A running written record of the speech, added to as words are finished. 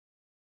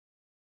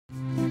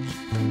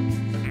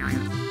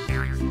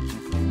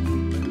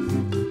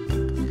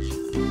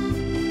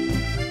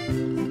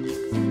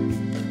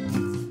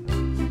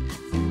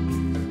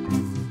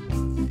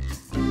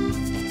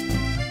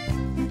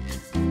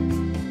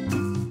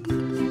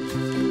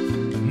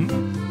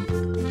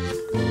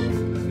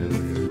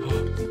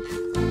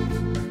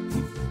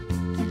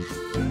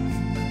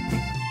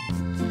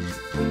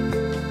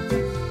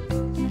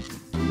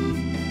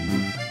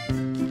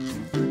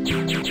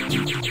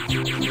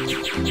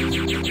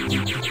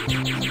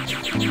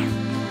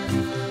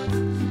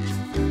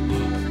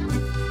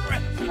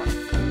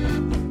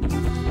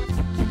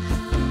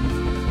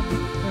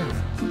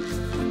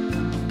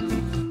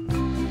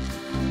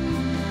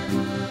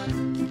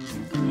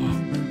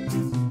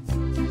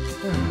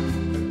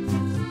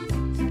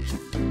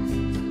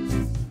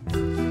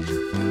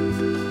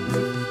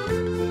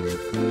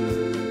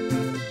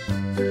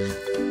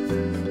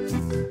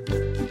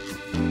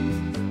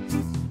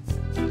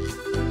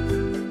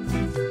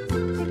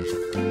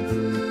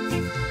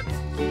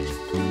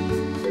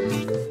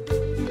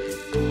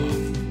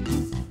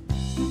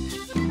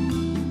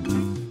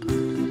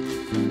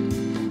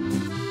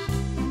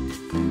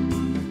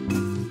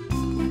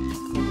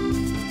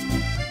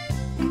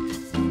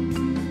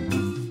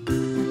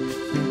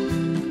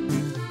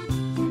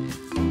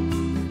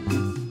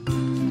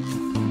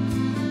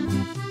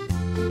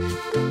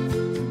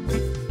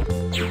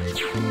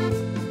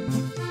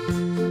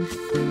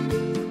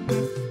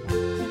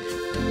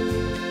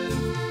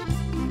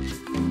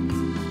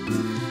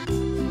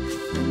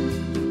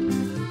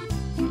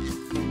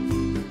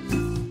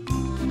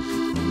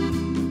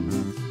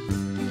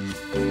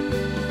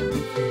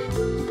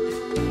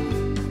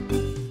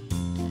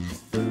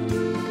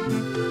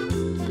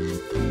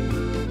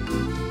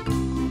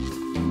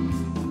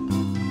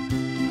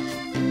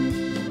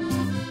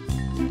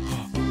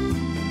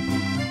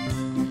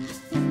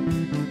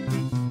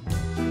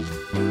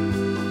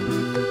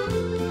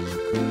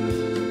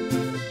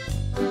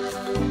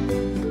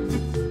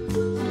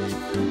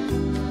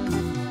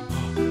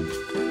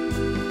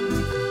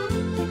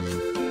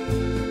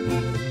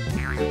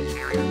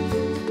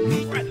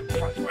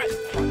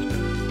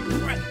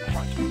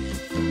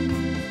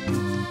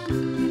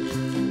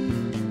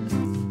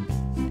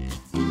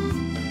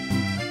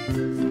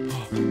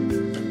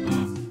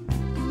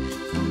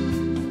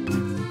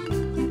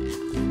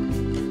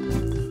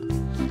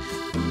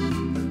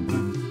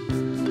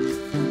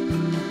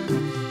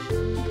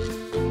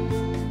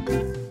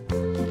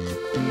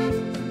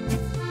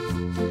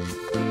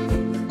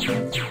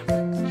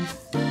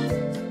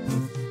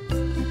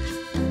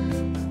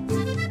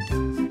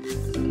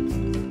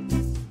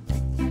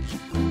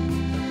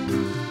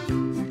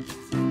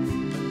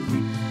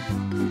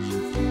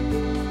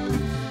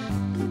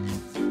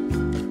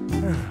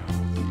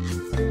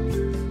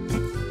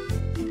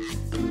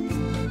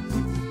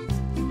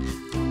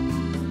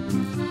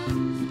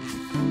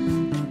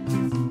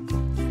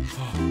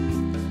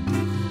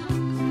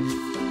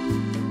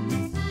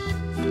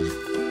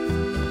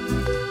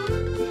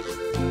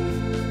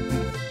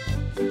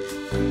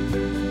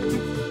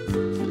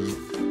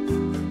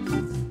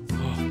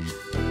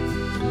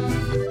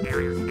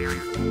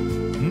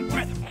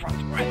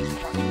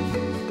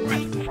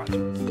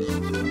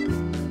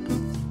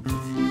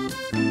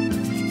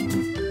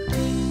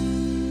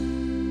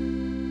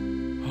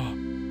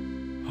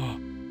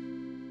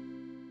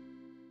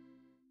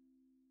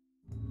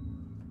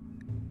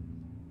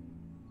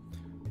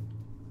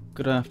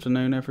Good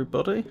afternoon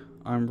everybody,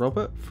 I'm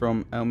Robert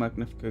from El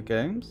Magnifico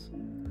Games,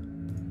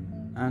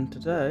 and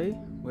today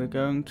we're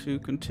going to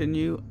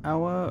continue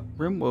our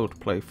RimWorld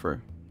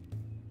playthrough.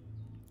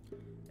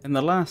 In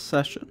the last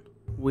session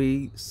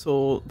we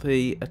saw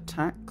the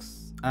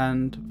attacks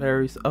and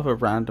various other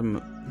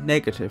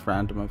negative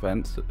random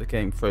events that the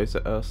game throws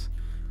at us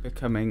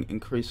becoming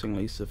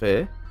increasingly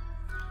severe.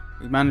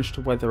 We managed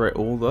to weather it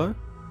all though,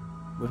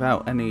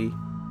 without any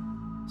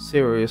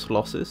serious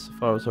losses, as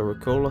far as I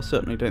recall. I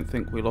certainly don't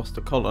think we lost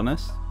a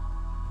colonist,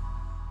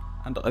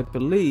 and I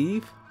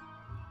believe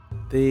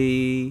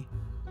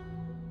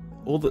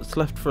all that's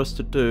left for us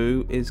to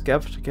do is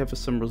gather together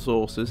some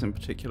resources, in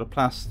particular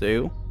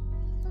plasteel,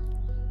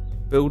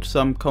 build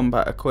some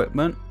combat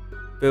equipment,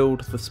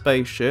 build the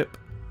spaceship,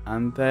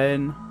 and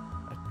then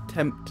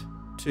attempt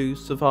to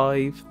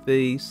survive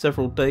the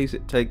several days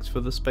it takes for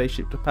the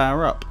spaceship to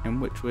power up, in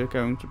which we're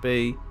going to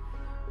be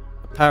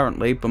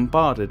apparently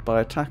bombarded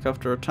by attack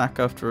after attack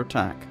after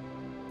attack.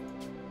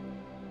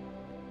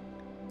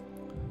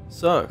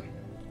 So,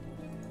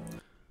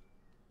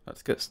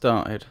 let's get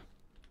started.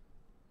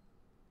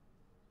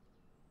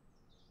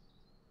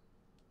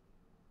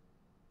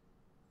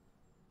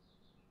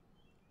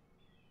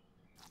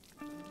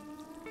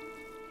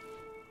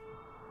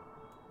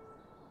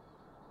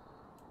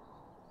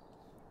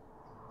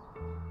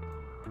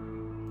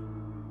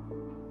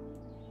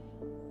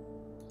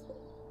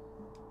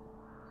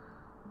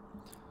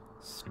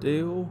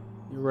 Steel,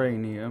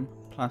 uranium,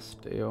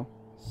 plasteel,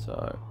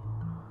 so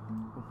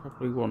we'll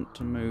probably want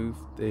to move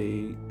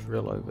the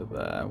drill over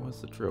there. Where's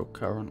the drill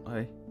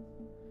currently?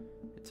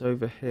 It's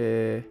over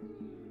here.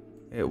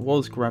 It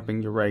was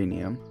grabbing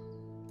uranium,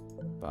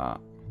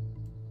 but...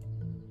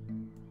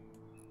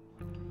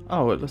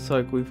 Oh, it looks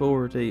like we've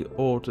already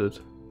ordered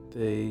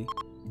the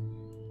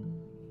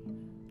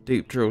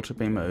deep drill to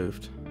be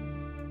moved.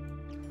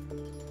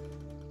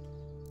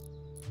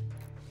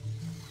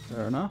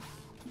 Fair enough.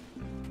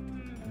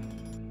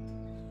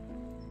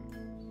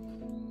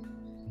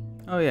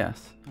 Oh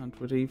yes, and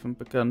we'd even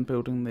begun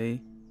building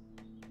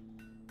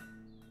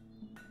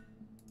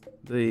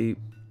the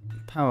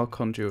power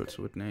conduits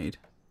we'd need.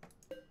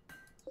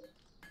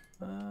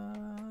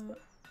 I'm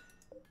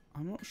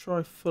not sure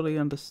I fully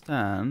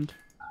understand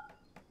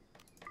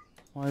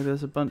why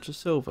there's a bunch of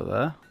silver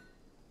there.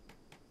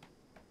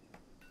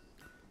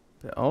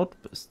 Bit odd,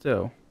 but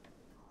still.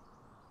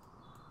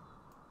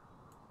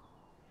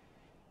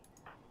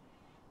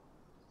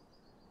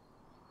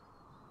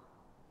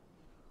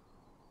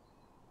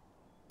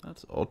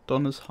 That's odd.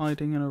 Donna's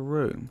hiding in a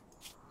room.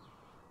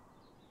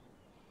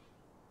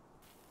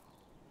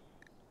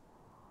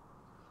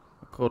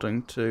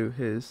 According to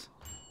his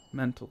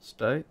mental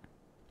state.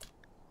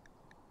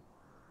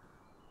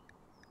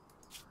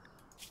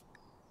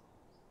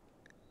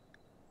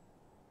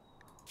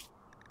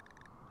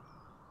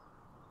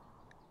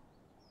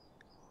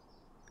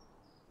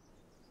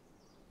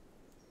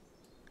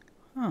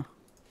 Huh.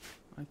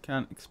 I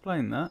can't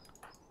explain that.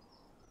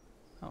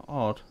 How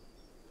odd.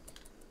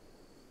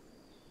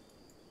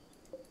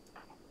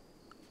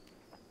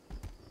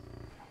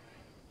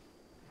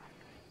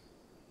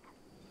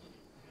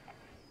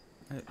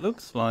 It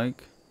looks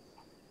like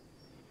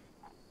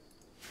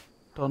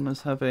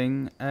Donna's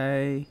having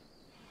a...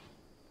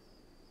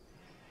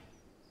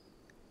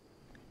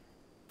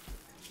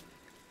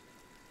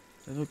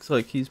 It looks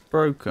like he's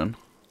broken.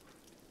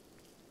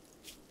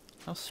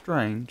 How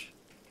strange.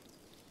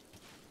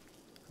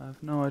 I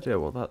have no idea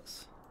what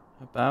that's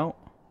about.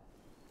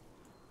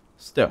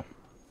 Still.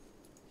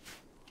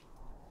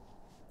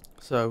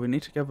 So we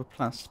need to gather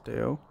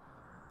plasteel.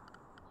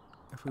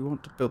 If we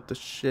want to build the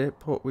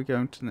ship, what are we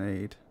going to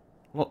need?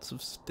 Lots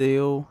of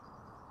steel.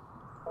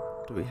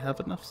 Do we have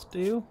enough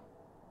steel?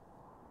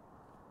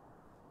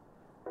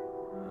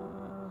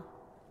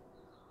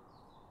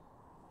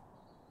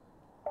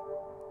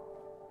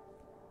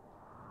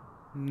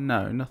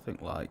 No, nothing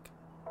like.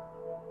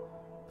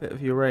 Bit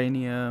of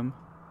uranium.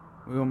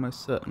 We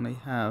almost certainly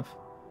have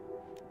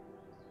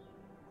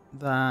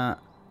that.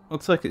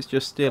 Looks like it's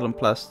just steel and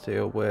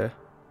plasteel we're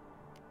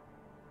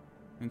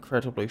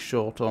incredibly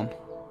short on.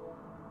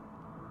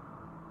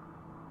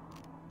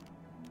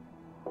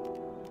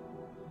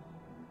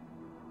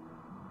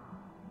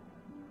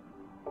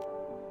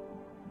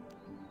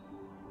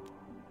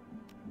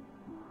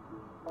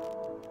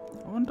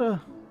 I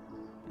wonder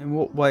in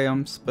what way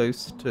I'm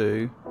supposed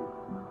to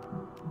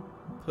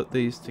put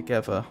these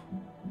together.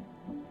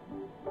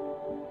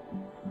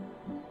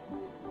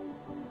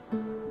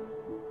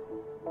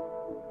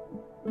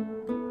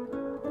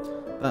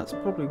 That's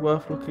probably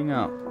worth looking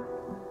up.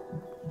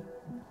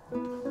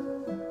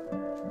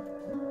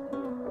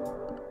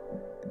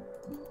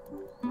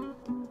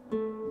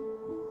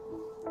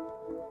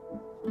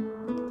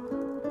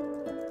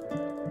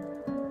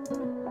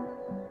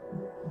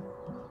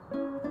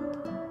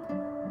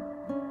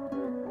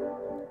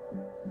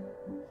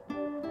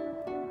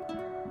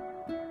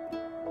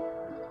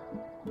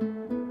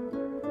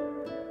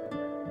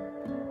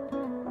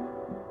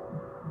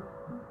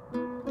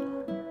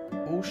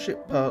 All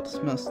ship parts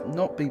must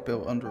not be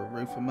built under a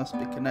roof and must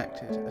be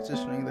connected.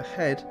 Additionally, the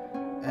head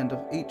end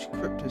of each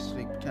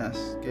cryptosleep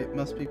casket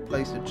must be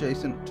placed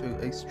adjacent to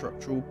a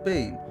structural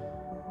beam.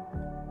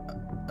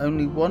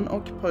 Only one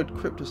occupied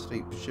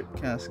cryptosleep ship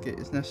casket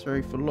is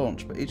necessary for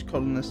launch, but each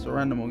colonist or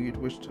animal you'd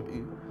wish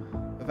to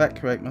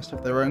evacuate must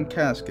have their own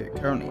casket.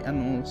 Currently,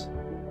 animals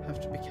have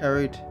to be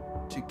carried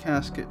to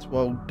caskets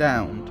while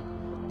downed.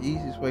 The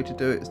easiest way to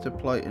do it is to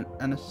apply an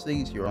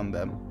anesthesia on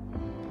them.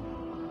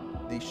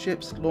 The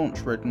ship's launch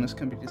readiness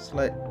can be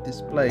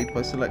displayed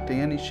by selecting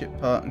any ship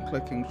part and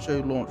clicking Show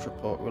Launch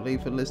Report. It will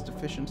either list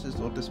deficiencies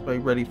or display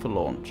ready for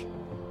launch.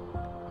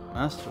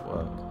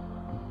 Masterwork.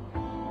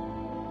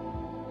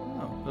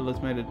 Oh, Bill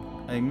has made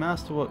a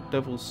Masterwork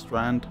Devil's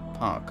Strand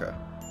Parker.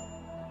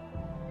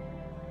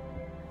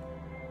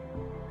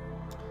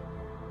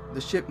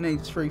 The ship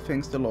needs 3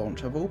 things to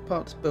launch. Have all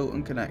parts built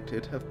and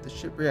connected. Have the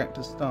ship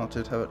reactor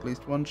started. Have at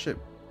least one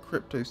ship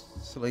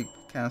cryptosleep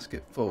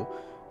casket full.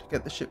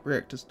 Get the ship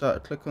reactor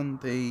started, click on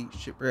the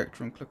ship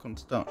reactor and click on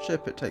start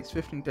ship. It takes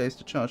 15 days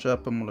to charge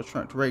up and will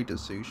attract raiders,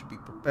 so you should be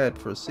prepared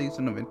for a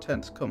season of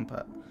intense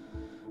combat.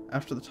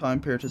 After the time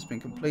period has been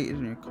completed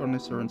and your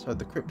colonists are inside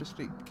the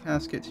cryptosleep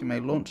caskets, you may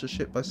launch the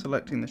ship by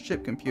selecting the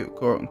ship computer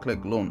core and click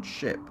launch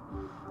ship.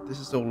 This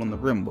is all on the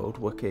RimWorld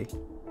wiki.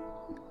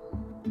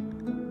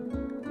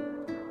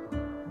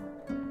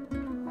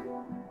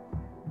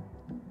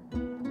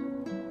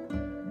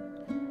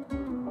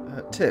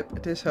 Tip: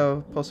 it is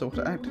however possible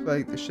to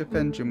activate the ship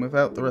engine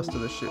without the rest of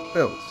the ship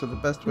built, so the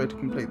best way to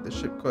complete the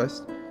ship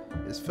quest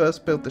is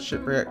first build the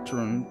ship reactor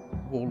and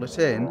wall it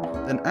in,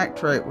 then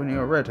activate when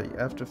you're ready.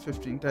 After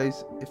 15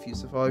 days, if you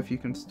survive, you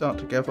can start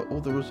to gather all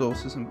the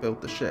resources and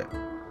build the ship.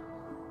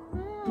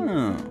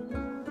 Hmm.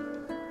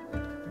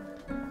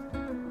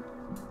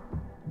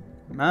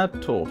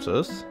 Mad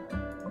tortoise.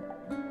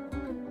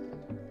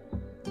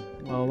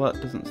 Well,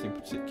 that doesn't seem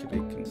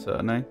particularly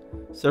concerning.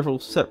 Several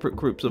separate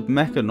groups of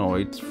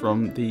mechanoids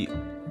from the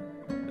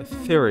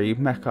Etheri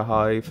mech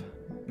hive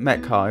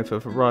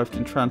have arrived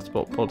in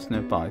transport pods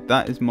nearby.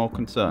 That is more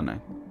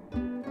concerning.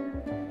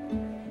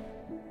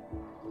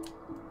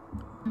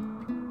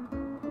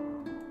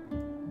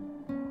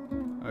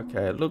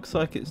 Okay, it looks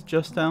like it's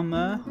just down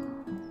there.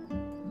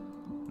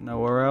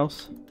 Nowhere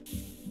else.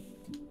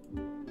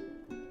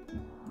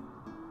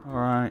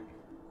 Alright.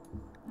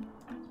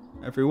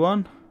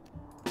 Everyone,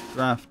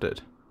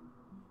 drafted.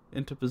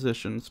 Into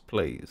positions,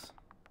 please.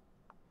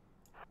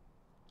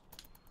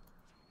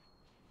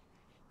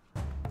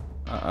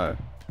 Uh-oh.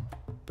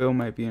 Bill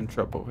may be in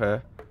trouble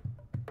here.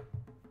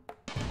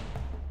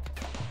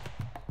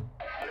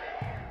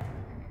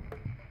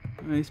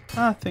 He's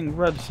pathing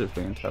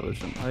relatively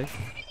intelligently.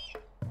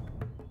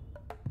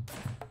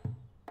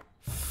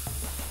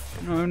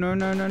 No, no,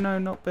 no, no, no,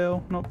 not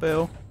Bill, not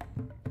Bill.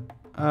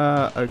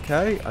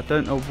 Okay, I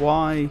don't know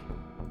why.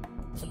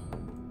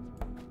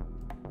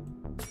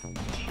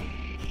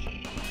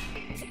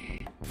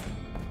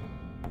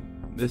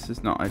 This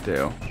is not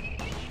ideal.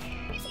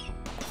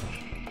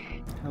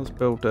 How's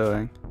Bill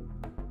doing?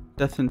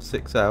 Death in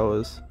 6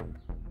 hours.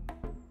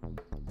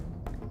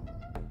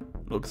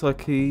 Looks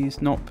like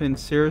he's not been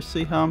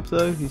seriously harmed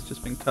though, he's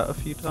just been cut a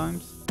few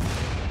times.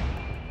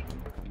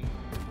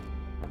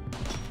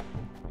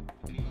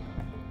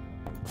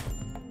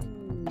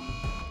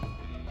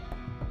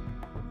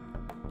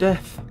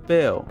 Death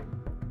Bill.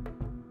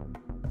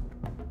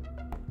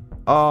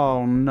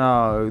 Oh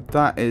no,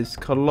 that is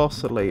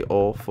colossally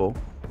awful.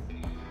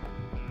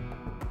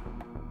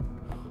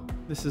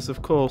 This is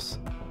of course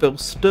Bill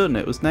Stun.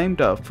 It was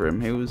named after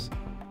him. He was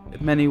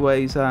in many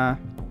ways our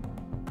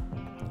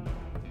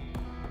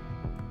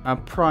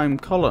prime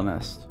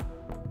colonist.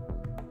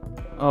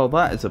 Oh,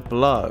 that is a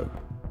blow.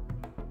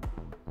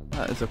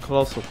 That is a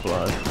colossal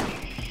blow.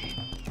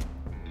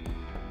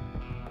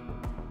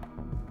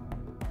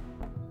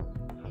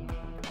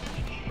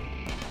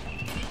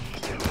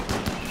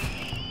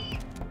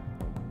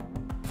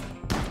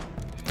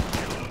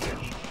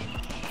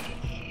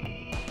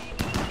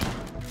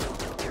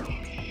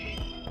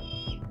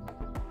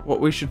 What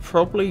we should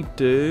probably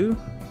do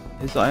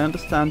is, I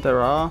understand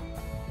there are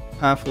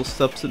powerful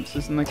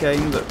substances in the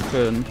game that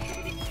can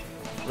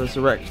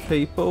resurrect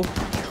people.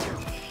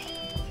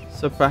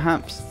 So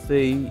perhaps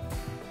the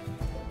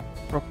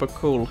proper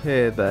call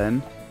here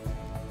then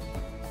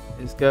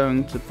is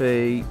going to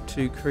be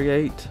to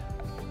create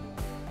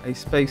a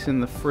space in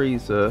the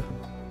freezer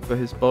for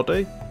his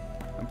body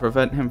and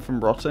prevent him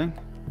from rotting,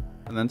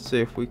 and then see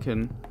if we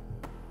can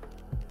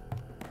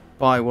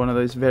buy one of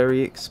those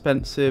very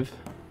expensive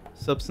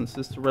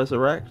substances to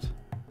resurrect.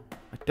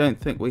 I don't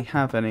think we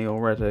have any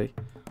already.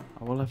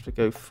 I will have to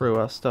go through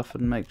our stuff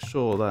and make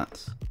sure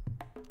that's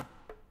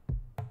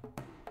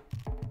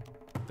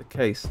the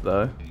case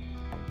though.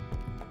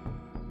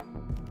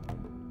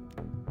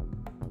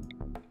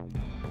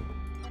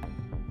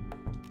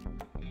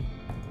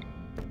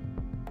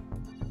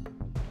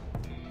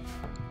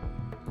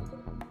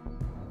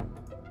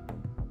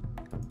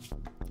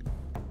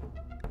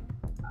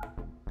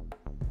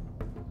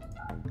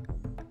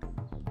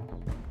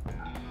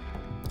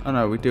 Oh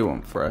no, we do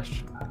want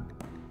fresh.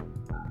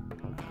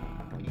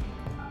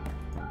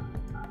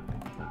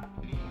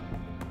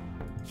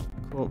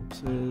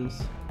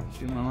 Corpses,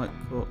 human-like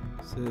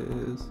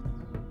corpses.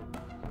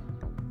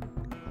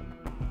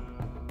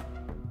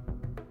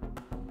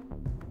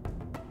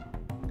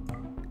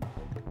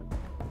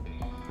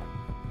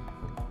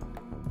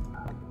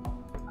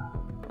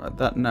 Right,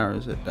 that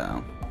narrows it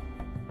down.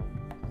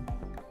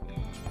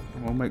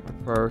 And we'll make the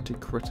priority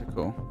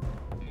critical.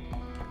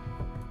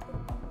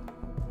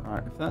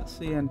 Right, if that's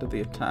the end of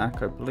the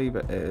attack, I believe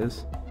it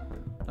is,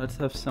 let's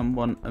have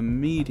someone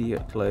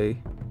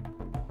immediately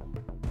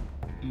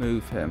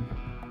move him.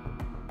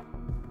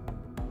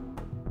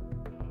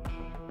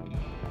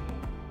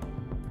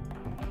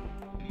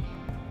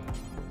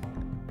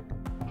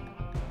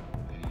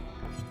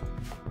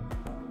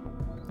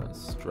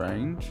 That's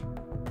strange.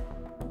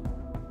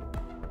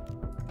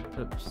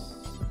 Oops.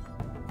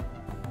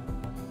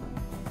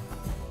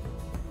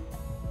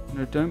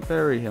 No, don't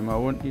bury him. I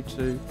want you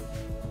to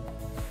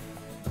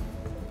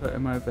put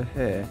him over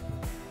here.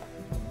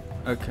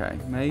 Okay,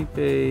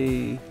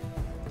 maybe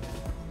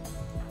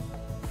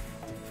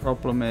the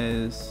problem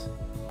is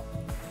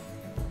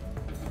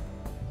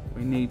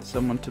we need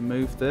someone to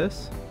move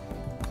this.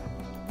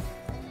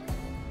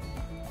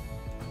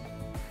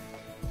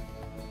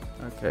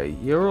 Okay,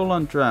 you're all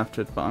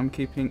undrafted, but I'm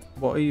keeping...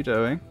 What are you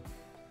doing?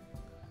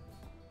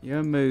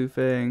 You're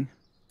moving.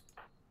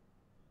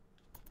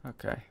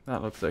 Okay,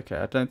 that looks okay.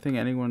 I don't think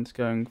anyone's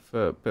going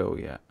for Bill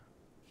yet.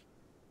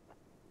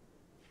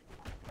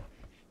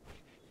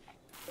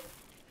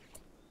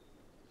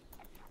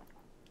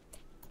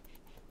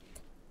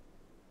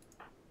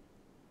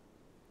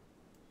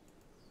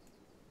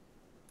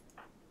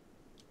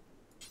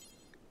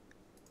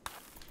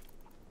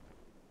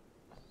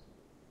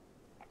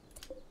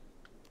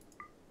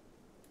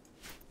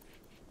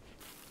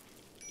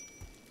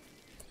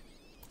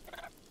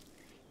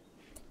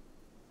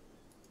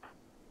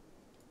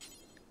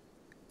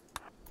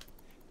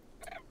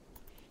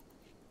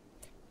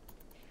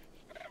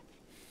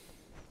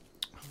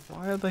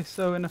 Why are they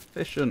so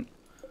inefficient?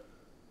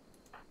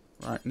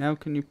 Right, now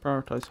can you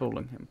prioritise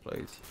hauling him,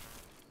 please?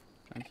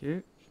 Thank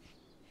you.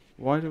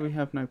 Why do we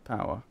have no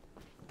power?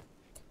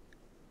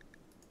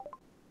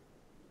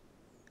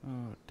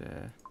 Oh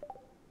dear.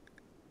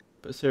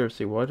 But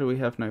seriously, why do we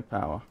have no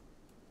power?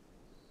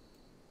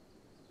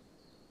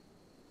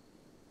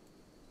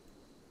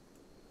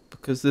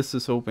 Because this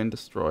has all been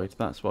destroyed,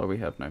 that's why we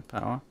have no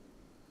power.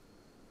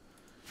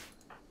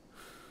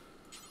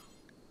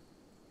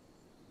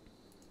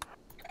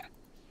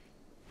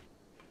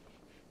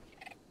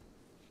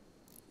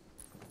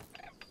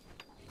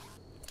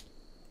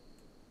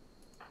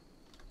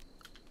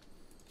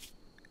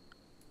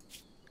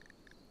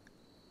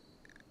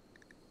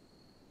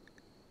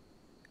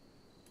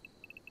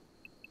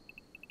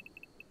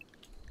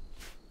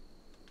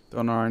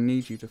 Donna, I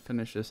need you to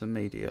finish this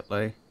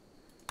immediately.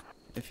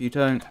 If you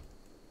don't...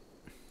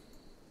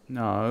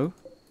 No.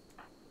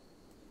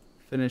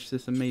 Finish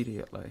this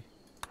immediately.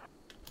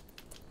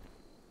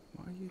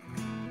 Why are you...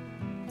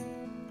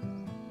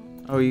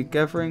 Oh, are you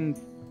gathering...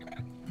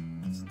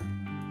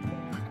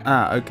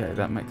 Ah, okay,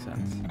 that makes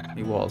sense.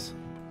 He was.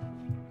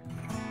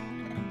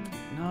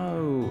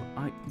 No,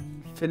 I...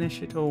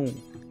 Finish it all.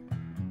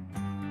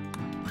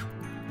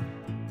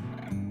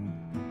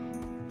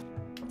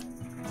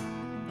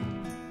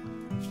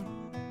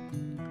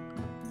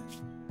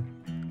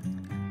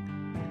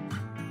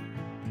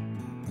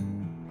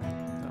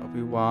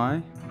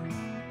 Why?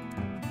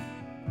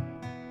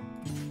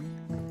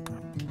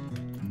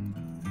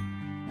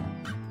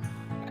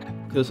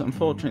 Because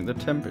unfortunately the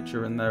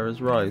temperature in there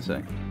is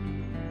rising.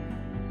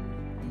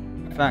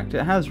 In fact,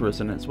 it has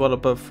risen. It's well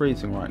above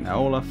freezing right now.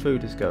 All our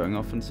food is going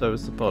off and so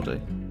is the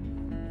body.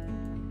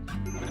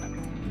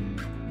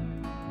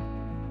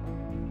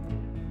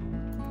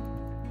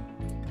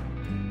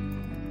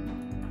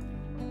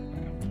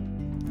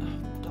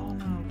 Oh,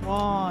 Donna,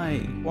 why?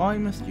 Why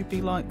must you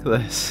be like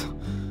this?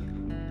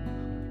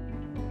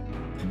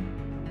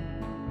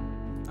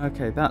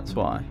 Okay, that's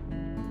why.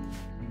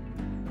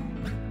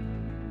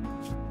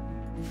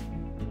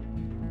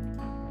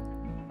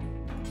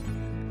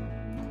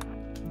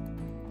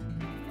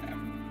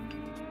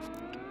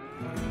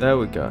 There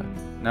we go.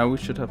 Now we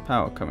should have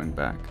power coming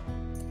back.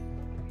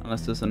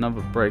 Unless there's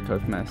another break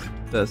I've missed.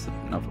 There's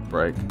another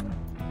break.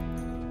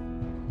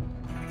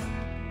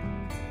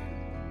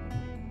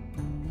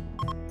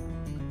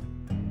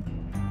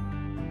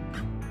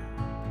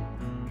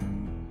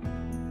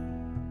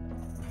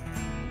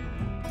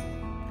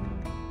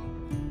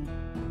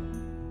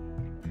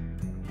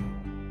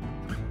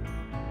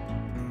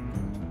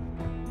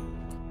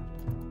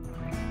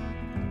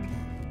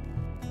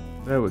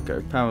 There we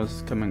go,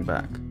 power's coming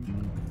back.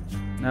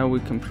 Now we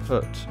can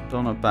put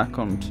Donna back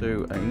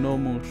onto a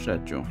normal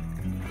schedule.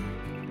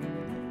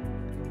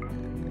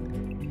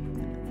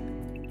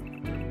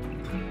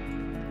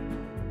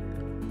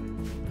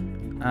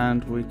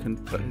 And we can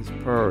put his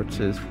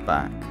priorities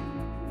back.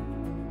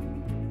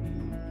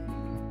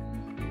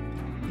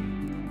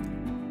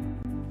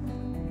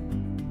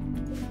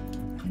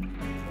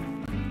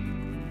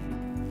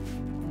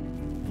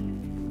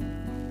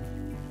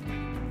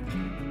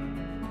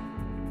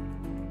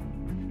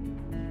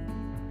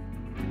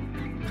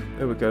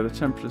 There we go, the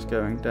temperature's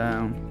going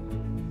down.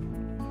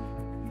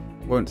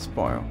 Won't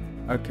spoil.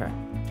 Okay.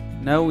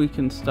 Now we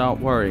can start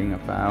worrying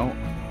about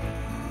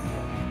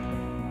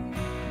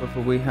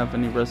whether we have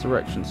any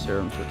resurrection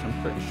serums, which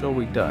I'm pretty sure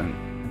we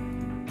don't.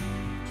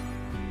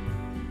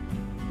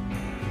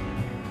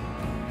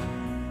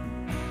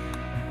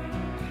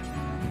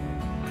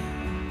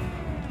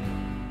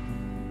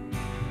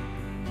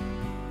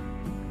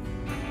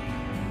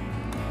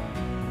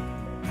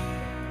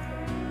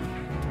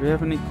 Do we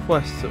have any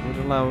quests that would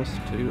allow us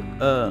to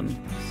earn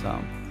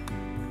some?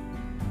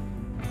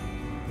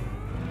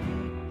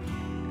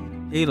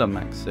 Healer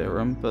Max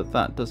Serum, but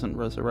that doesn't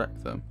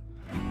resurrect them.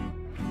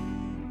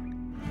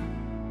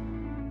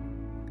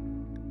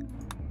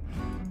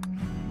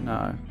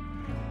 No.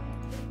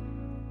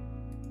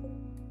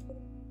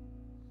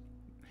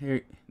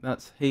 Here,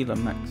 that's Healer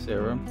Max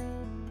Serum.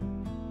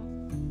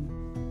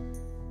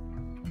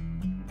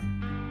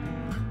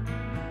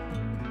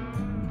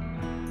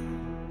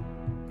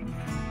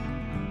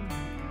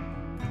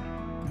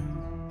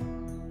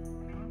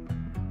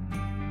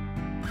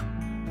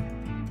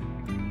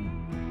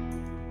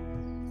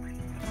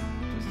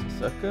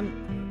 Second.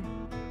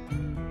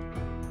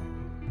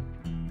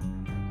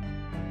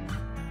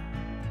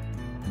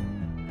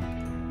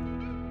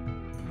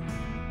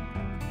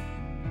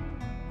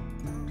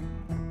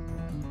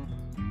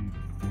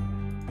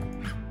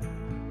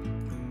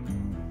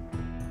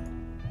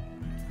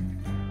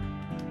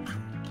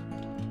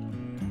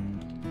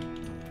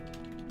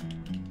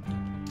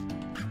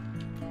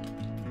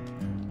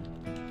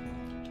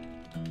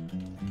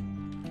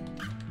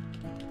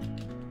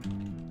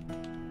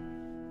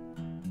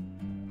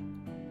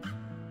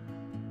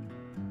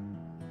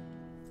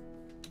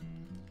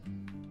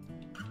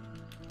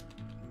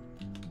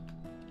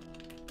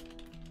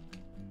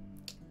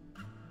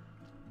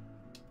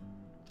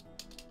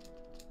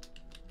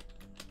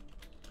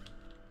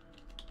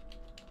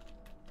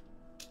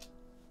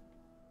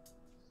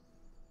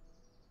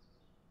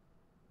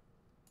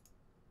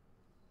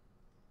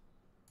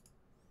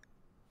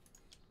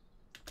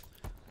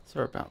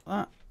 Sorry about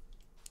that.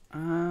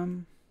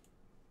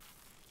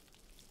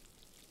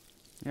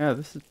 Yeah,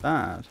 this is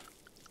bad.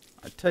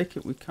 I take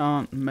it we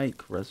can't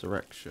make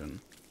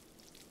resurrection.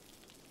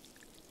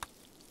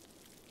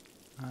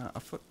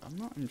 I'm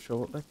not even sure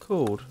what they're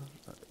called.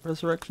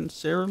 Resurrection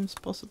serums,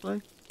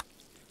 possibly?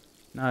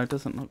 No, it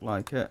doesn't look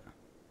like it.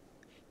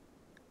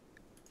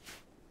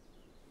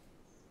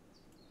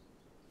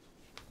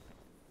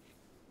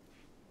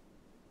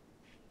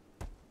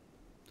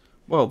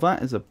 Well,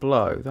 that is a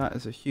blow. That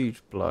is a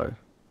huge blow.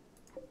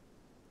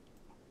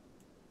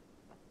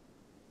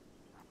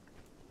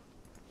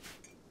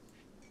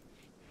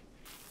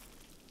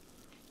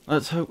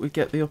 Let's hope we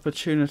get the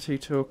opportunity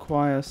to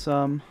acquire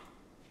some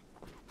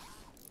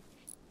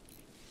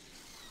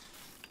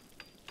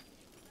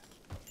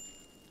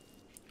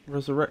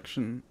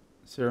resurrection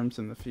serums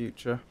in the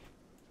future.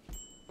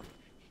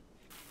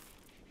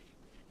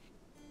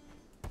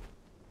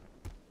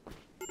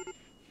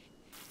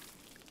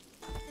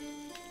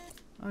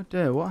 Oh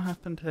dear, what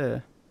happened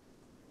here?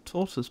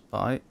 Tortoise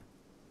bite?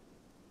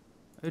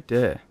 Oh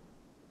dear.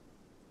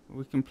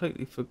 We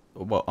completely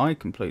well, I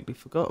completely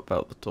forgot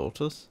about the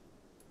tortoise.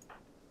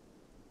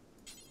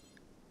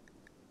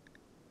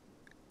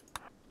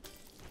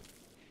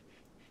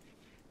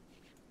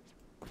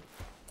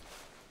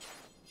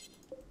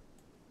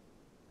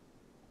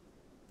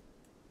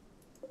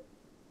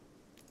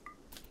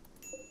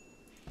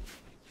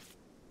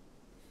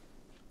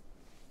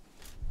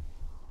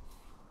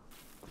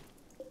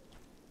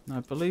 I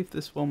believe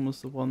this one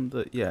was the one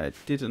that, yeah, it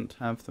didn't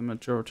have the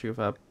majority of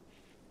our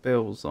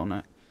bills on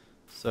it.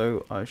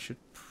 So I should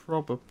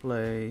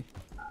probably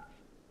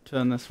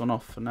turn this one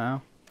off for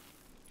now.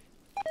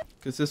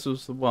 Because this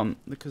was the one,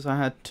 because I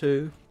had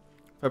 2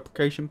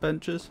 fabrication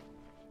benches.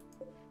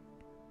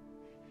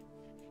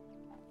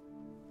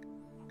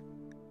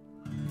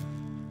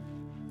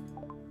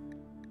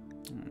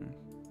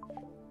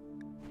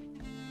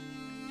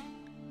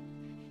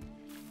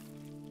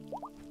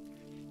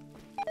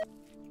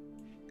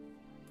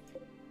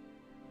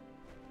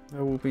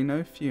 There will be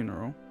no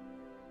funeral.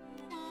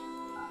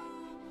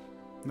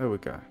 There we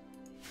go.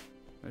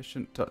 They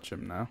shouldn't touch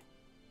him now.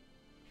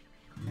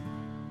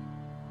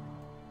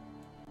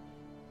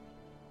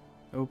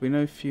 There will be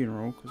no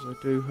funeral because I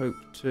do hope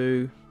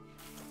to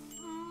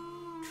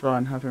try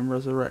and have him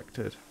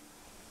resurrected.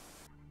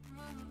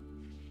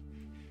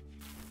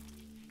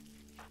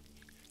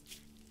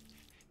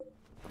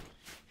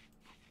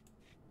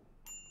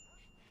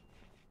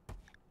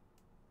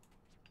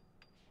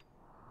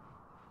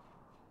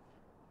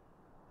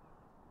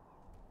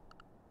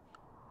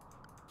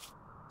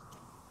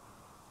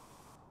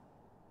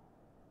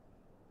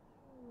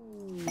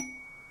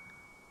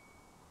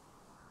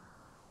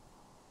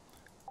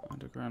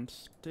 Underground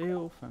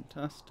steel,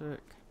 fantastic.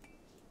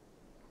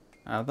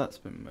 Ah, that's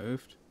been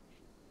moved.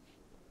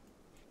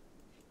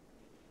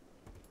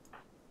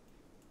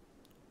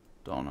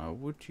 Donna,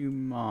 would you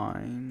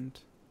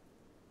mind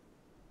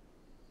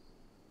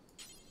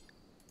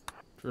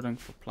drilling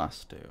for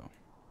plasteel?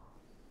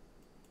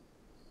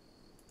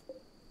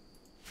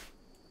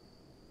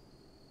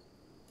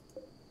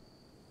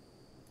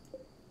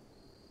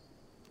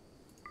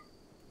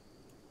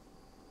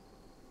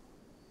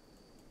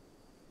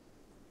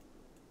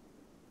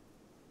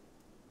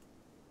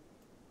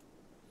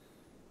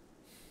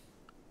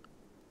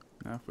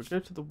 Now if we go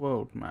to the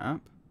world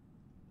map,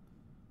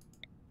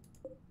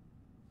 I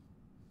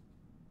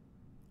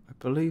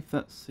believe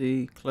that's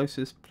the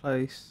closest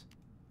place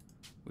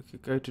we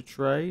could go to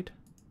trade.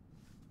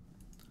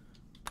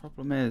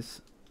 Problem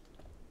is,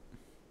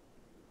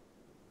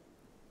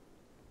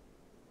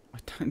 I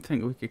don't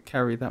think we could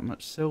carry that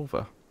much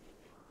silver.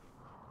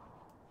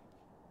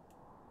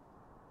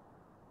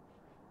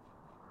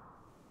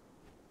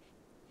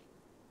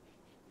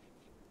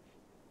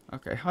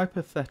 Okay,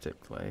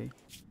 hypothetically,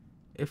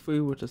 if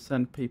we were to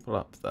send people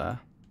up there,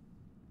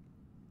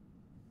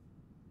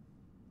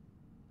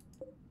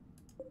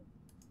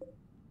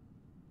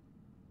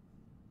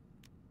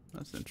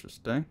 that's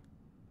interesting.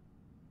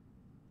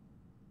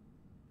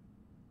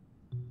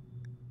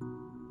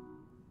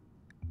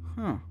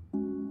 Huh.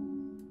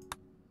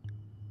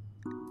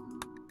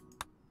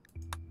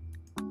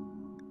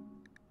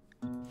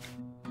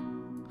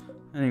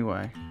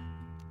 Anyway.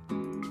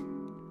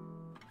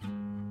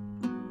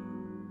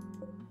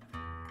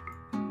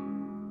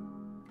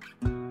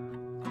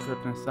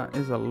 Goodness, that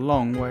is a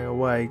long way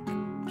away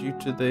due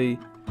to the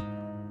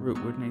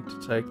route we'd need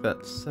to take.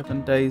 That's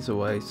 7 days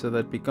away, so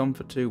they'd be gone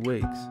for 2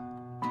 weeks.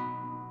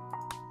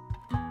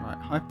 Right,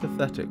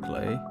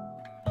 hypothetically,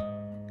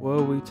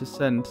 were we to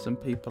send some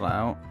people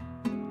out,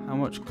 how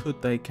much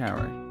could they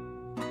carry?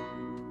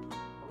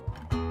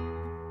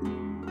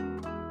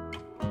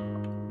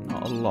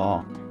 Not a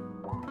lot.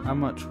 How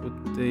much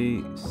would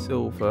the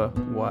silver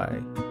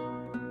weigh?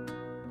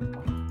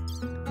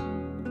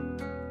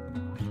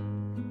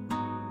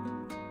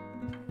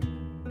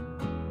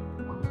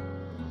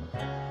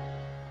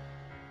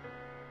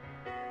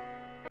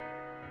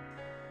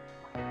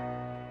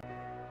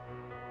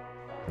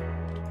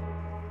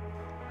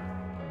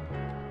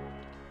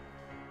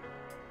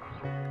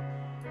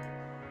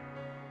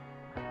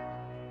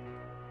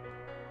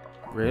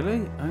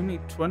 Really? Only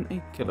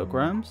 20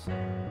 kilograms?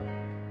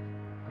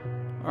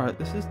 Alright,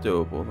 this is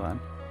doable then.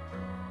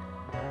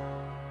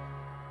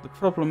 The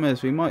problem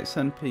is we might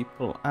send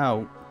people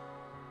out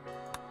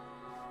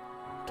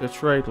to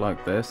trade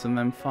like this and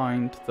then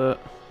find that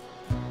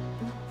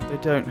they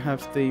don't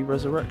have the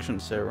resurrection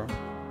serum.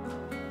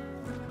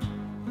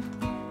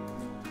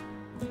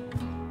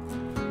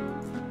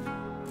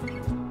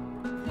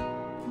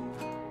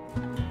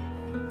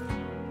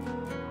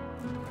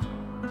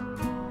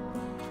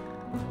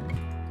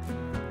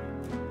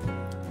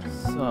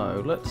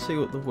 So, let's see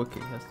what the wiki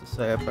has to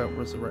say about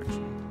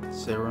resurrection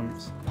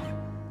serums.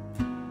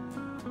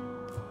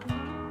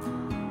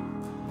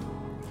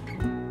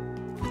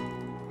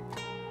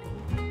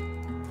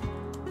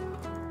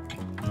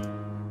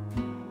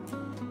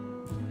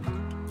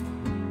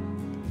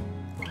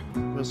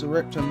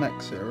 Resurrector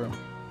Mech Serum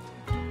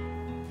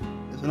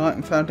is an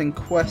item found in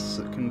quests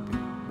that can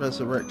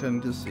resurrect any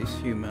deceased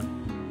human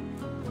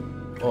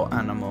or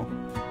animal.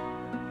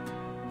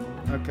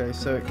 Okay,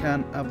 so it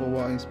can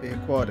otherwise be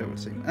acquired, it would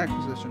seem.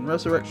 Acquisition.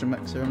 Resurrection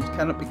Mech Serums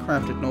cannot be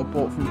crafted nor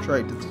bought from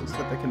traders,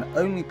 instead they can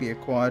only be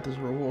acquired as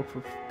a reward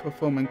for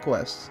performing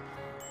quests.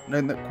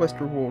 Note that quest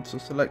rewards are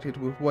selected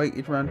with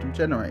weighted random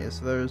generators,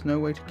 so there is no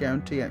way to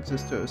guarantee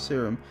access to a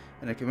serum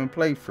in a given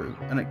playthrough.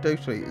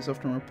 Anecdotally, it is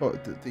often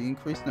reported that the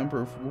increased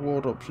number of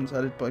reward options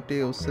added by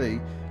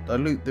DLC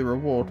dilute the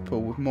reward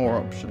pool with more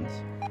options.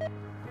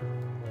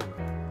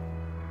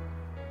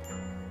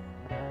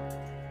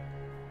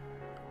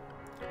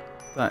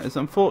 That is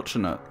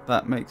unfortunate.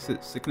 That makes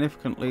it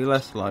significantly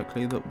less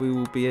likely that we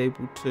will be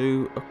able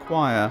to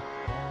acquire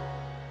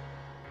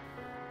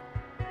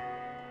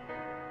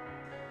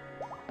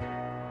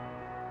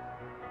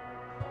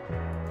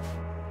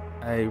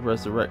a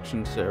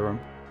resurrection serum.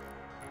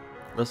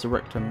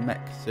 Resurrector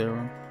Mech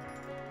Serum.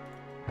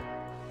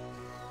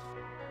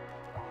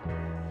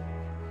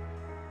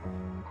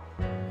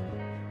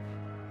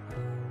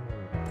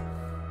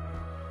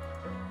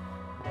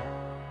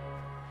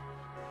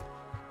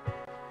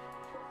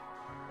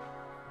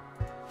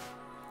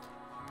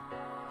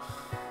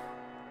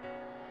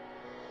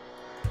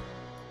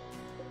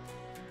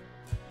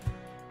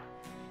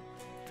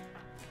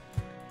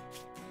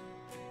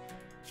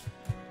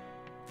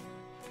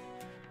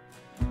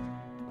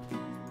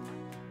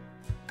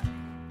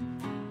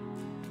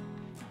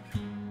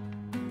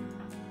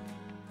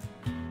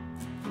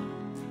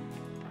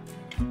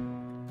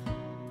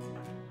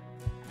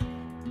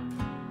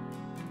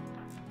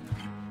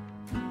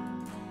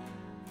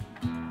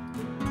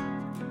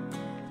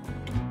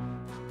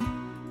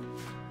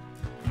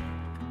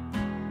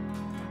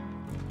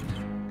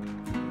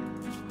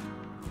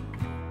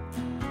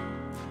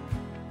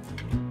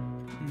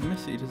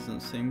 Missy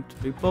doesn't seem to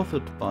be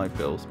bothered by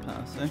Bill's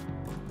passing.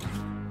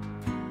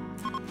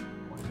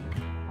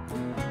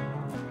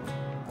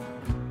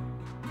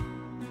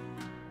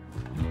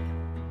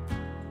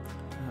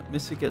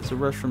 Missy gets a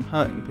rush from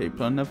hurting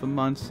people and never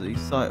minds the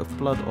sight of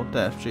blood or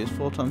death. She is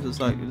 4 times as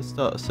likely to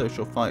start a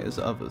social fight as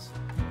others.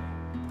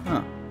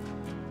 Huh.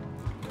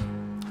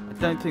 I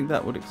don't think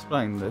that would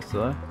explain this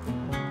though.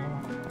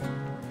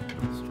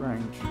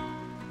 Strange.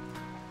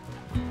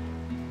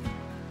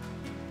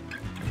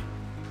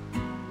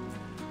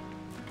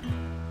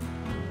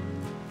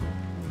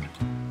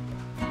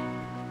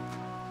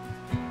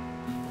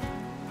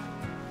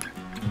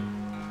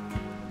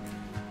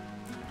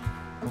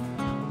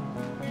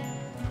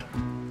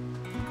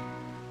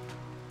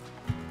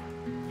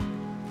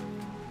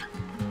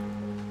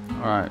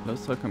 Alright,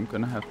 looks like I'm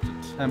gonna have to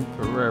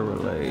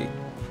temporarily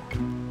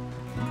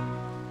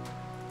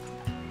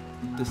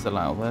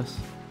disallow this.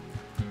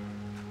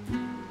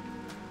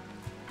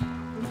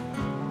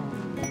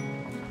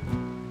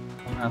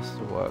 Has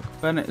to work.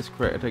 Bennett has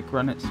created a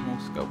granite small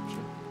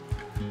sculpture.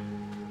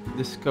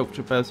 This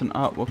sculpture bears an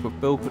artwork of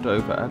Bill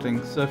Cordova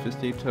adding surface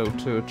detail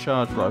to a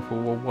charge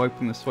rifle while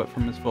wiping the sweat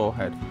from his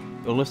forehead.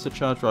 Bill lifts the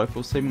charge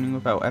rifle seemingly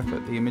without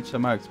effort. The image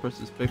somehow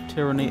expresses both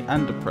tyranny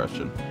and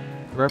depression.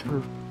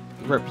 The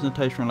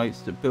representation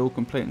relates to Bill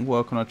completing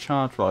work on a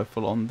charge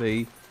rifle on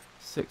the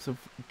 6th of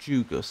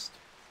August,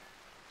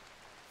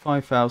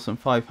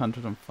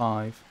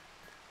 5505.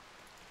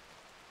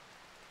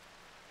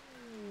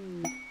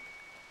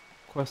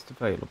 Quest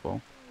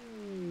available.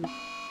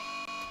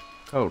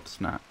 Cold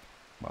snap.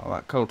 Well,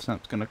 that cold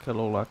snap's going to kill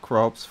all our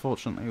crops.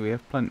 Fortunately, we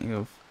have plenty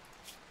of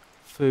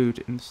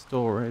food in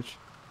storage.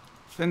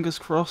 Fingers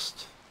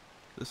crossed,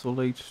 this will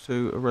lead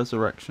to a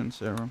resurrection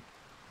serum.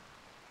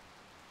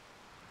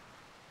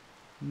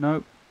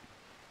 Nope.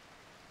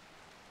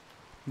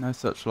 No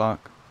such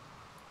luck.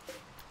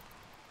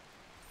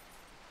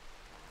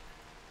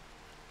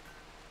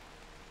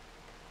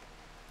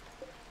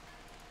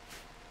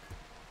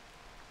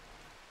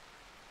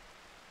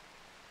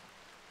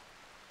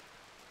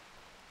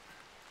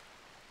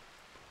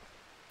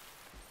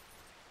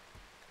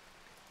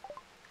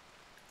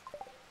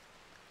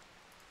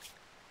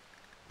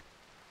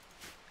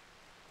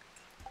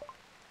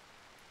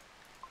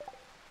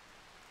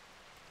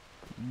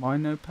 Why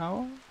no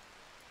power?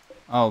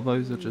 Oh,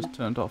 those are just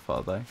turned off,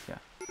 are they? Yeah.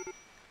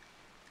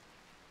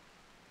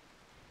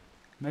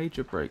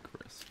 Major break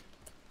risk.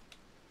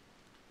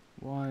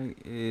 Why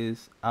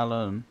is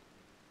Alan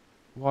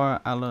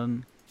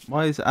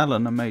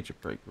a major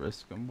break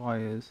risk and why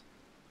is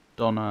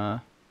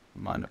Donna a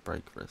minor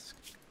break risk?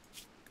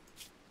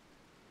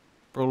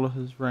 Brawler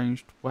has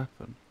ranged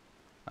weapon.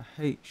 I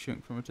hate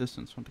shooting from a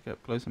distance, want to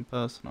get close and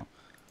personal.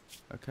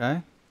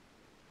 Okay.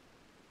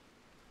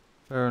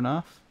 Fair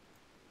enough.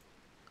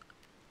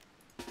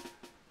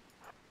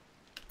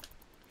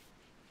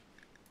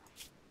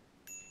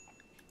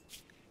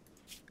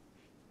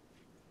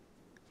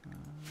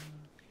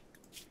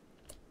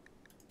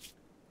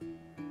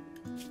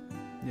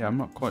 Yeah, I'm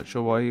not quite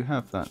sure why you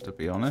have that, to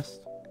be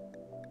honest.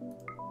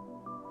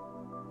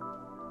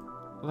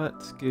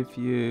 Let's give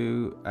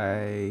you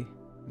a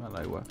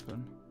melee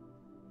weapon.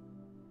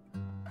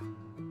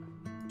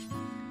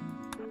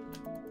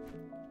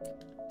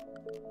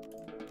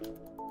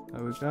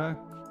 There we go.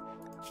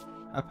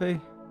 Happy?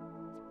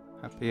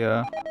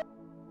 Happier.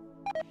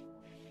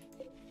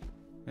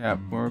 Yeah,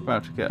 we're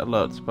about to get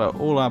alerts about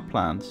all our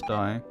plants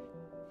dying.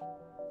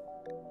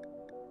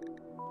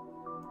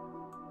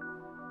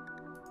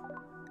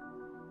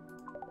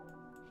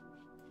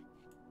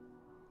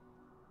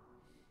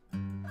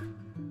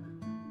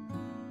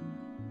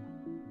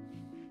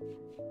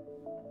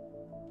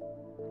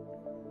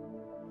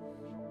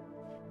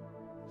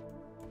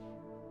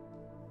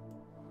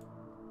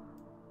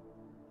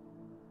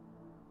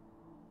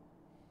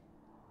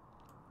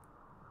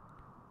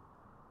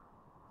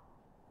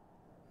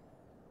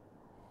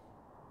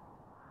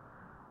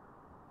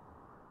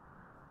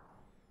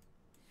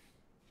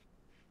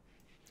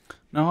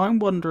 Now I'm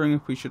wondering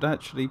if we should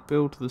actually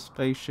build the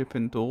spaceship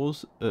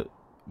indoors.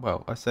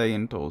 Well, I say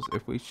indoors.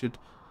 If we should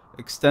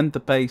extend the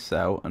base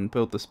out and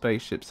build the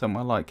spaceship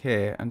somewhere like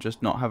here and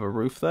just not have a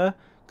roof there.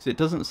 Because it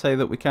doesn't say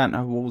that we can't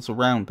have walls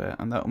around it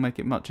and that will make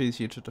it much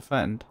easier to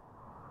defend.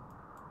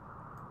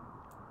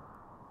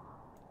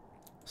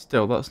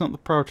 Still, that's not the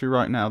priority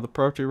right now. The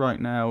priority right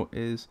now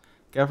is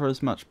gather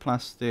as much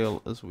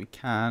plasteel as we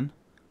can,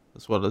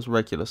 as well as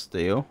regular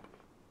steel.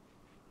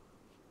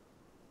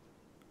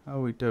 How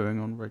are we doing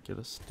on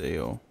regular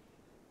steel?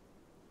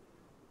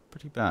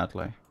 Pretty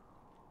badly.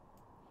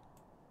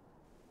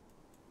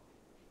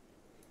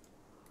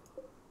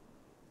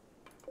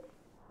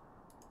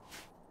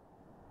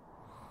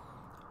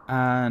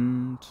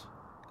 And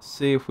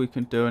see if we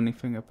can do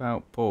anything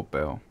about poor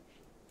Bill.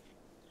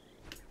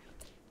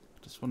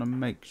 Just want to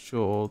make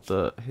sure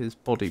that his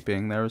body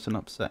being there isn't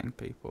upsetting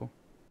people.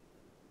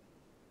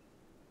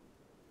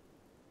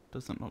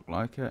 Doesn't look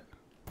like it.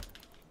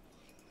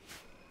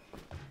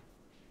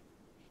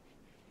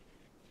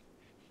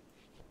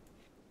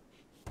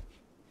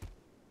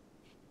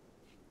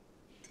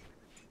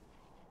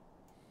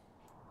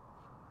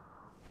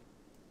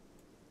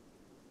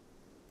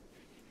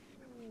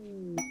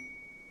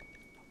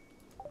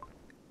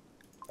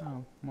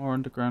 Oh, more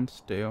underground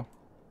steel.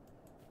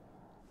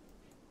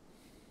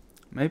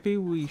 Maybe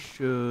we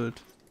should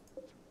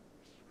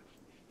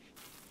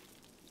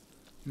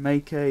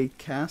make a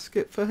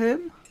casket for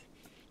him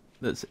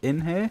that's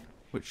in here,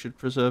 which should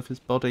preserve his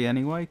body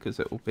anyway,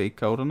 because it will be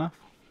cold enough.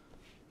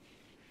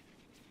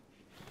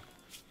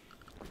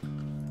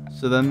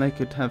 So then we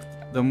could have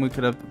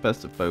the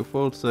best of both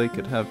worlds, so they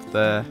could have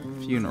their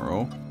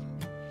funeral.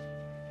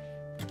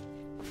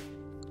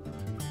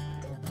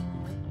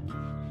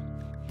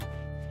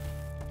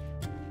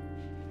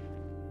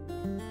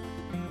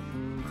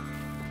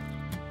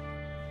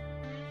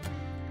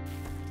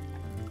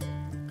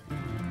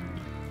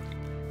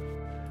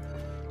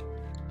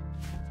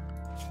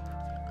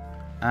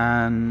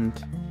 And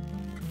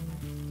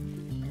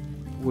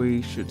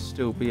we should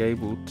still be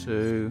able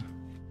to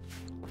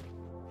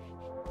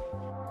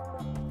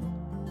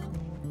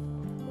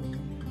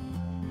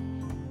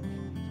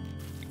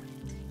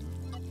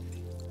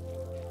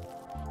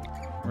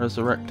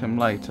resurrect him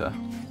later,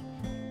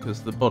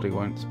 because the body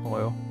won't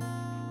spoil.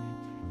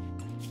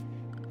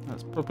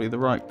 That's probably the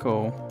right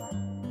call.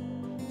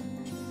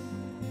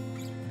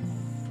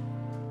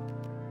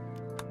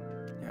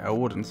 Yeah, a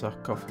wooden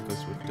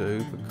sarcophagus would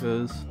do,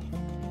 because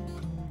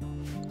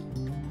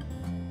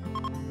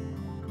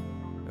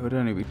it would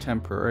only be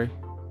temporary.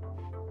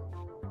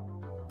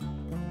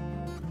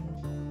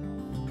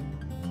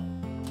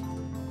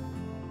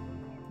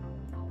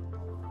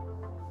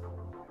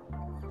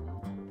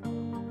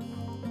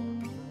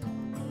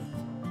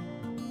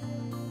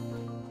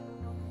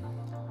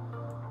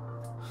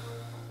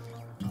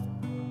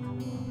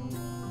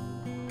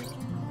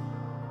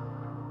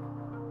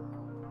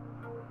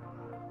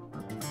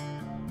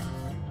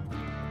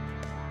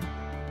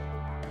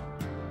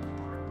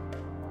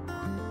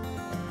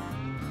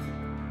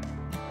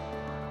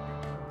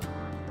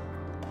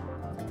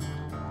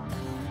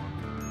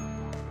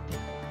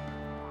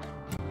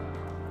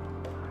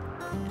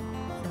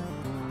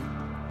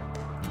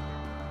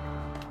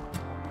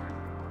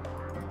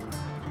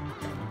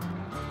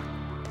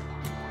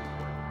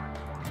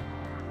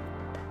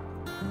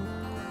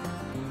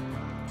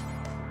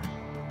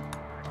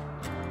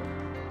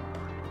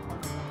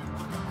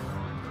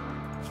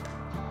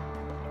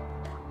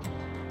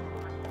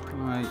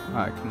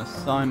 I can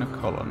assign a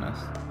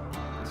colonist.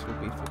 This will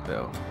be for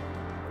Bill.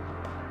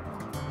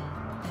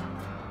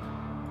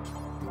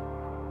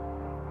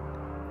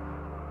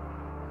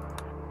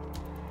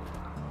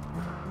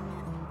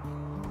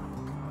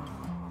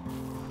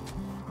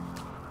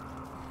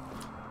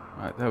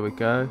 Right, there we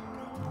go.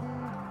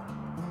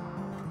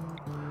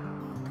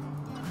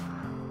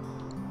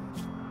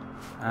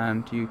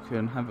 And you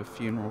can have a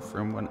funeral for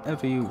him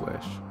whenever you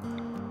wish.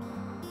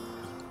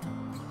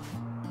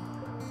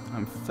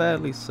 I'm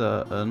fairly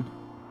certain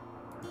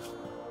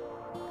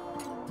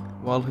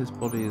while his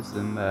body is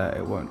in there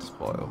it won't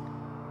spoil.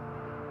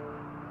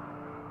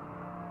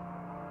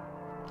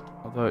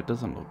 Although it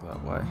doesn't look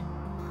that way.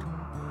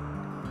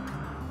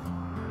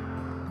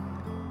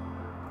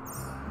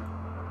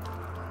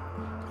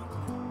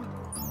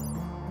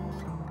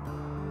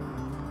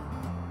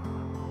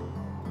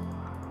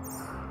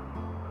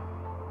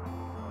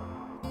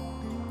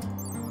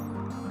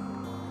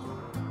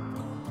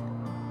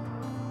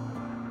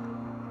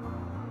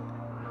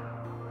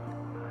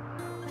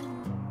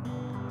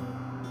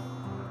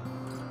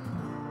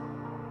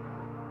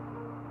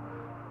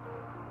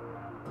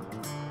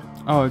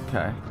 Oh,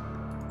 okay.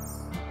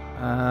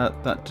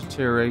 That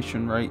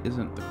deterioration rate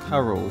isn't the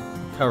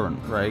current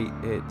rate,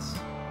 it's...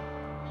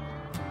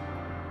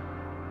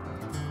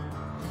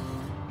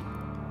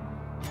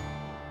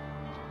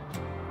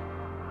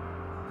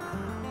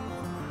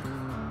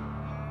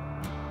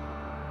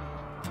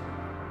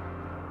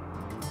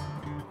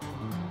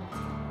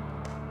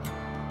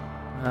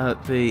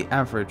 the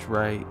average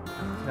rate,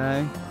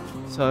 okay?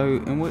 So,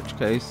 in which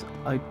case,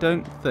 I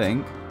don't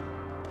think...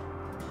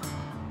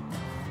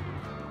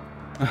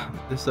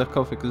 This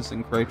sarcophagus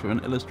is created with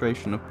an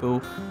illustration of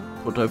Bill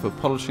Cordova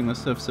polishing the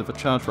surface of a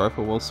charge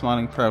rifle while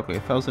smiling proudly.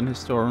 1,000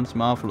 historians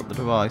marvel at the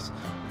device.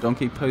 The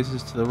donkey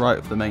poses to the right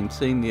of the main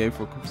scene. The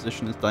overall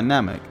composition is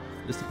dynamic.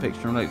 This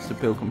depiction relates to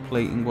Bill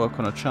completing work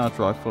on a charge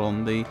rifle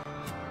on the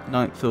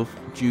 9th of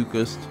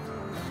August,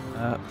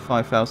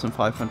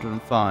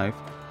 5505.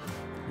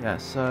 Yeah,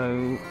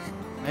 so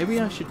maybe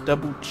I should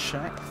double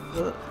check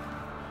that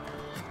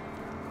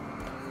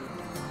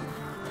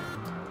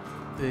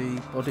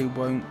the body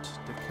won't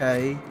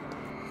decay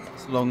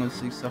as long as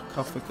the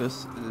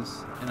sarcophagus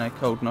is in a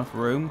cold enough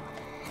room.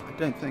 I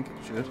don't think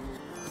it should.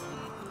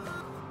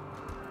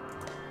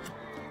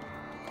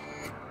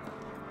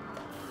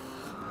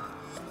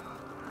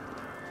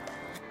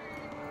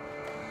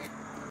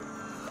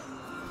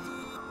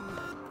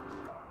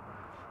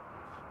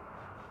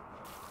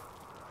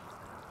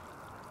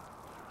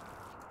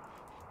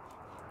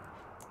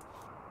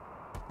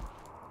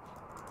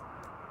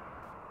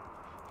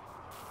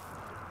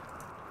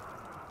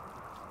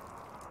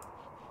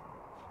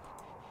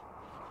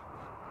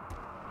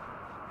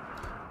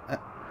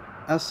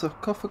 As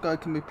sarcophagi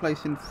can be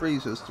placed in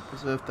freezers to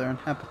preserve their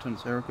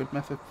inhabitants, they are a good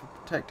method for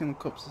protecting the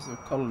corpses of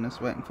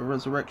colonists waiting for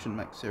resurrection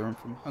mech serum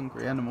from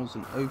hungry animals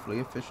and overly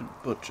efficient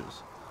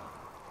butchers.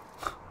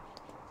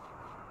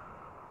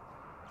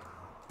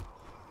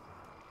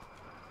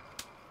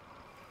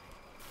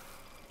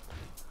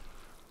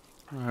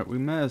 Right, we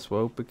may as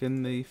well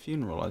begin the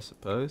funeral, I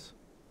suppose.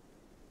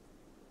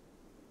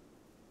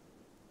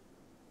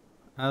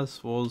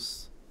 As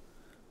was...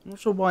 I'm not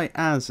sure why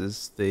Az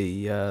is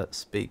the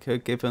speaker,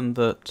 given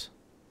that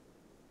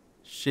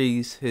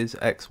she's his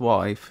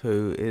ex-wife,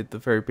 who at the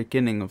very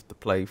beginning of the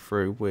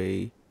playthrough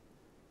we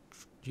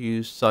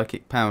used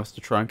psychic powers to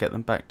try and get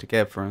them back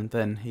together, and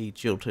then he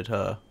jilted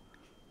her.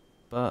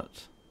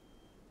 But,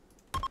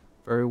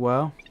 very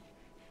well.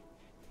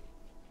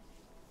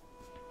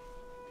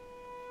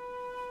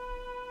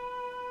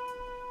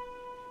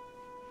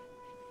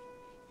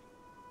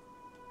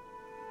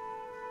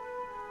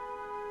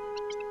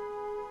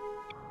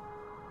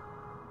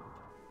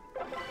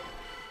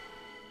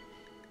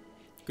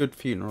 Good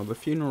funeral. The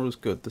funeral was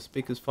good. The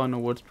speaker's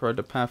final words provide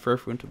a path for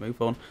everyone to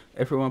move on.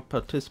 Everyone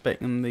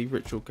participating in the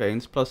ritual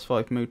gains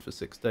 +5 mood for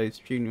 6 days.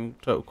 Funeral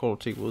total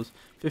quality was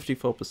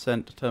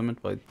 54%,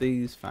 determined by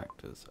these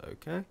factors.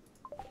 Okay.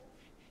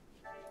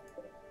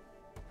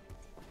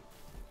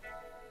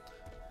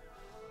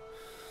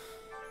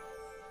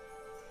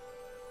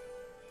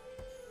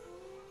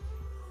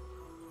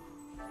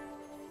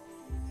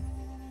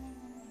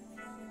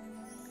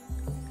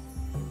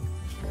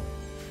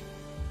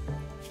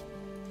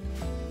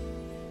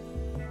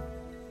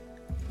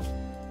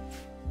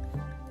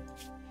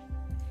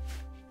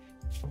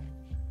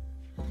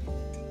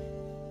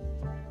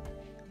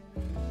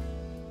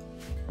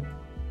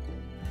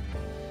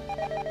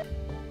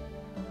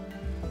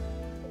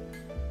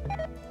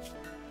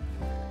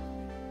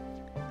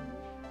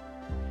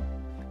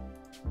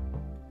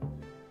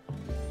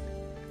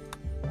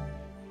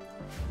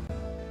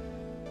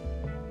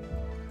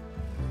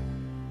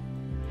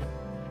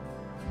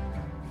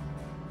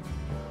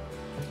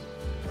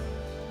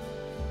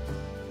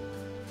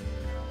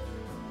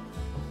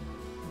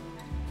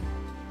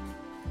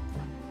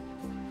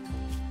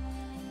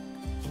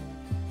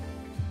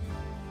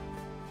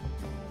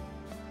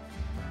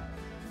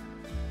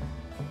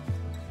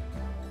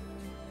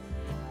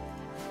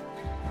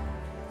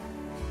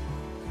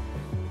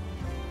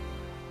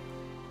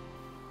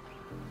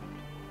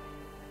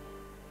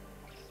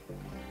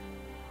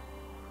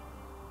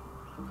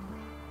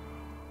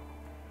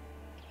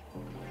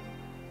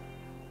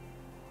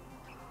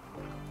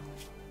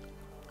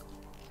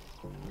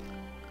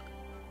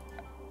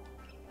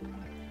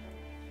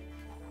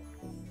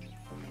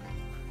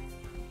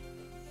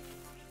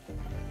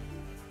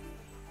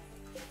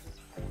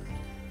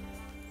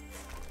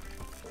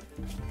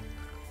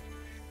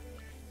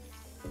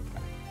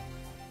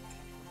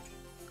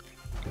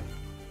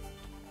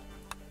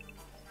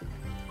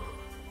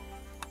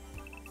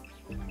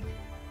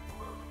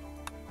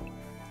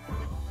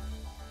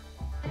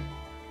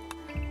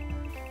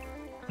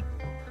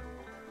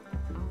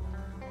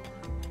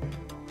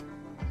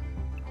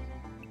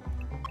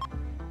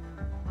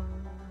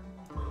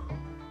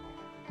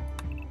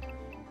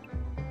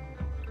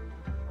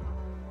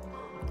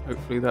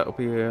 Hopefully that'll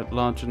be a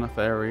large enough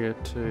area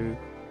to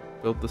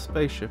build the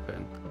spaceship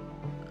in.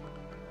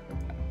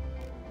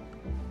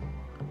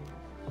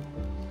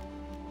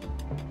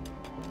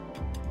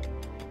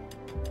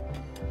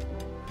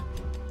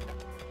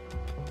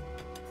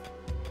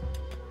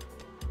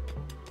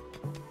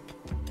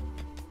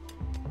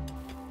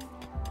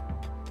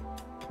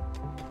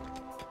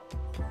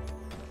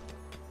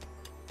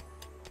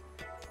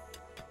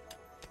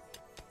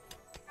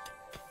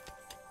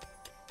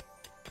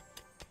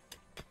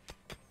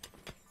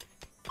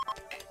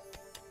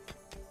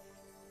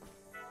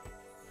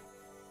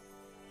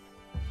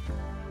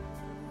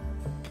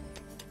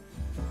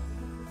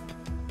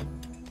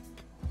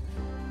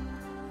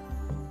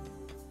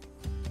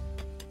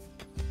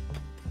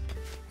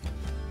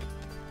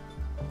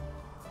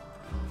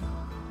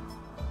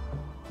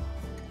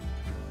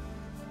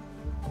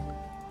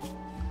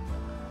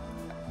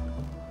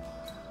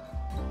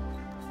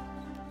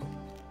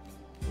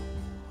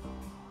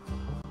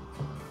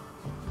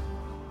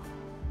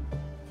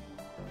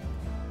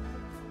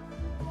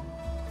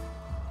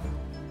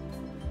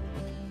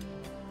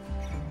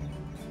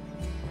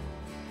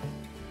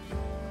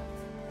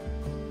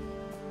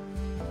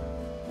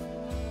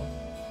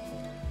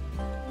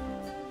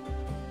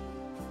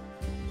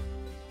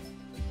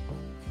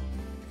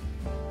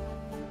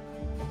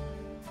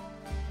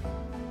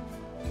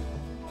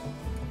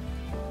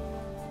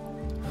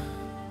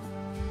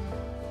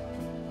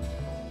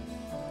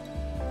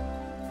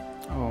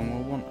 Oh, and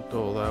we'll want a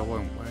door there,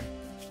 won't we?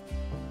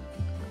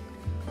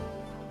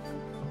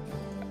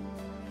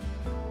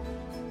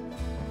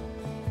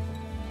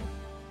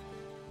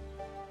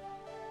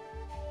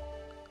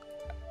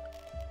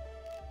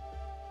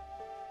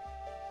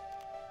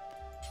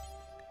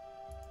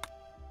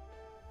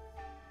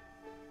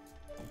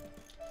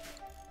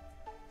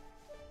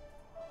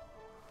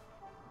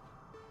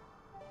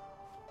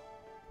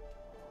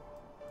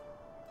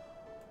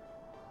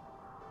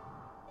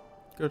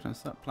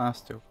 Goodness, that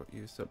plastic got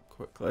used up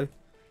quickly.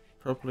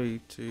 Probably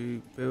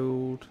to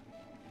build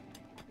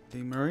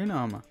the marine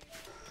armor.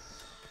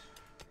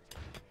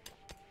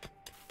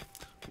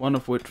 One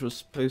of which was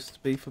supposed to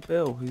be for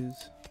Bill,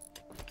 who's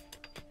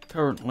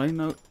currently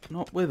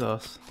not with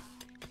us.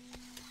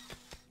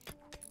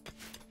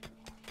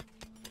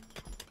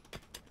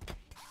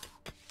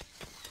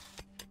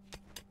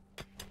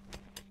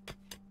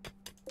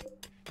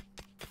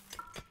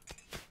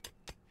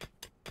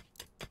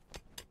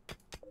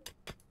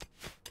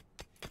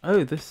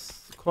 Oh,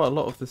 quite a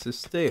lot of this is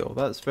steel.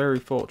 That's very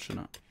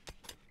fortunate.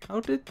 How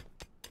did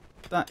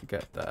that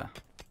get there?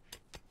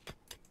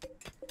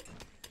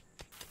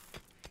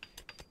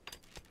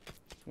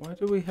 Why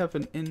do we have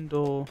an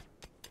indoor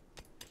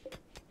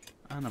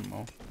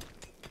animal?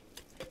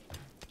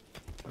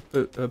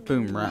 A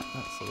boom rat,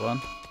 that's the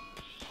one.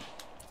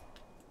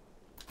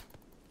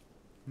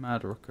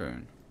 Mad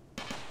raccoon.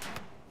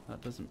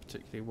 That doesn't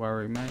particularly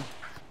worry me.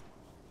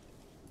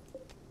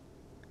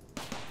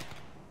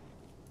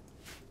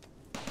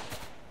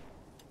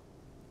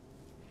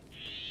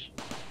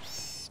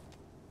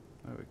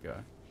 There we go.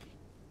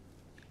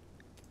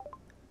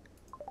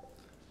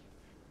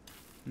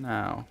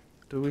 Now,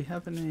 do we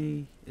have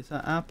any... Is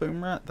that our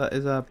boom rat? That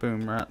is our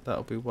boom rat,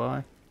 that'll be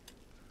why.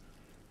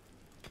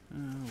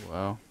 Oh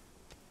well.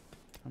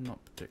 I'm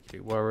not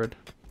particularly worried.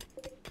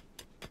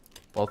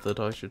 Bothered,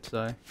 I should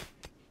say.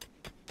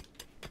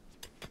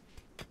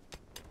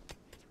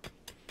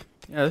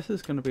 Yeah, this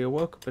is going to be a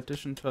welcome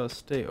addition to our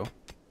steel.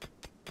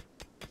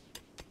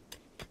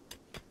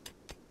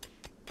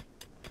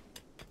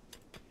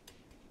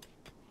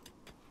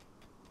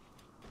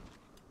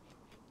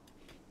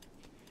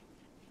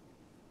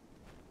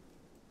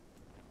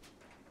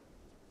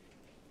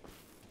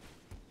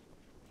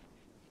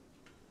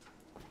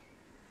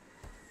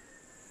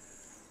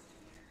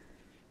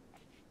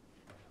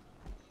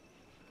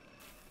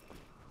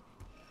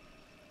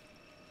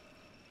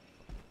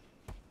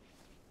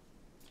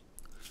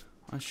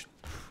 I should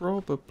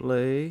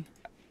probably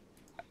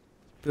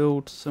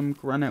build some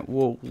granite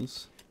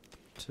walls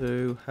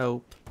to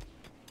help.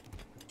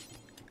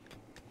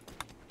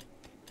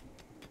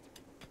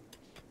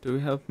 Do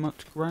we have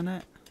much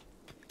granite?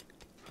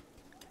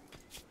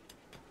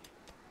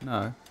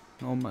 No,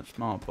 nor much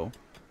marble.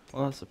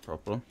 Well, that's a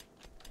problem.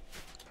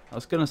 I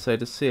was going to say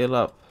to seal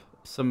up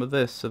some of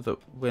this so that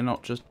we're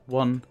not just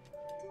one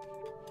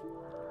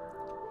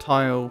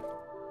tile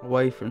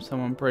away from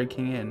someone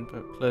breaking in,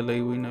 but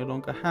clearly we no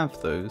longer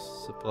have those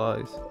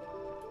supplies.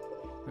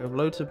 We have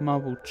loads of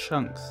marble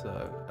chunks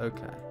though.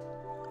 Okay.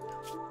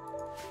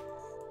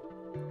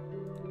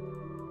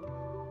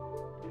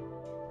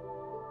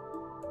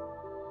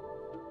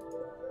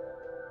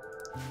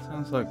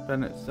 Sounds like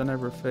Bennett's done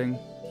everything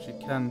she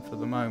can for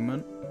the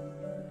moment.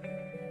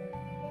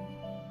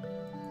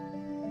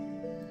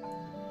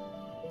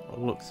 Or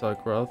looks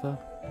like rather.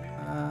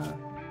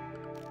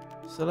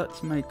 So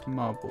let's make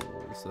marble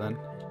walls then.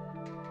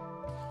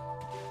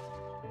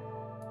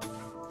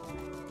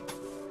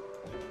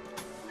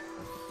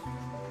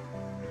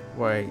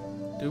 Wait,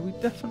 do we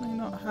definitely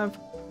not have...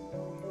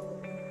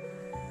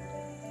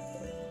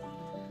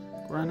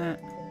 granite?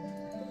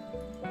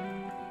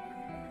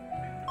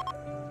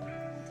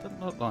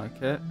 Doesn't look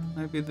like it.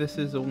 Maybe this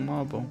is all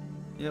marble.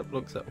 Yep,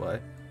 looks that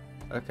way.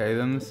 Okay,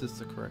 then this is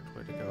the correct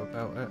way to go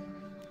about it.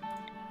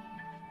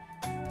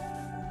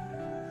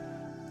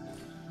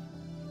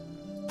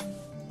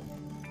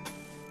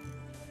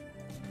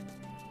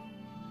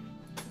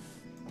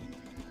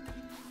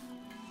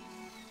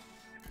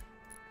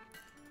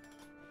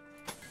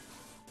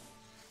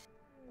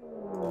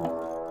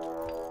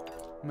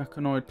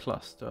 Mechanoid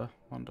cluster,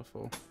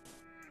 wonderful.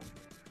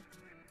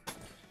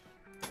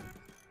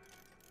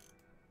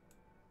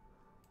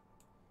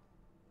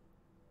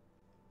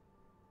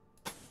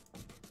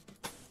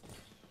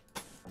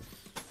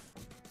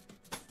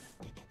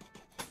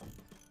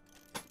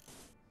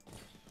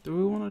 Do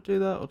we want to do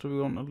that, or do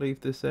we want to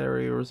leave this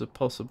area as a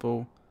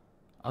possible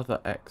other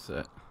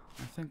exit?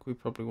 I think we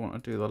probably want to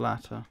do the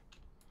latter.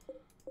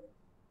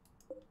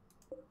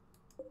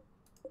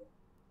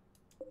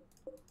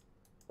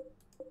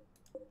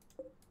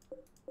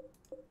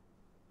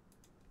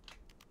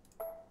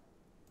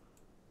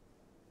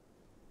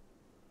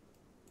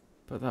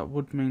 But that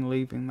would mean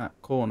leaving that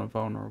corner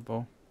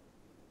vulnerable.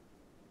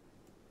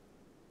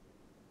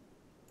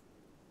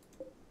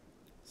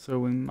 So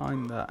we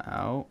mine that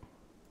out.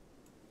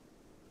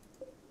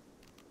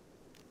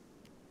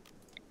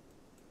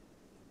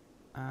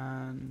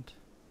 And,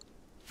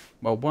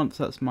 well, once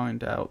that's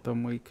mined out,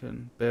 then we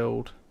can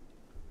build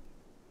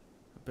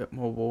a bit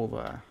more wall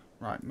there.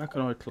 Right,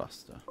 mechanoid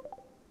cluster.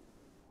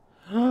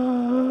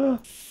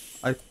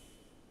 I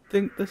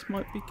think this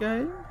might be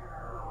game.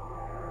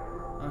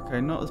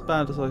 Okay, not as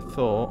bad as I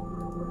thought.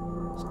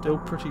 Still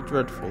pretty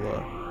dreadful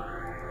though.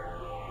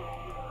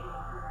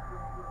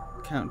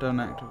 Countdown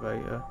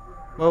activator.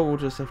 Well, we'll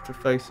just have to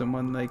face them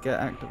when they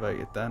get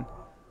activated then.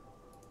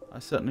 I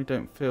certainly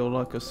don't feel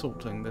like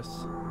assaulting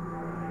this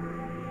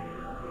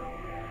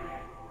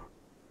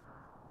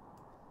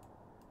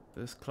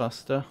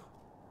cluster.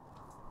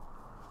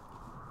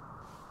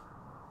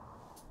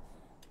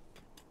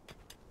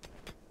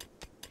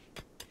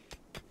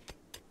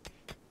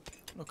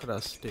 Look at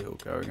our steel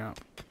going up.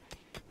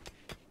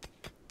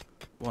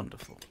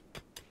 Wonderful.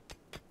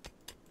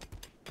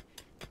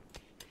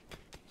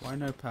 Why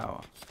no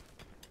power?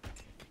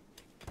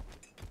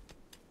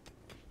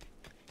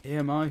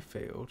 EMI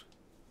field?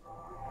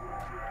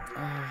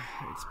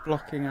 It's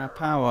blocking our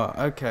power.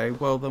 Okay,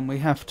 well then we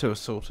have to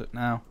assault it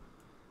now.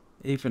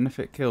 Even if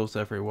it kills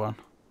everyone.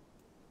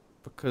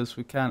 Because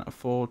we can't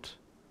afford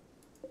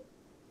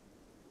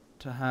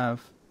to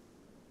have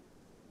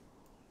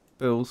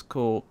Bill's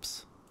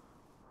corpse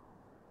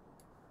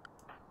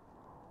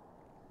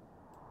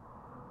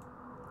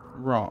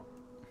rot.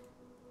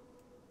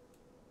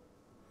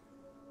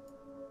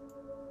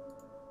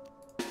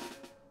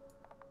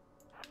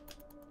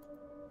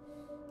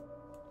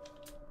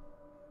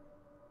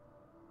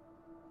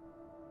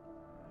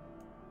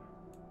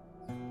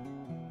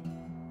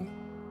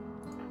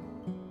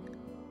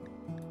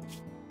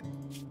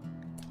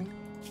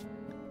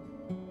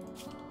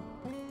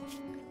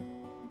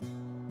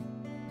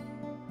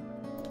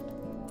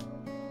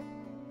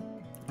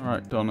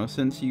 Alright, Donna,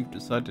 since you've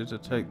decided to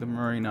take the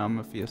marine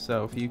armor for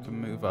yourself, you can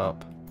move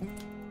up.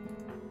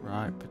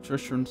 Right,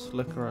 Patricia and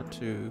Slicker are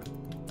two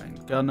main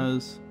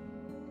gunners.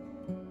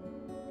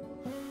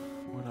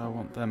 Where do I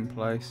want them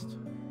placed?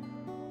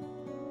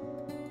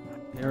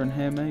 Here and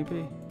here,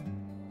 maybe?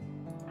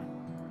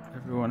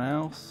 Everyone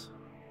else?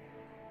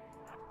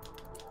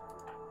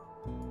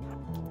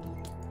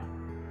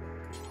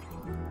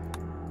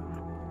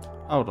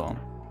 Hold on.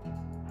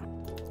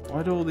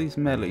 Why do all these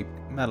melee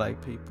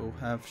people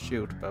have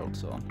shield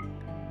belts on?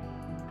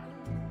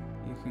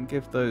 You can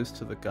give those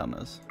to the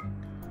gunners.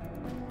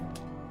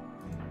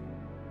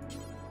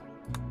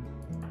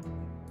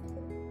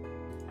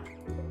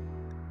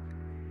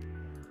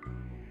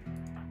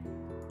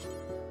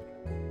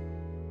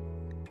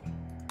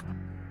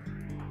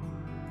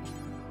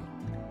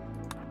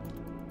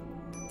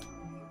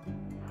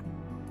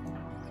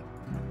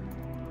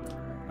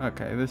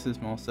 Okay, this is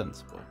more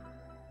sensible.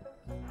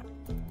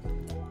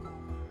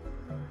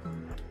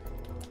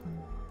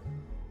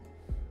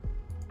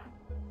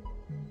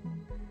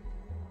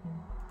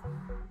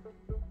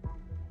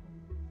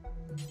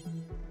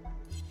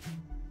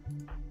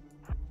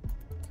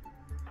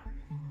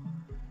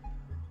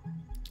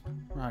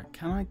 Right,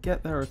 can I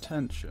get their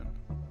attention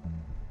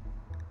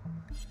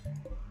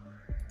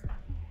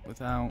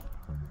without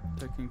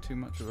taking too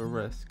much of a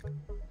risk?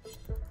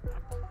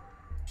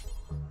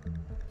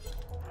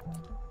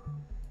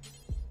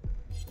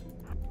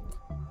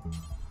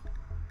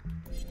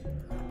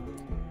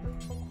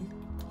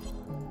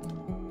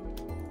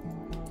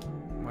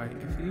 Wait,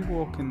 if you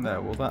walk in there,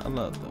 will that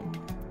alert them?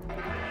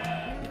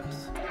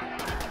 Yes.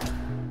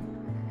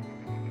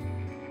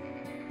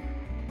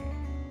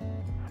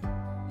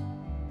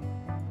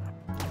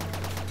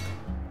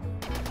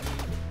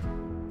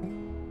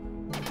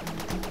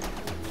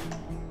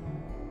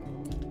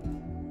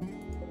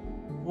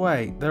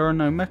 Wait, there are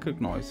no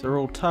mechagnoids, they're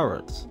all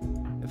turrets.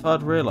 If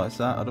I'd realised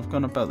that, I'd have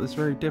gone about this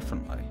very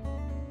differently.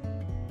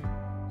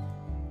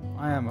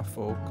 I am a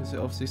fool, because it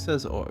obviously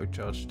says auto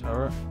charge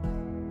turret.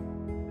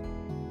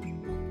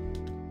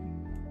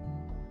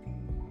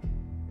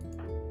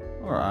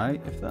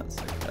 Alright, if that's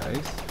the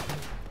case.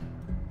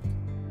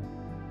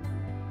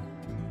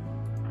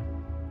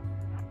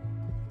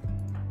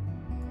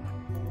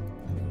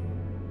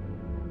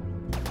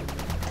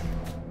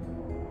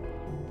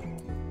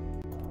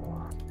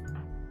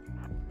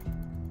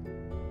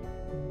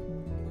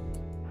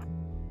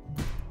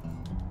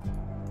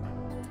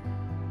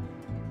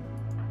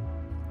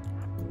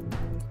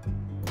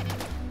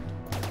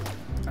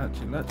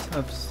 Actually, let's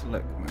have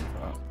Slick move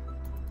up.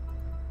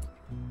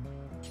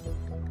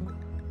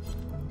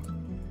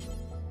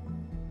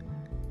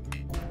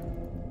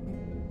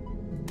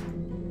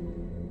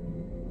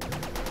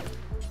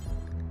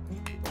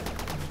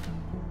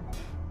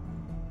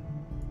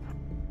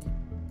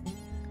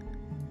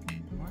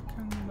 Why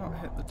can you not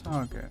hit the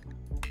target?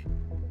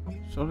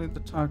 Surely the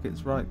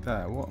target's right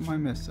there. What am I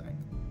missing?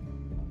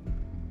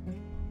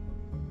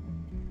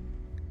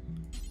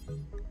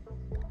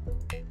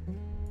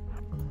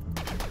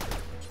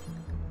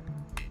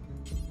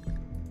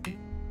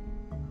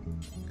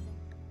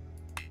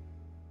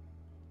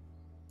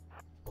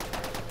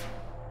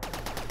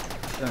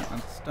 I don't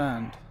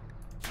understand.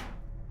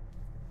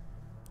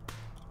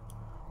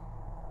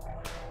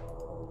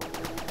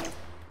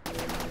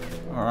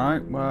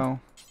 Alright,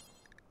 well.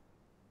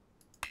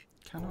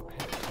 Cannot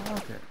hit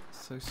target.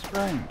 So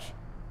strange.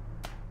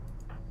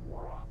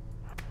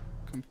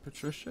 Can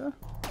Patricia?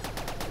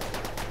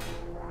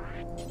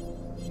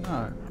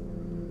 No.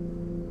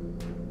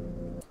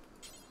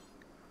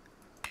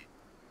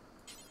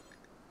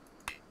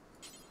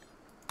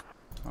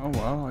 Oh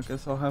well, I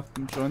guess I'll have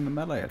them join the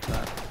melee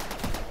attack.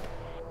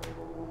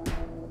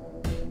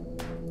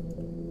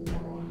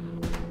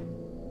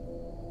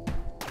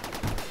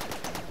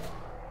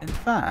 In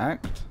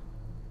fact,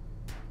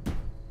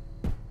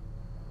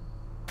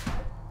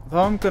 though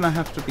I'm going to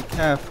have to be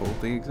careful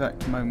the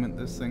exact moment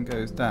this thing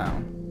goes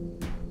down,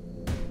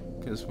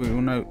 because we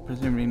will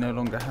presumably no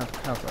longer have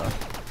cover.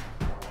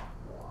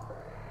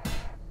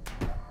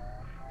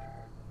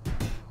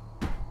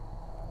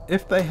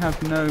 If they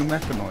have no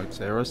mechanoids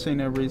here, I see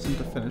no reason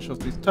to finish off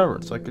these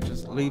turrets. I could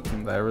just leave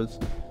them there as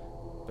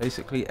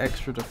basically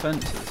extra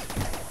defences.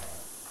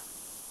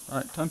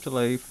 Right, time to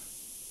leave.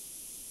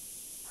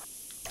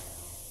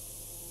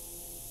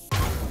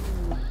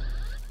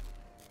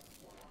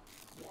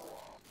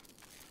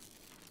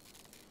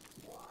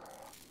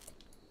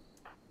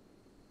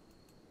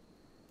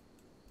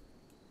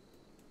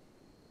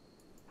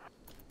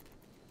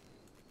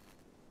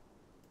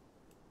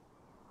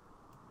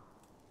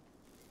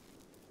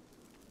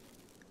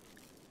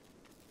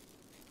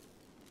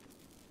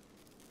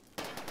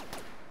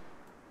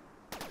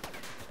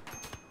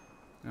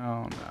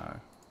 Oh no.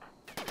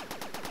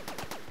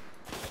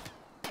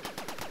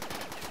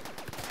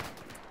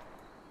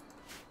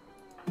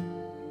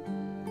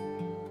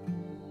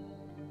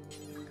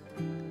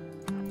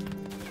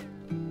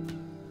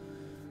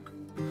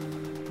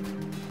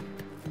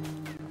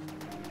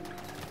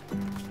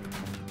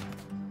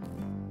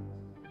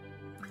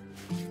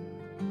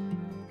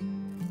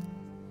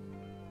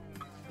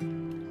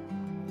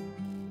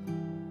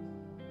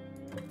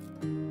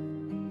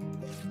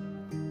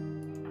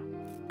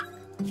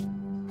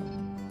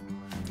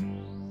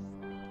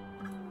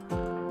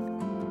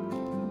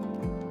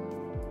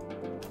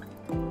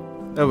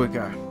 There we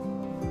go.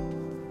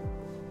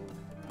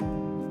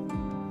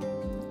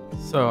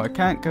 So I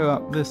can't go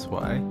up this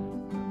way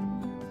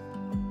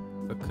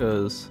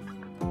because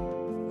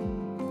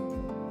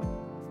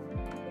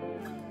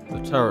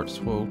the turrets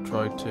will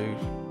try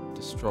to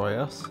destroy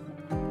us,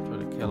 try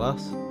to kill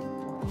us.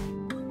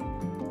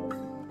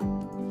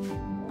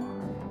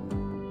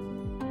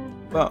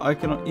 But I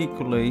can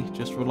equally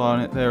just rely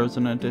on it there as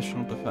an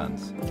additional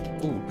defense.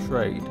 Ooh,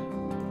 trade.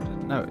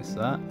 Didn't notice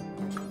that.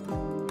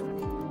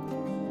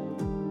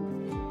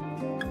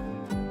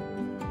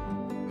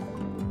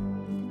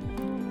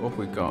 What have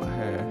we got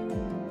here?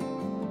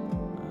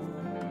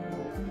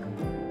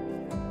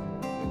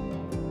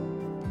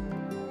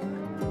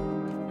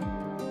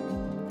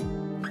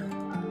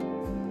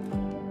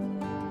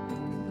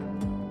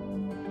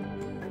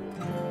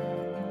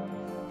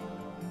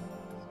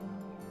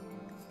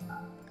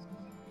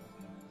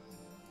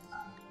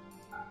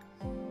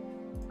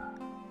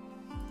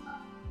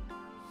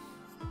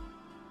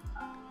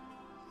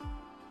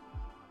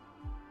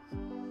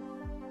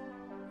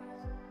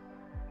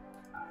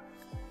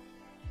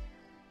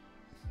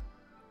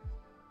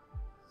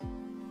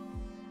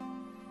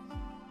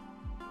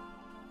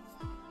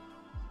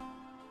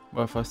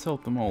 Well, if I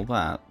sold them all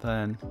that,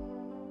 then...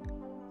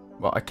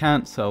 Well, I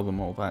can't sell them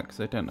all that because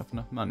I don't have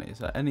enough money. Is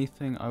there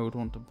anything I would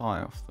want to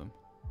buy off them?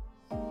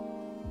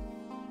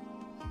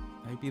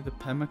 Maybe the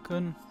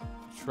pemmican?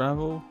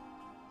 Travel?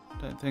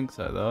 Don't think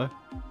so, though.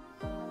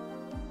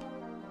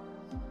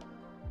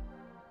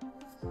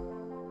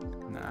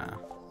 Nah.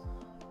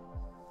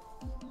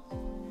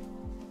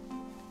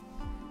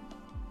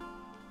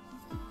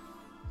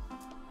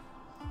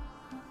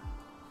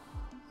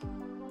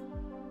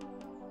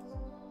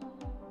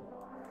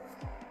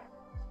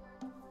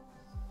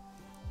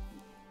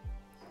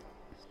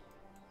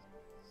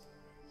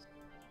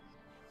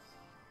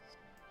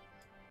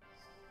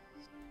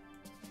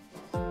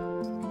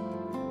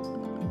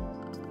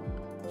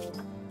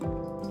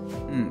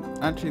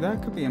 Actually,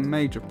 that could be a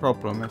major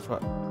problem if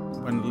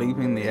when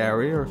leaving the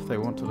area, if they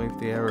want to leave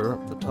the area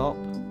up the top.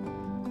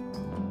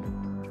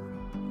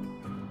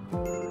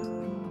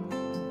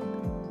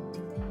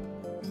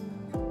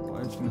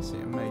 Why is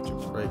missing a major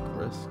break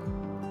risk?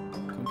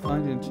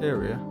 Confined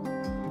interior.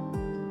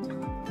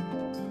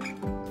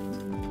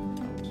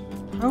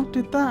 How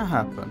did that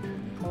happen?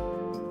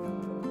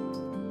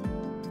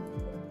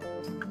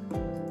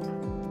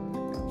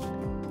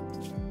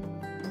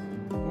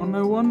 Well,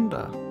 no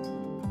wonder.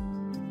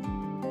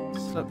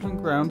 Slept in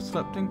ground,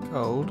 slept in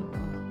cold.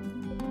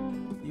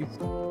 You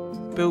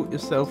built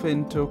yourself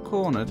into a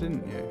corner,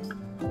 didn't you?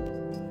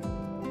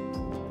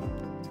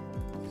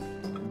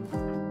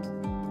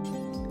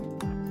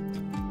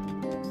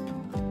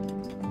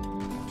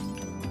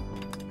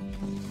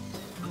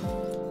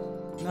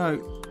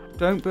 No,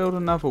 don't build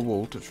another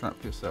wall to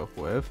trap yourself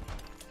with.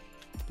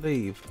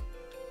 Leave.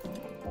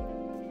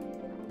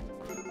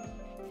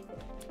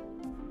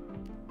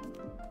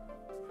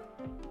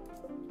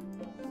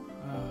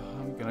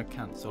 I'm gonna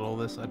cancel all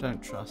this, I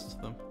don't trust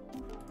them.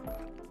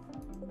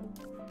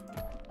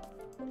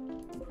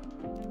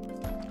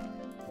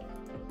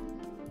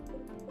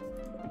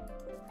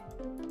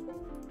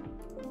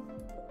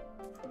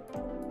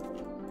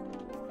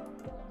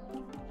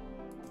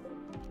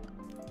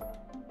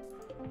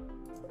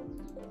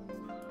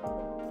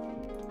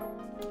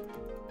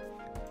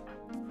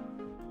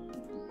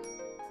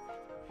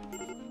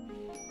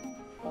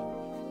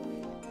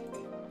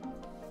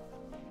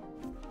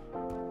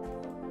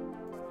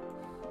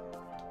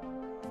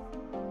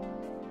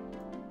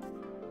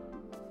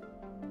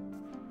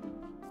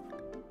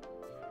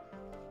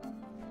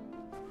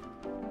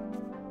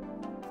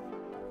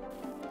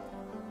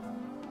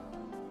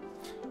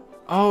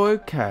 Oh,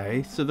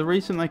 okay. So the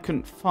reason they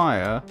couldn't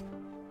fire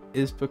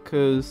is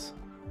because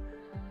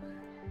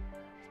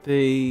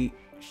the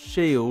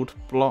shield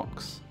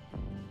blocks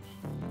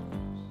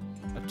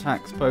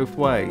attacks both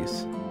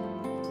ways.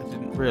 I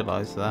didn't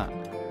realise that.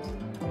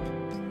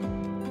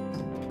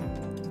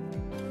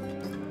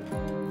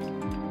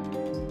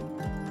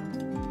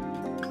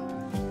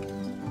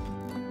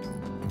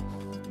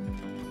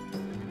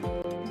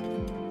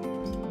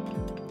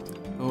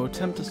 Or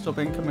attempt to stop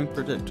incoming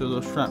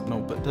projectiles or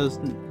shrapnel, but does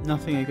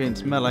nothing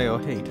against melee or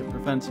heat. It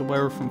prevents the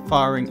wearer from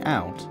firing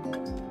out.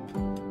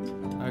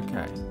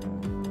 Okay.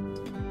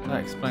 That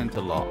explains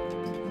a lot.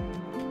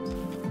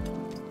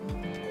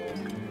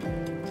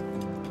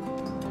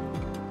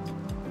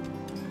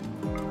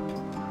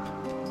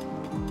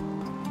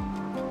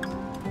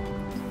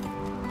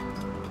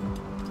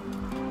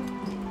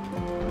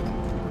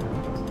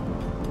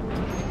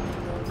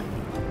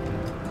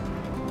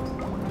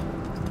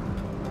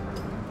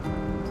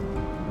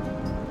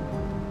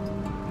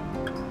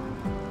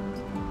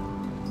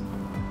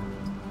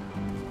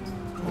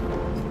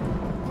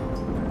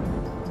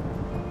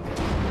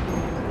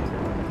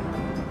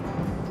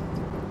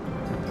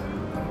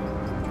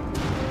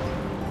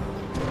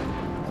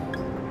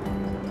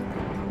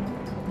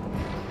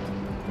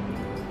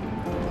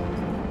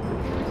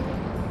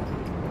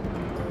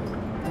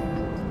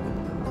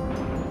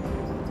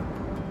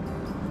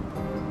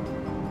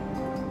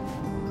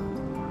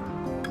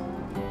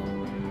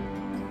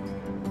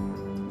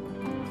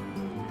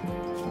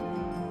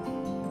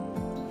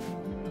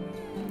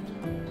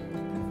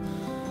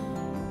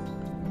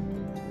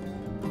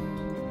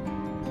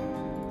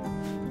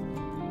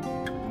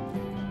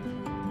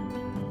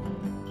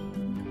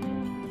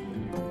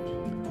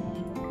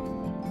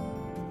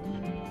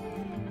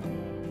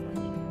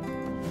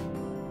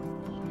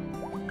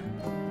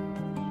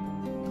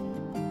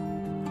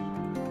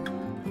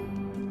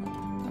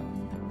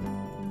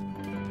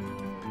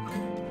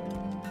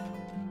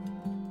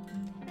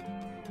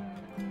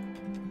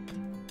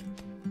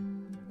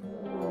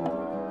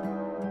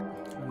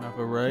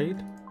 Another raid.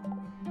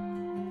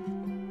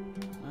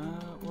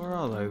 Where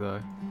are they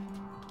though?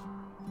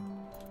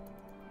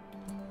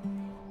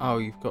 Oh,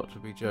 you've got to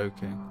be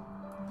joking.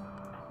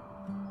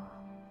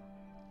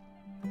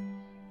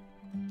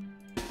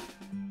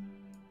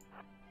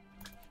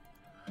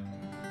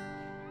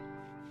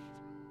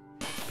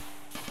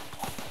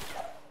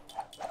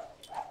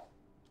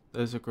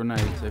 Those are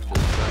grenades, they've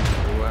just thrown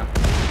everywhere.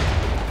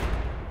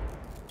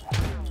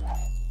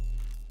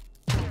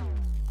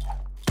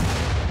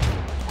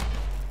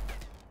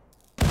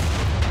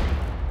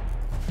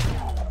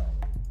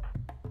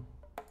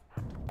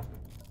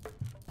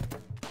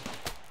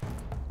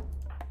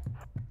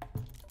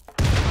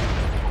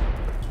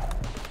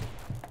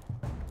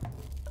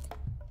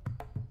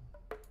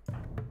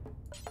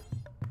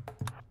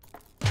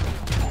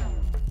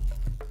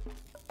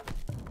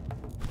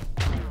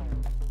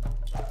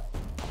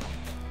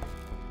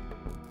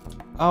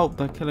 Oh,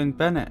 they're killing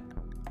Bennett.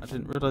 I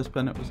didn't realise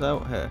Bennett was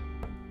out here.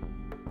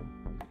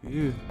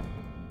 Ew.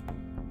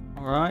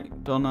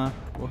 Alright, Donna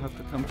will have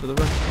to come to the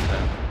rescue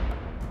then.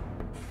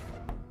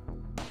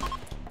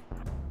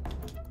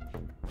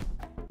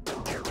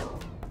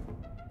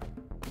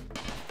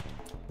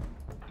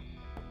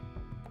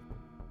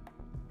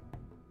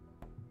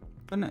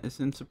 Bennett is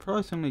in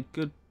surprisingly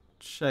good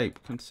shape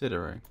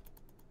considering.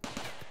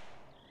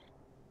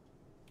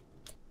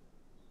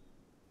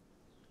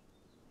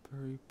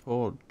 Very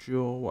poor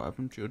jaw. What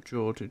happened to your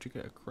jaw? Did you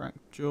get a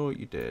cracked jaw?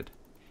 You did.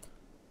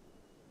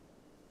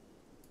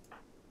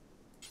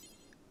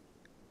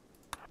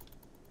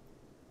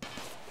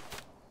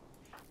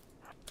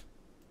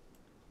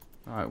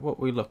 Alright, what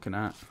are we looking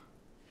at?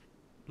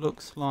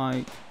 Looks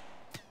like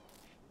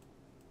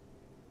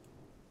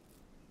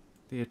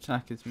the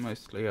attack is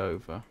mostly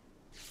over.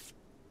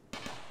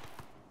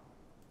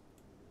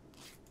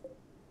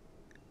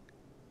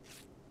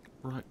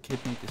 Right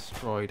kidney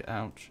destroyed,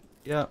 ouch.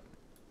 Yep.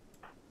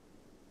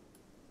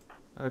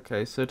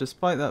 Okay, so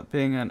despite that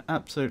being an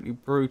absolutely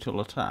brutal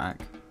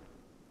attack,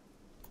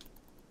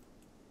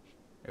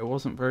 it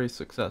wasn't very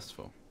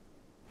successful.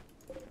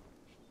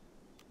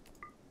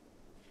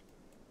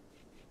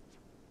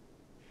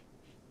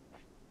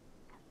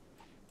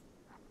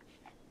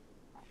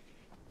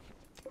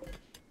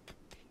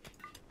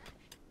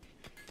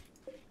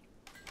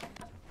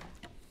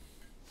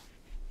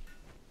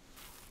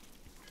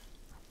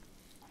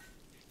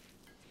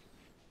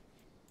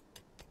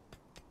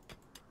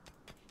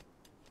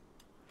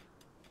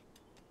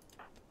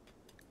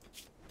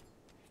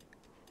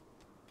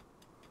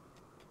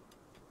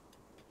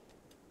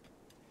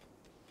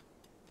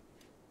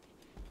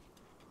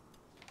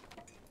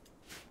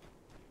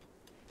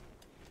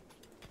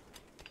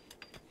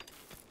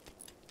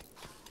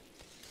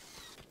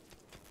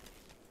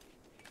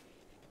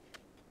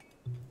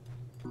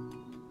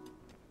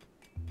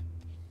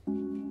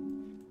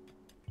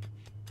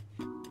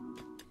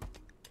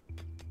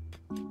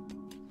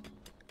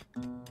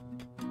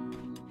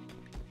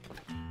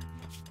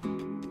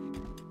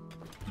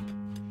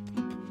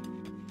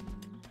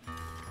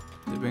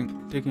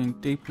 Digging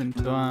deep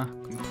into our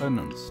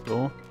component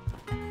store.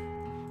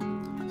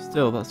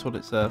 Still, that's what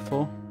it's there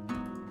for.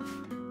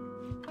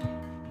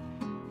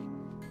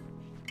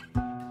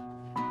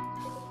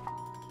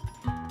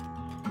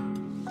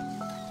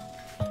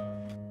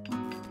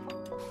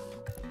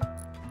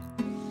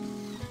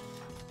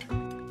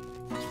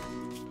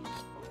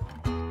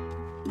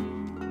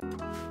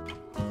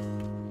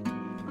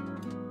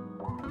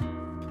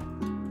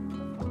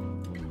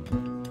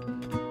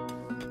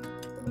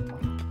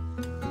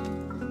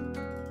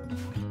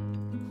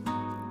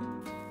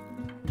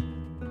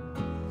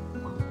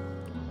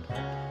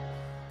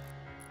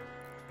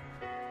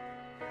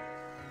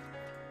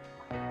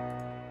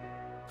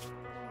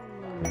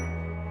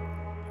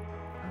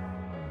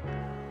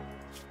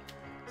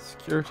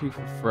 Security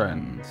for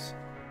friends.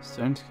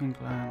 Stone-skin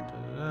gland.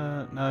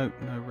 No,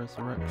 no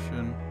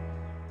resurrection.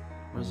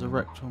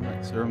 Resurrector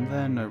mech serum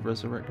there. No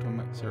resurrector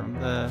mech serum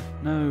there.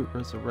 No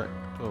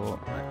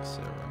resurrector mech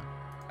serum.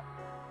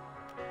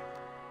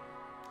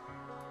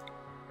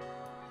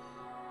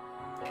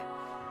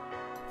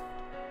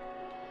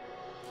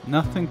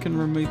 Nothing can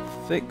remove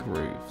thick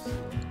roofs.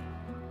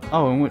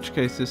 Oh, in which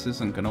case this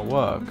isn't going to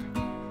work.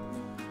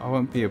 I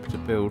won't be able to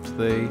build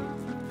the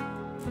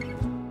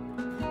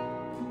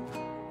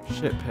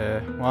ship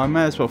here. Well, I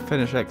may as well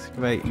finish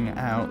excavating it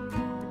out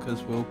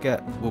because we'll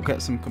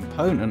get some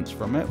components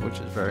from it, which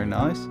is very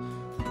nice.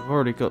 We've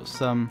already got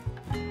some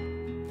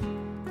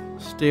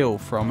steel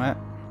from it,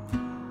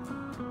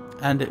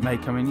 and it may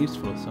come in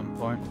useful at some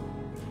point.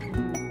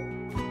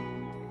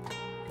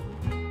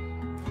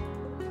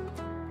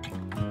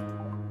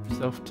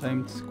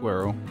 Self-tamed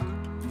squirrel.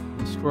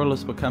 The squirrel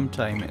has become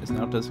tame. It is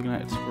now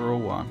designated Squirrel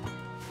 1.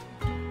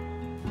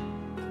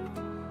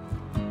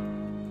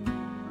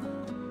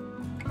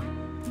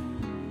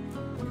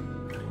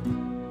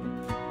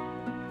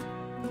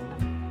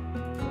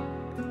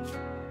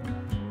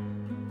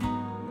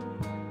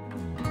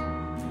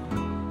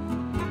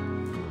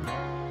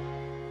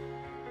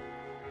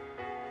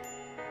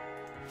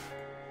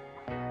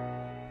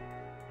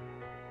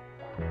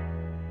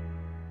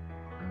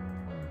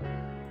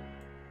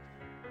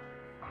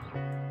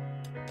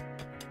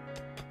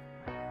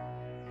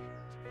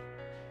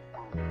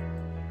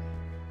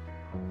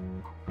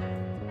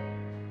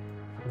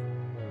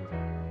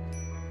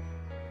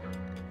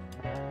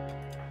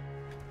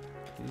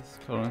 These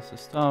colonists are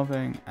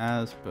starving,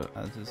 as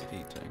is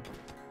eating.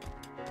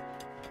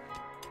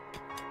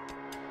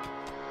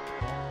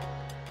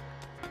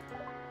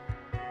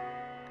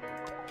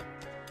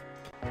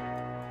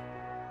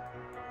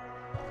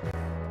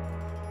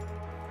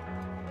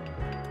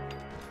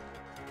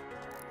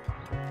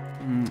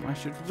 I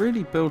should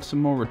really build some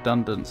more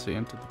redundancy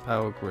into the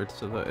power grid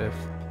so that if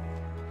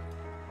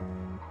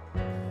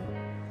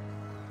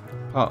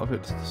part of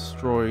it's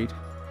destroyed,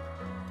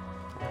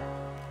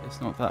 it's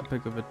not that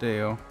big of a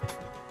deal.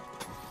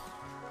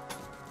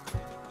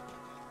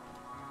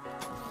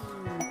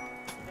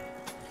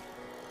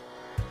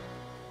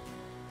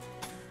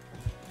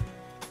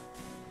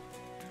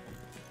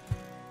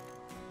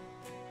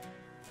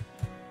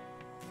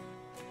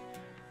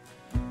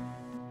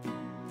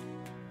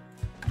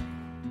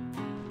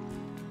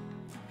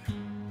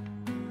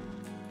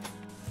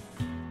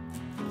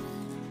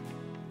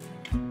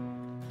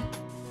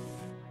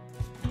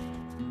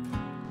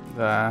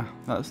 there.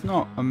 That's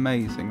not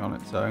amazing on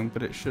its own,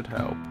 but it should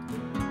help.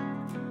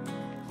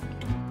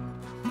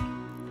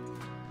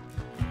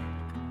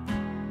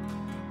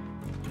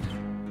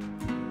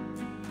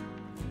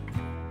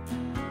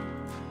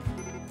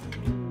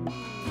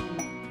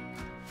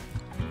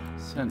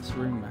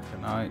 Sensory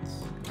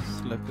mechanites.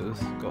 Slickers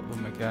got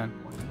them again.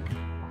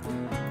 Oh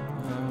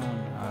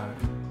no.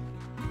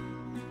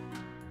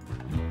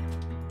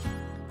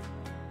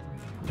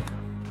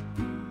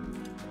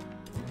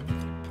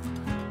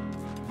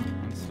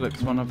 And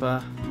Slick's one of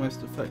our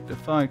most effective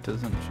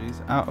fighters, and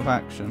she's out of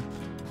action.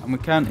 And we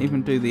can't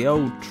even do the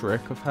old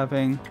trick of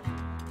having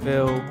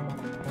Bill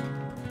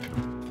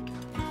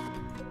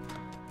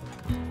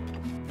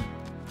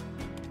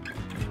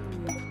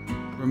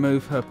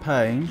remove her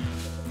pain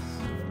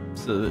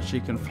so that she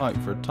can fight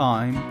for a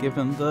time,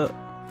 given that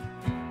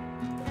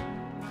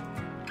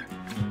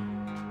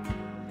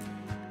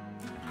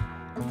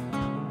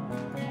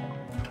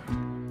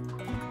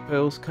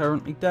Bill's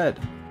currently dead.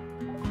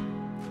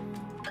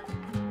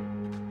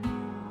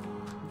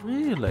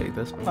 Really?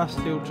 There's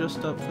plasteel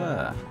just up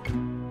there.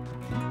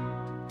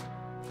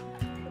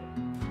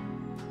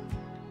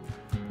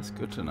 That's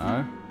good to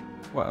know.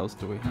 What else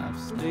do we have?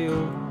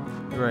 Steel,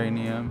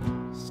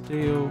 uranium,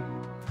 steel,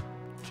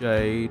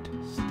 jade,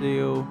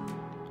 steel,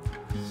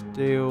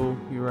 steel,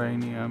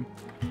 uranium,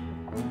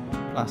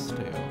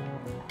 plasteel.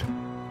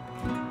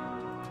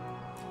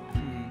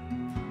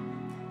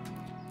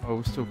 Oh,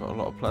 we've still got a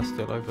lot of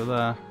plasteel over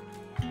there.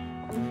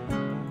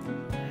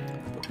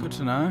 But good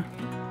to know.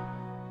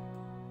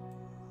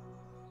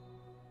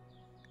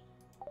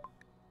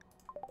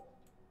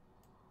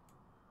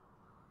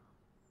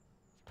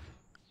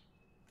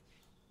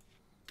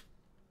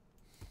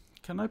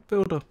 Can I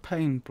build a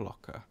pain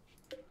blocker?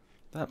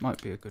 That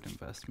might be a good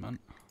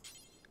investment.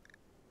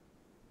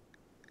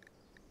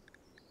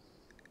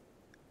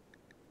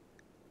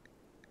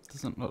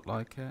 Doesn't look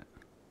like it.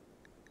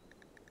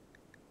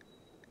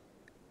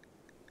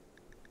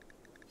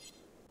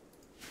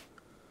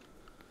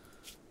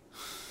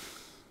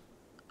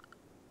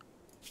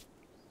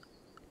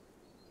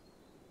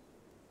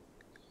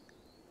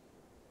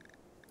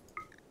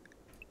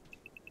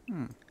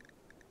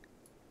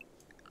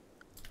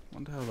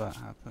 Wonder how that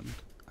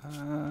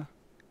happened.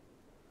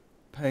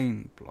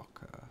 Pain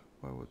blocker.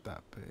 Where would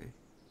that be?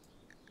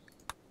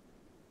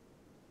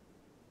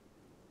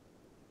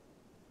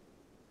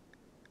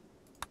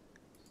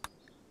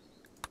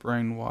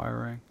 Brain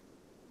wiring.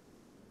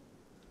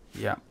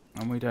 Yeah,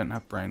 and we don't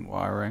have brain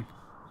wiring.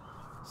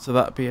 So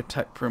that'd be a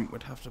tech print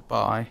we'd have to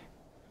buy.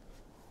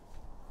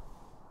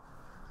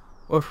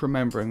 Worth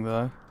remembering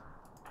though.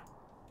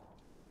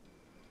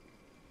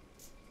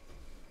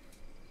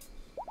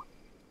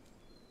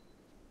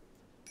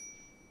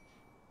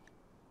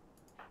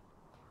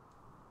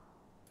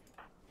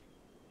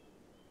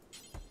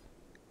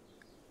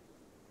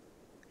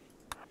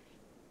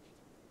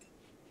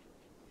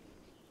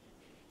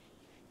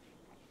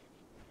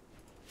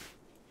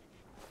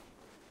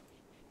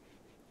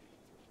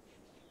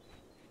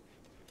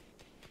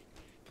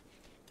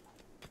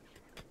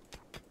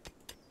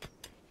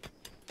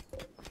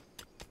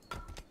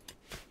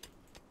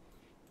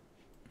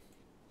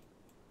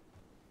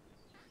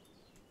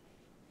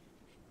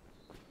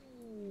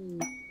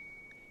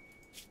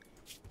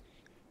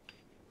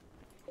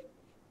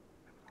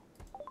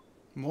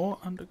 More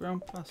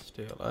underground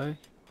plasteel, eh?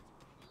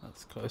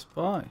 That's close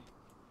by.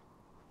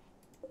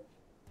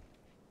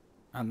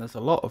 And there's a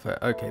lot of it.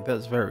 Okay,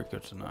 that's very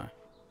good to know.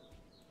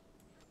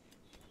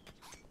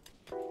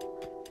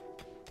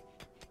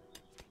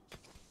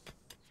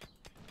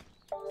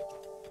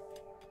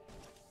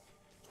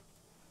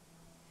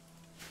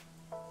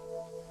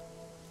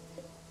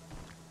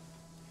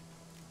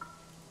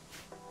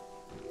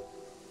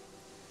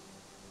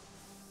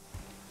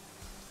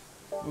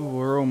 Ooh,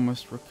 we're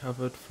almost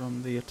recovered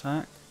from the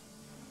attack.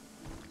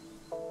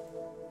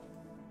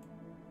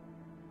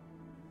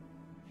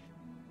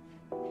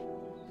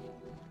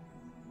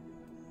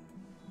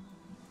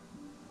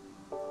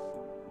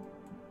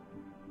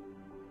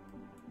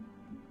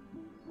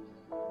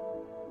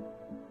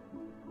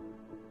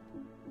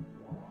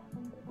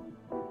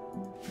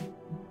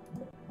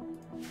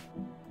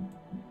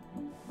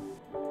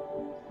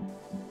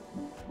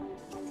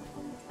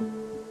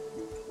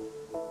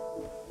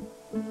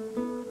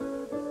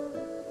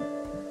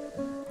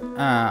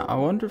 I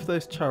wonder if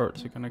those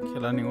turrets are going to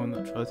kill anyone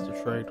that tries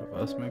to trade with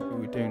us. Maybe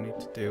we do need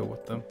to deal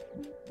with them.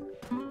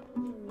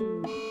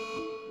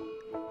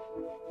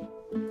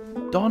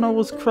 Donna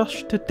was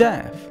crushed to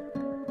death.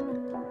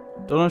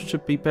 Donna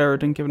should be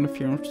buried and given a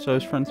funeral so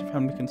his friends and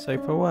family can say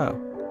farewell.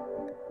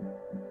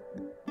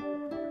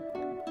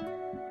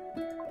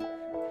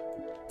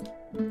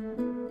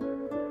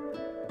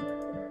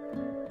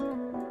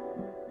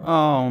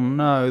 Oh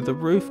no, the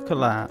roof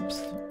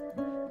collapsed.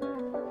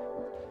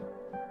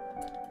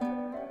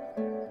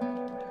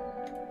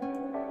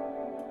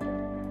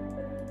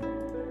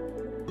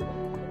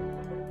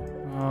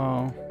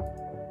 Oh.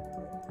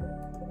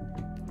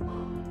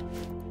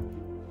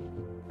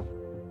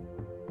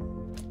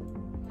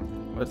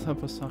 Let's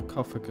have a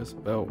sarcophagus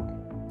built.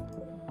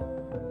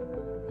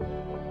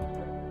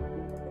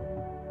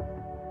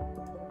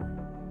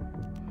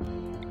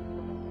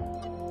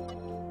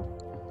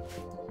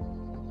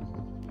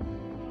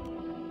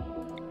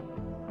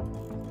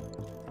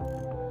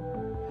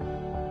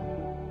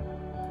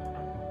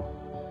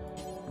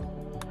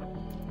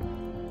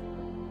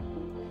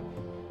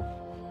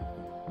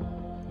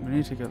 We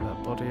need to get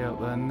that body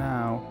out there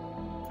now.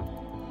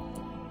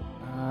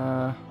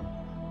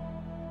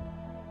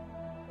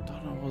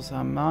 Donna was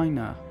our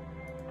miner.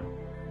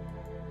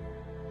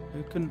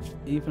 Who can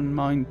even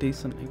mine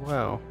decently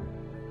well?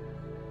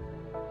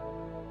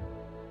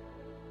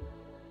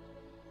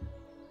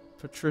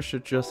 Patricia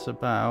just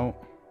about.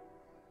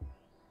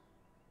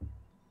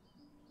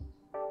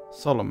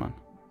 Solomon.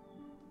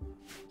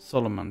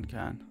 Solomon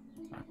can.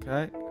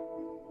 Okay.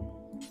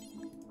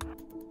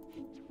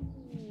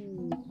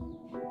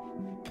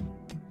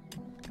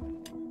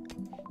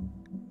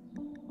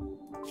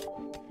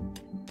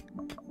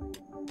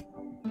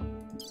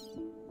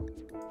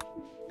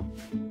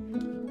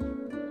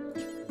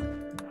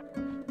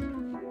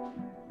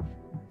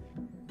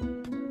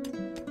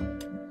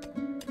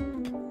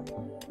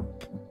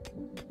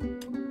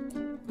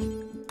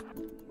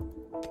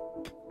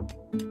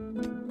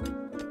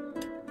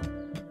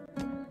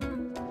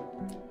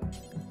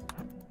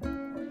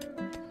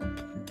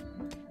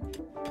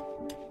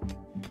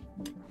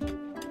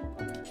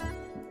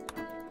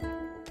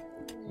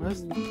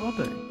 Where's the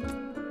body?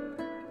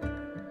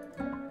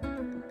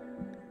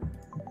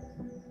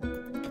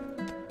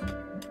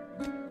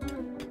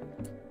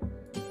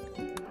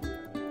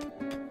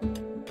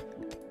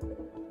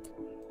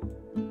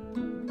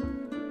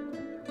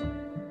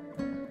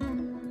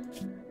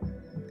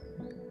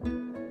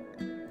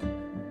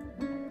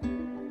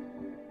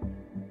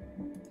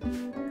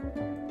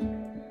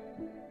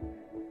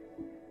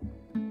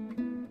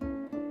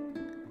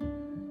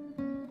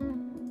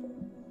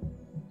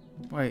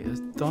 Wait, has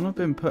Donna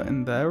been put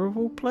in there of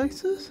all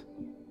places?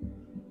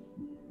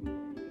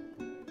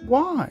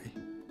 Why?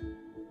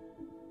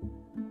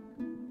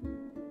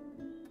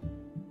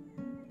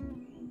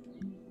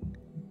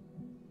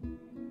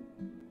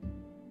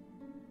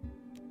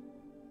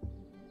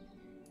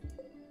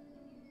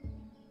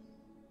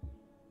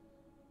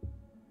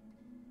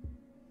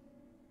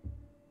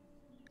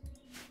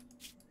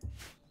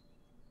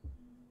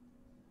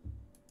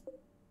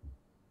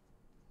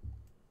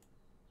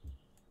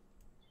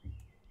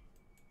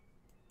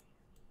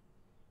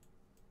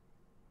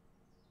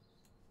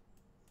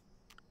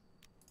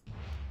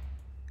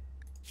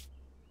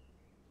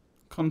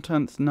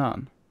 Contents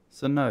none.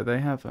 So no, they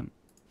haven't.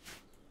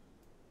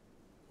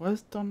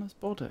 Where's Donna's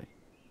body?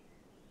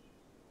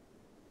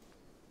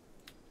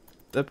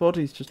 Their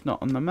body's just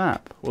not on the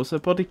map. Was their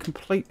body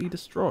completely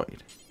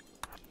destroyed?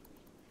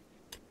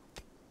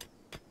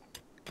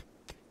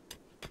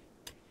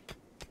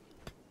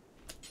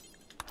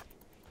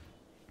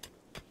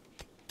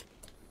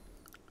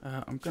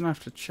 I'm gonna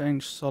have to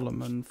change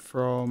Solomon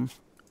from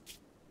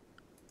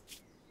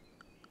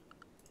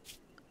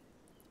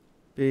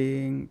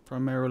being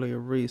primarily a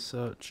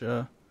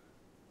researcher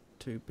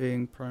to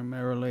being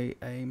primarily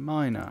a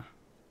miner.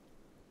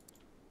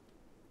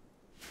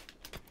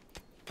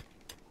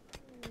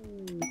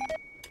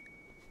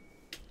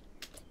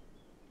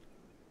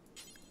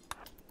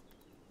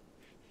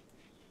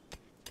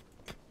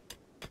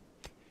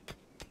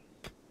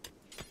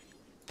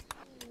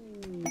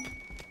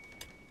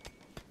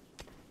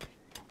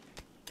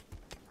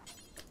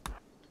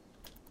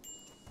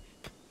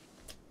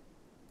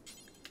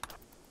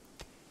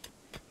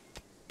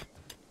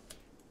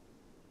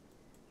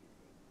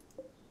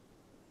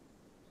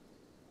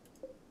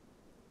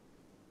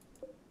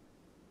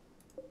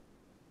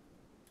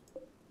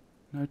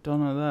 No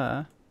Donna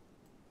there.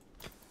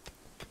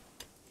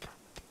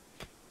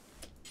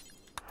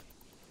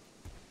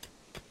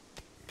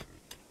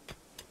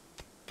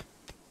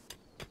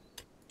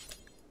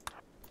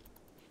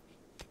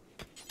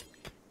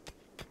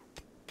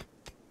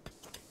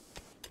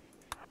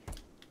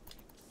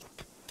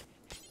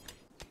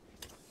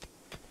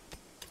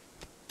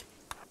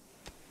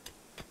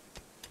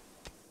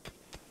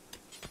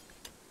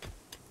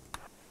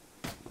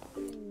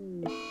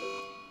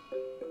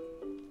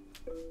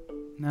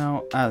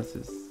 Now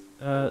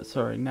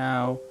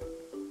now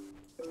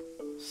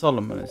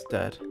Solomon is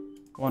dead.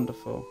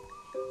 Wonderful.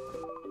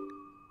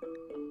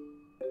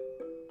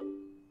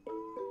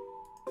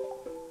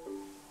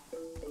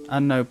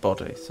 And no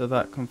body, so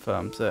that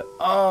confirms it.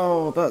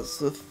 Oh, that's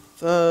the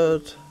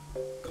third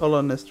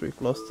colonist we've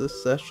lost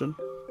this session.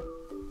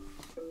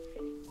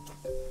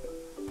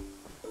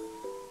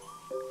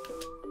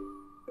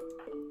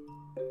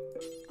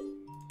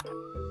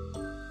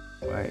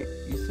 Wait,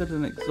 you said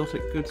an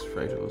exotic goods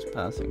trader was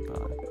passing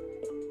by.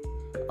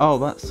 Oh,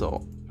 that's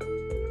all.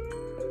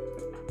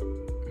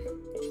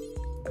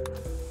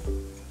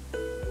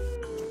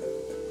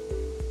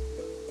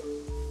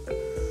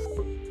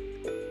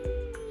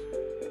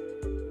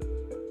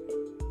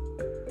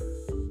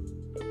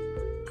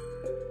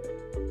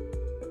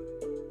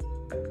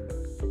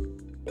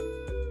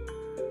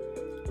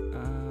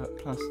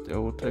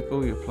 Plasteel, we'll take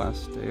all your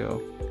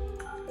plasteel.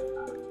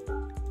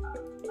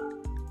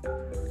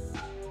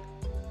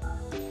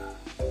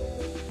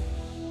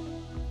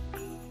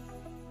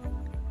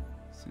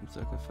 Seems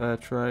like a fair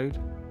trade.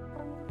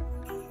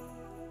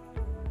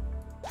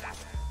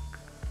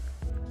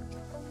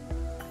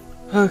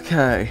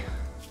 Okay.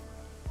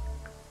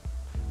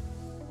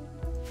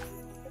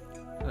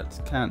 Let's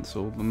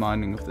cancel the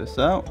mining of this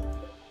out.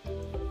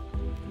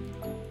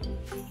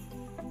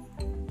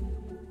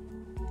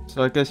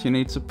 So I guess you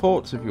need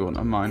supports if you want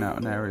to mine out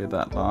an area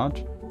that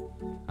large.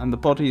 And the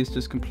body is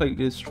just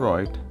completely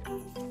destroyed.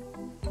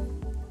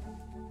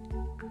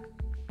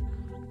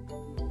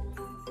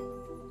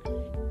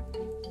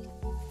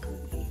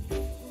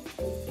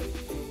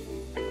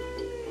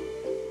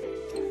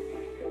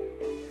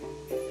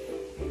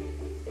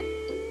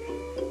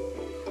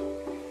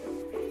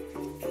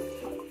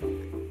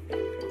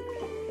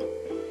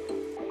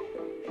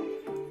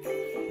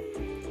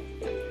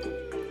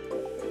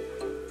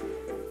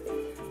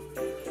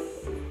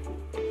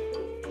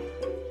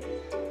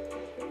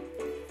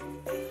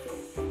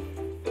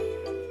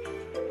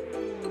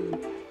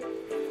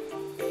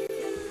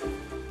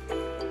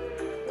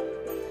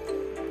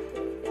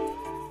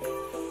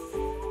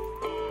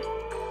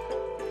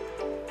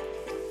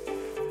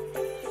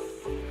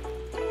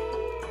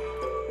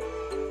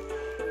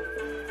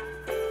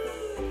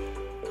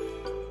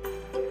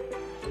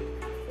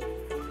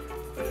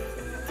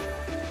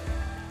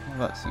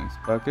 Well, that seems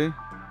buggy.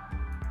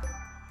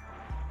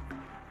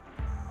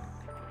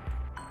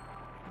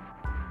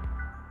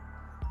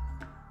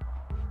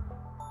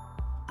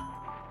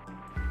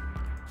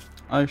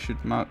 I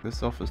should mark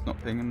this off as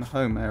not being in the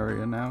home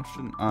area now,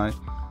 shouldn't I?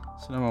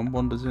 So no one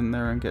wanders in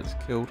there and gets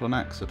killed on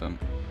accident.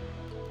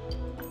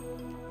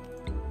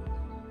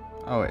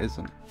 Oh, it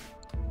isn't.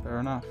 Fair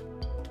enough.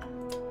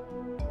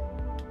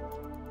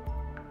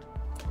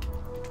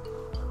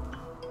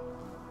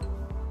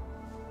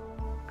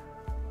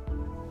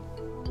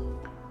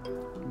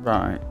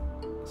 Right,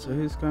 so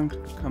who's going to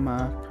become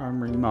our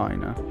primary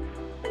miner?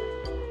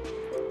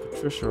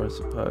 Patricia, I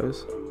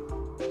suppose.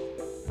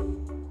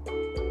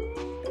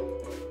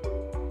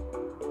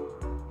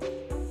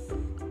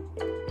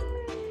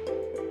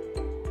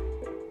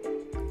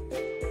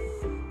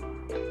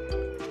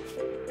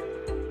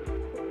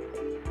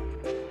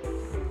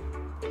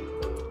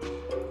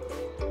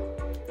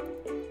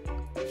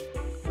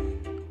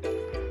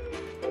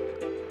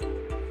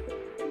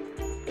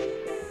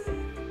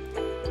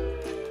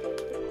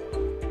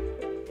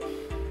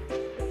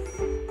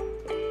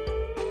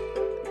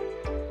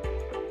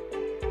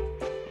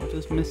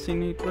 Does Missy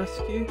need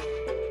rescue?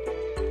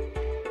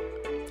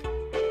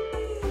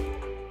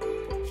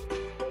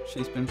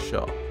 She's been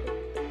shot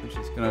and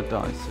she's gonna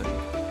die soon.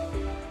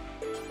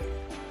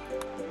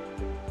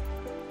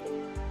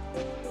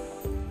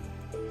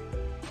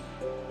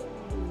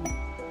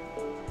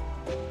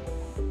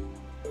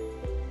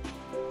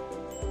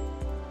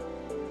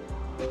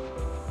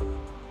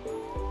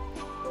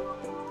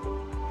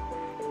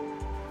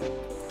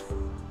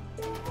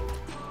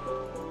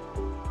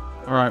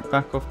 Alright,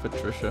 back off,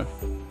 Patricia.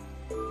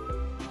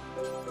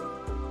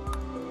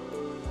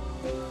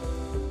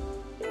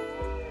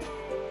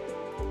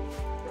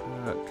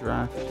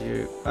 Draft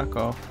you back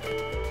off.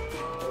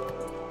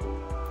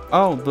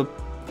 Oh,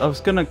 I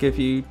was gonna give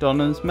you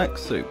Donna's mech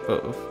suit,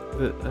 but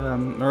the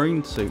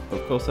marine suit.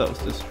 Of course, that was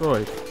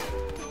destroyed.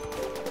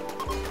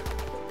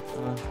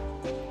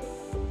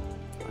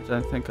 I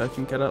don't think I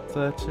can get up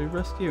there to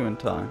rescue in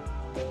time.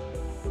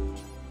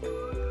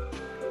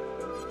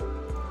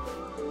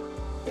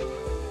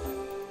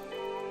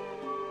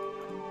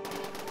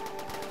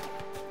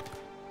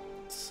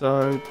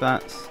 So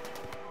that's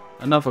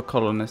another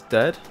colonist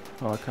dead.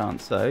 Oh, I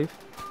can't save.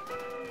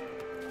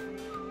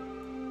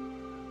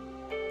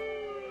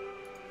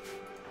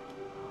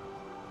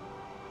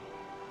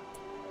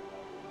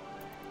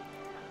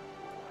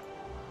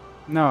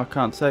 No, I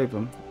can't save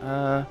them.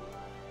 No,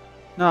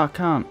 I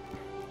can't.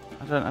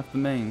 I don't have the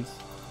means.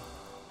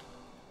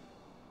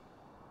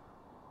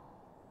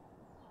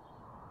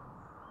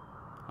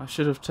 I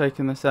should have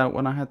taken this out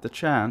when I had the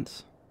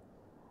chance.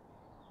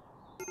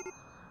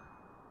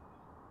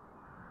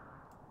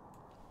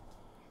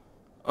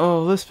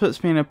 Oh, this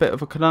puts me in a bit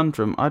of a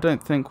conundrum. I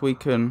don't think we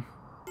can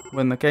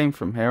win the game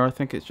from here. I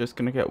think it's just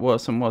going to get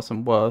worse and worse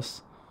and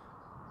worse.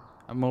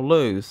 And we'll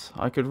lose.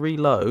 I could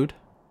reload.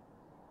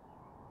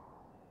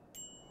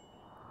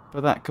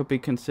 But that could be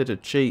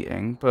considered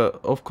cheating.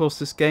 But, of course,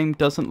 this game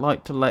doesn't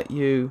like to let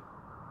you...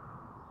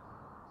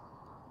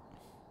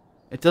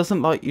 It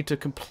doesn't like you to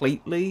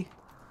completely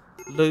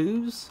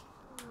lose.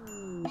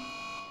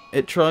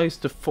 It tries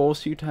to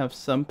force you to have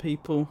some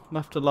people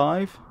left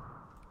alive.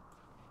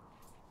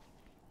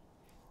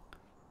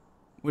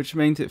 Which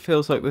means it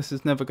feels like this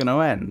is never going to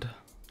end.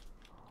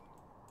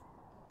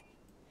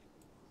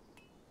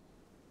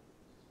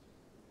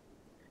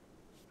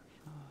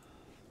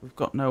 We've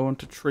got no one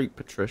to treat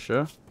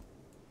Patricia.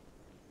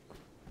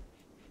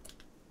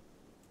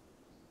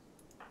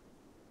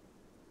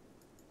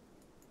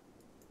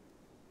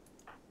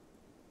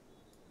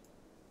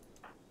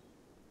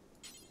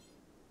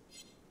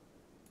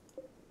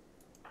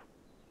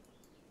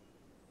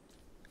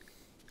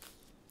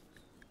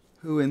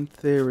 Who in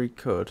theory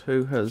could?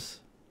 Who has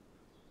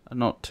a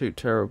not too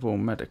terrible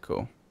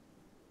medical?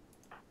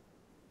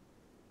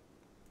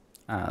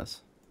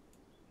 Az.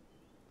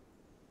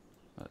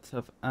 Let's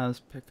have Az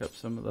pick up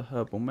some of the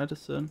herbal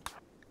medicine.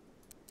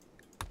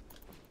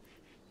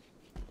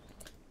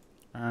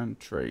 And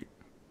treat.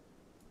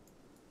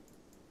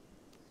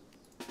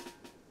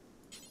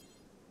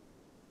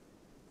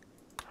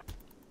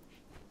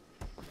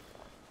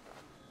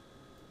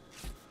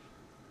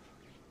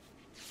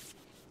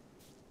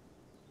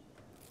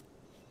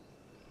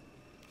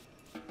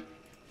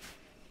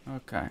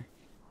 Okay.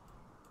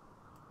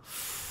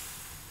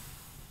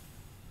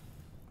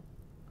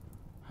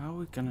 How are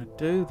we gonna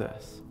do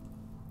this?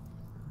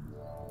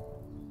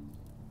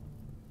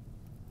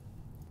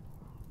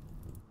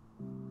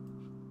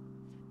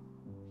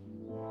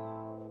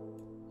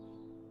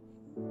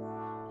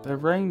 Their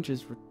range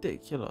is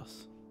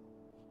ridiculous.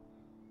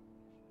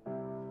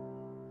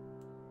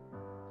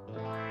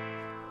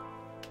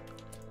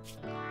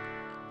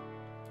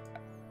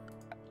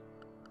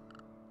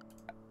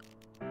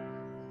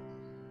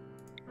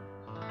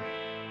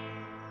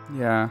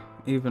 Yeah,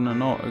 even an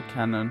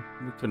autocannon,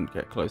 we couldn't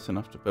get close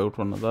enough to build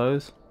one of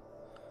those.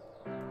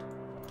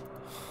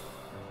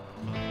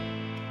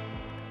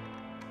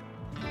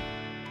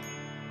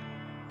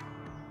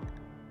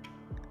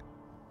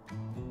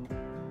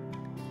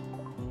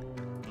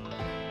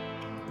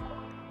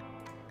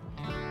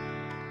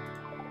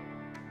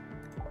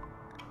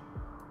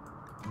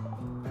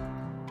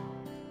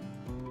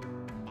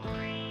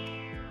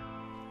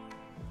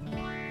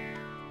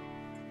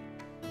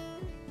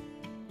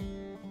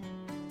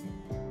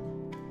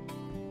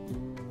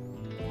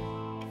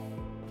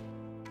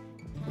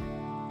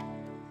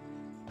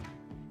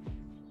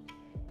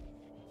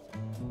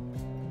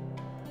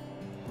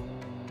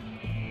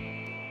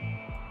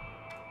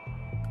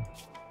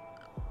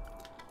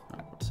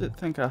 What does it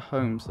think our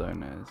home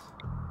zone is?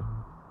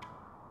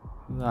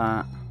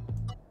 That.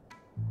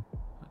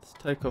 Let's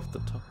take off the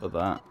top of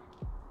that.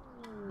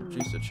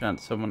 Reduce the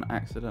chance someone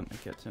accidentally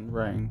gets in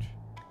range.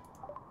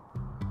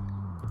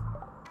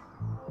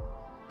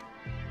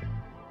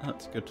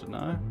 That's good to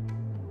know.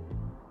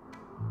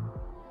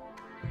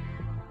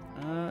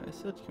 It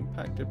said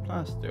compacted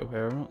plasteel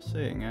here, I'm not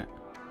seeing it.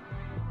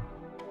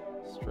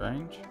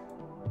 Strange.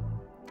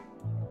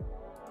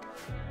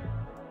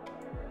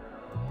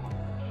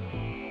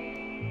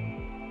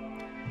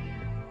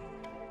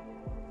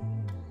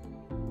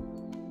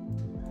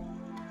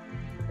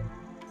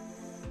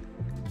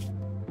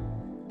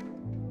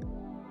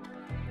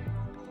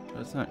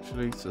 Let's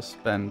actually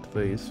suspend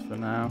these for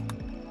now.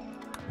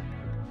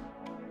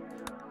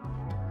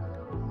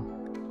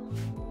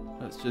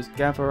 Let's just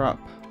gather up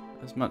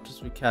as much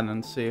as we can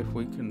and see if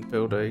we can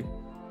build a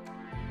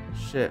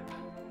ship.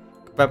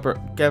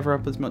 Gather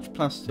up as much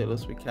plasteel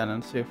as we can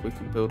and see if we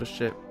can build a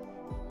ship.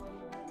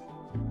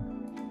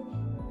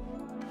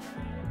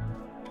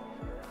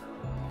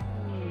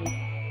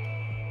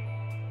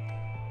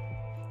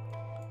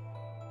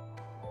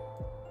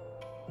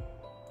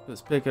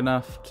 That's big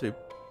enough to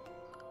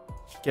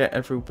get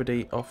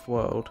everybody off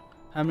world.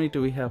 How many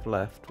do we have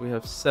left? We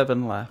have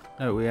 7 left.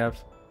 No, we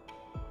have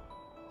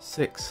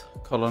 6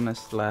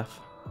 colonists left.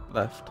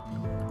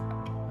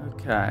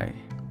 Okay.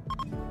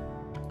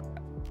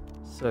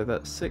 So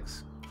that's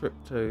 6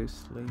 crypto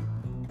sleep.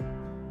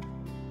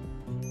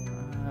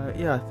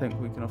 Yeah, I think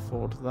we can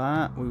afford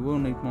that. We will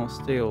need more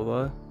steel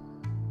though.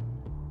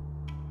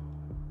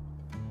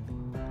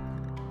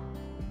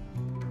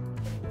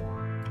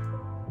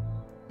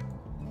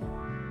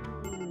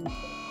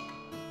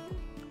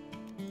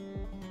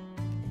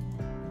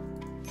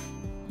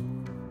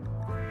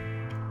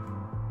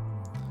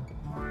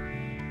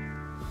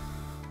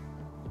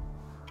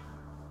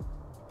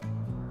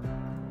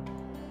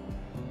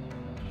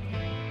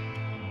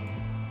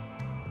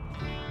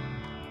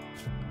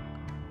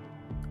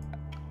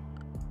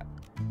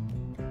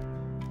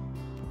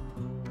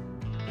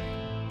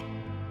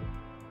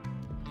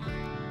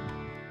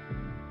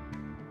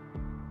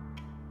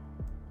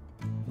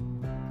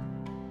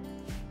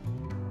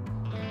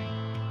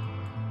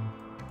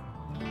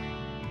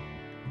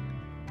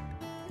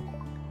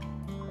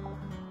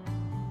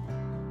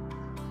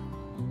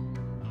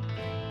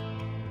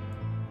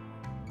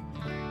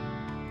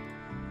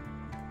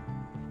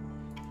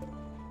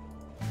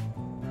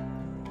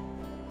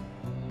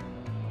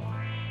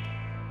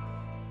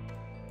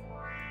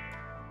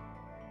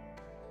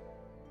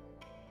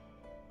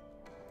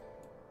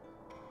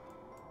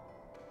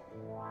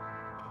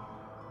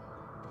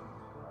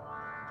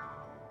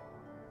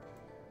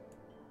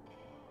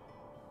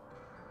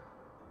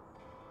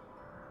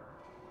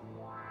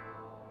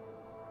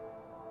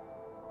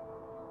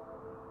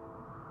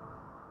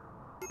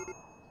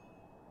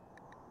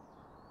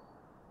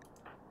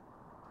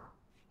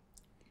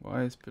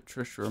 Why is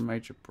Patricia a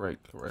major break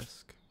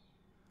risk?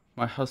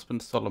 My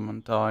husband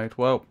Solomon died.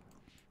 Well,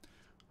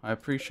 I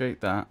appreciate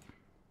that.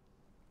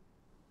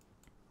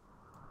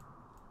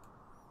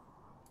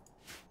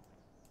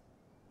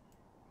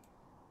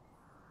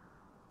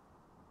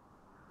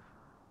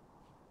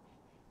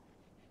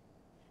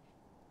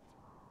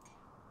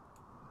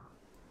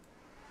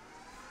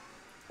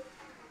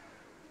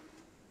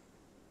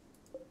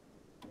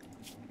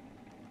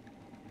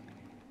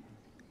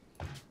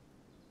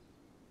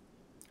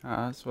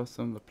 Ah, that's where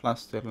some of the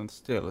plasteel and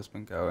steel has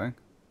been going.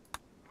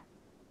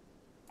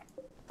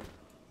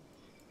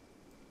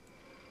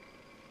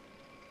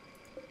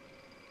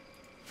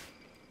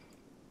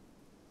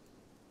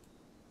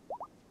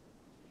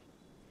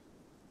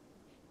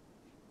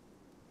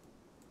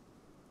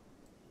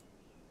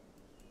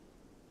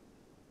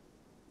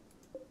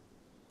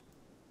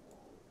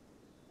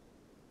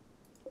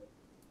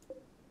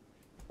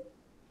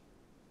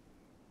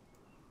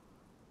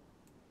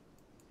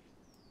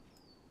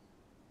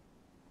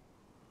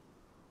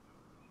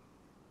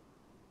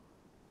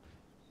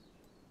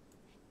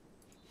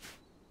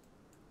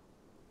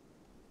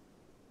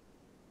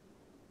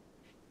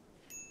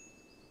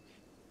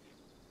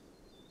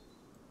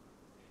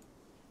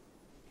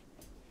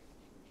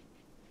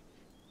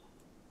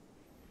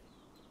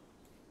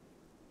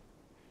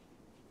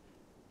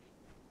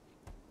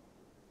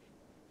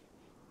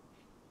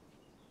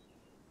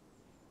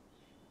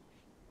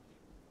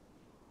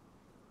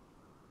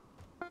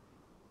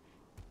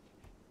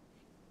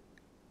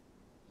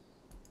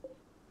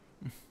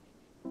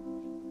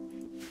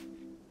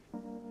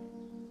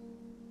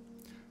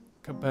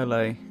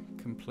 Cabele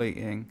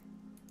completing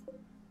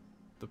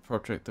the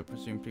project that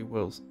presumably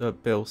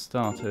Bill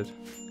started.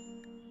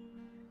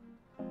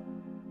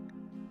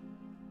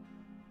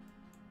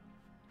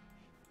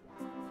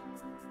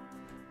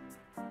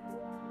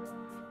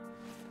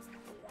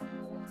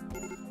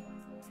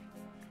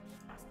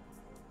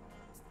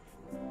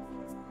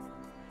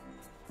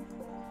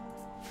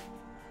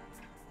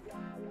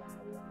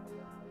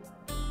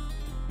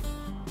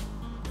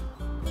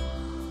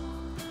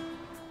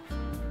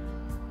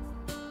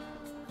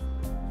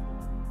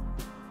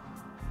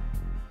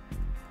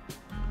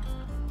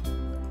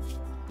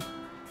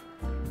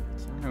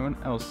 Is there anyone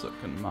else that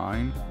can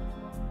mine?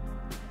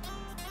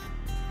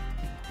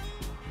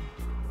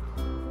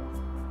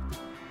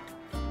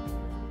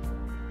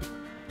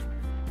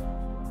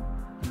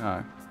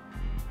 No.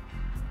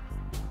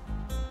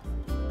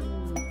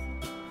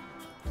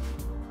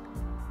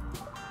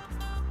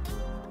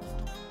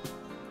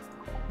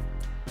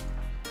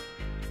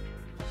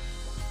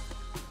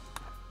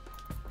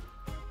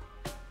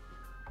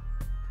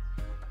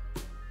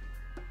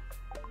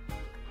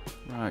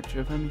 Right, do you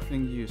have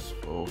anything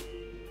useful?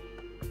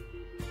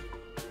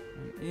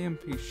 An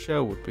EMP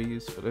shell would be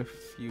useful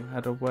if you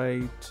had a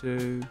way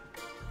to...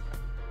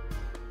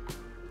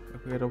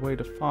 if we had a way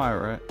to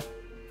fire it.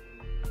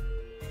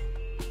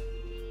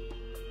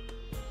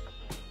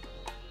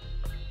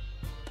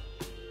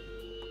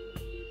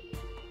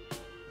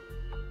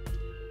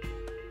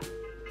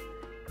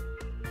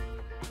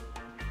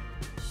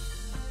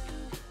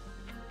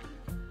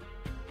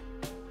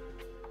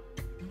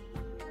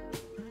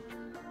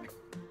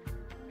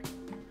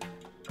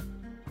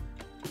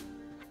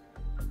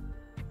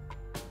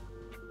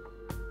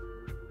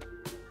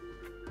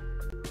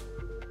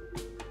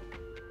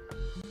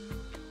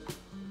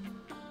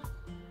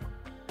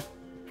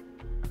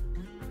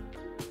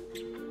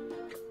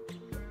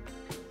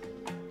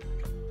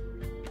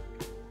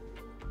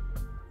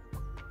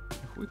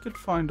 We could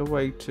find a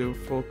way to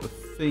afford the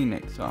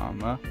Phoenix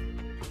armor.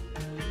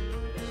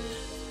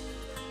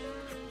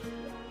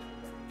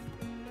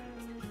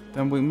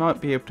 Then we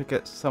might be able to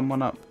get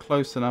someone up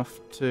close enough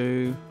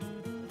to...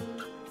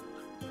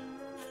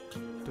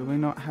 Do we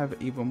not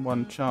have even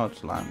one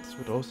charge lance?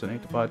 We'd also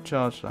need to buy a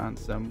charge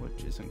lance then,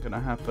 which isn't going to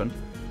happen.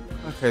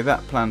 Okay,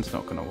 that plan's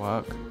not going to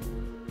work.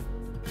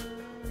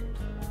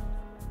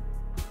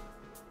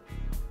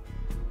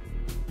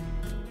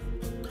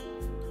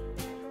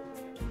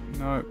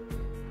 No.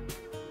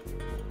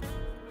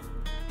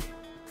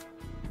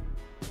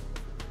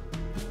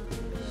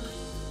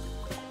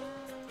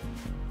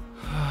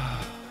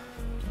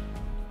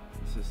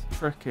 This is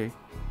tricky.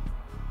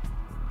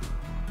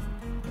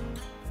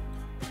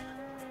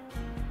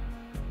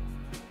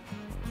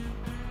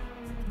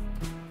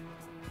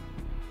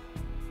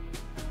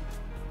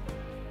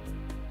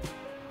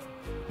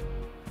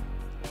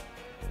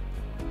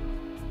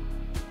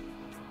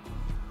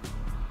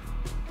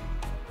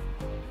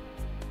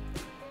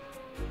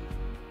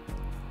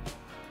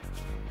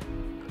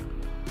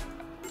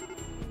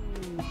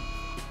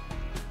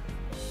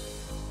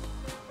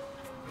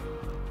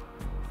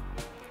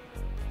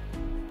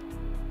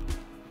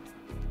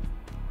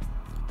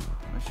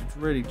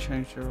 Really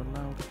change their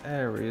allowed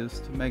areas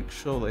to make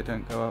sure they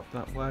don't go up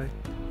that way.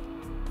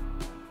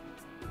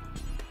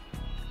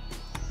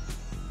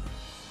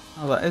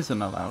 Oh, that is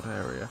an allowed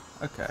area.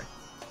 Okay.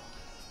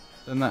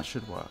 Then that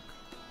should work.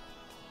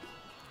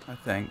 I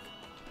think.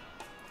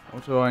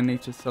 Or do I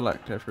need to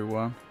select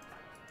everyone?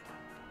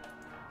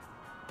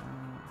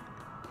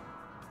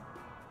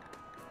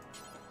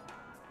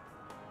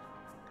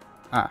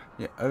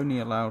 You're only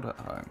allowed at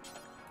home.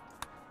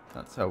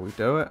 That's how we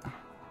do it.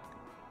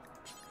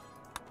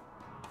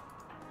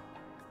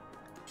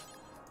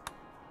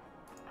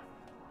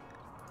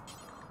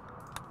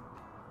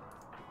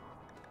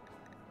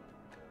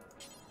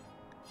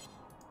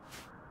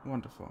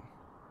 Wonderful.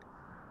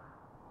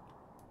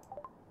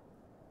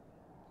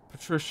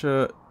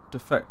 Patricia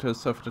defector has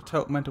suffered a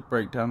total mental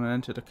breakdown and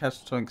entered a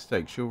catatonic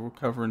state. She will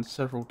recover in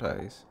several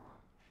days.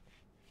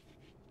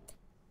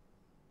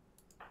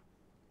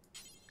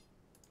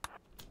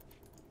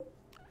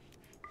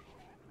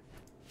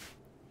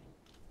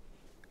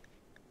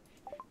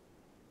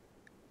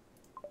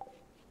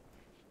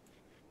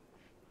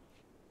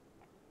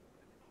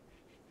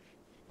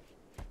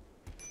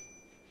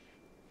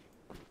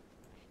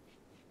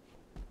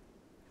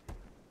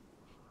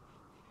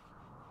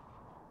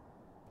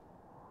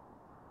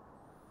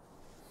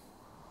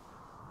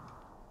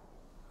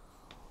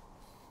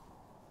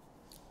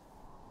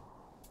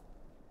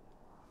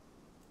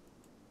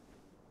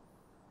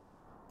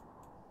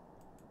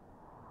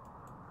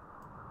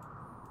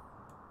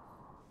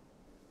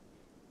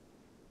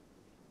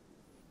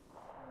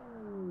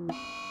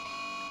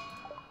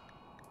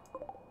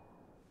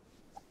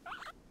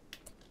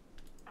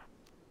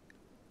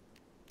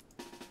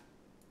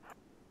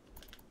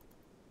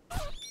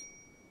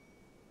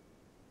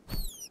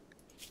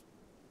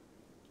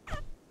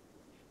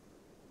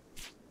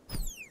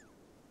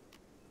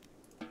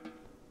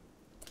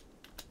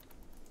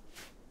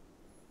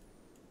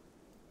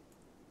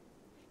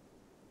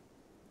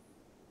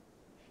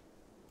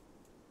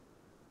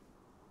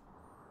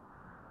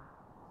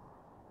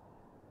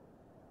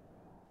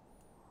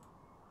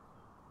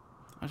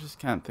 I just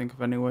can't think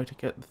of any way to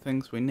get the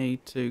things we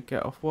need to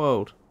get off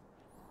world.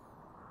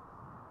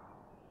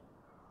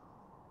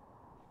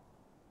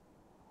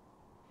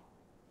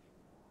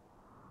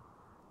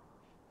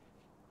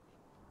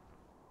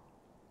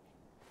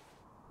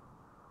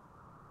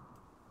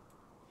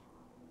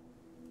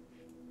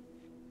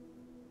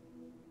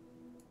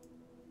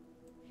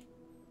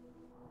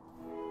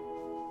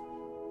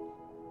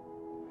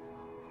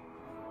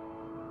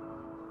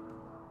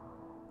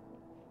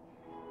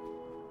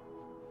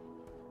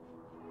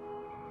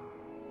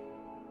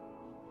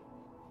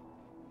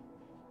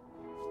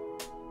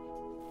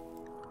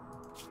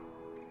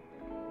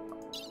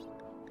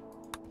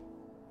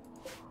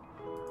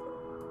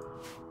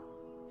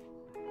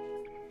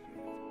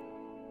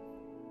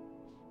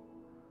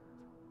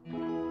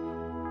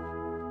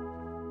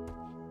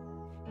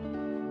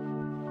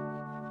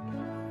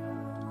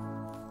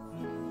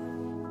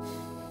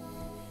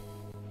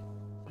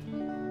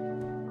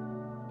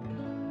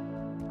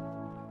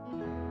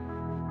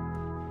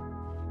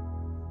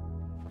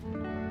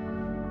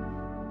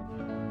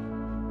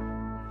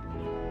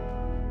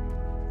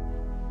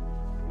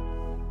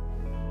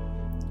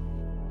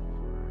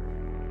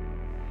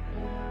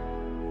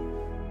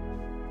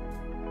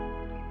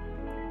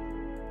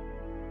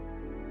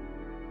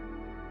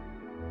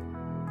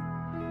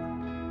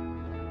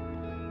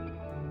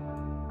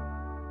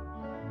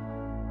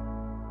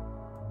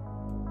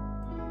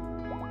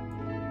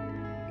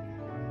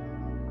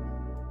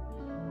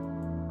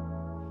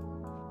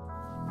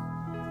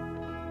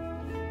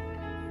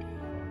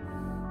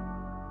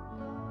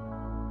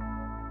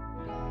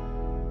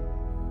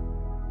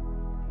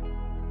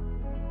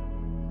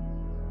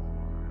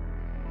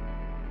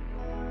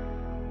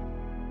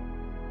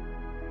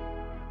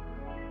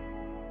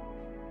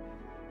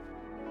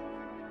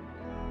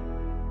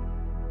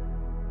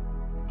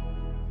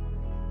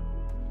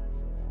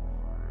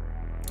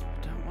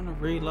 I want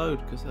to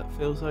reload because that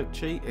feels like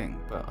cheating,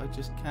 but I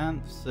just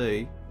can't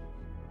see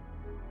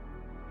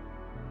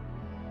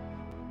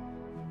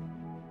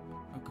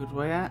a good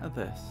way out of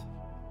this.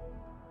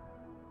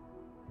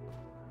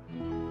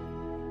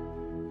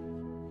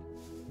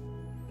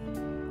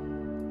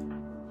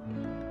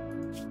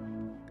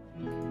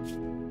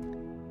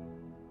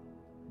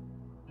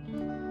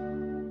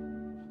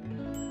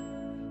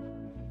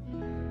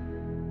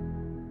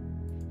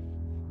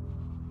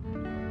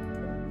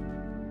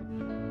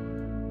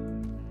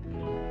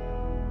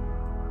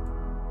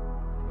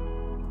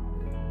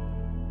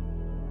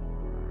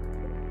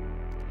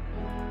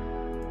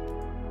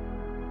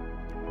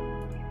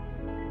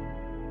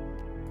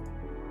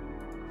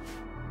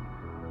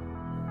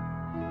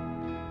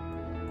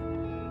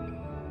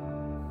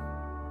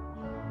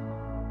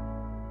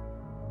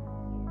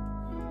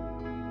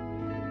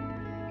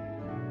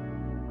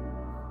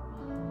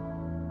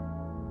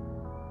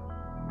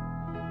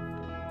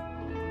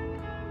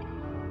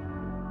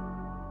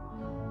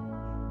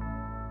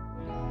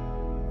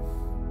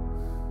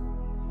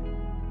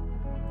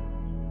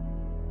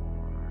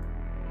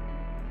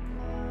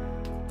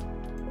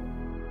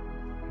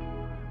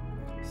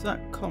 Is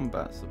that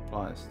combat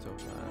supplies still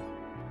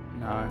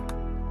there? No.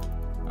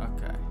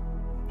 Okay.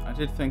 I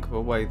did think of a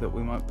way that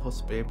we might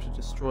possibly be able to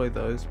destroy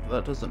those, but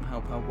that doesn't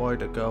help our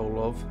wider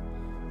goal of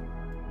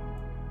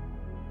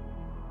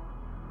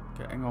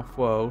getting off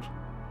world.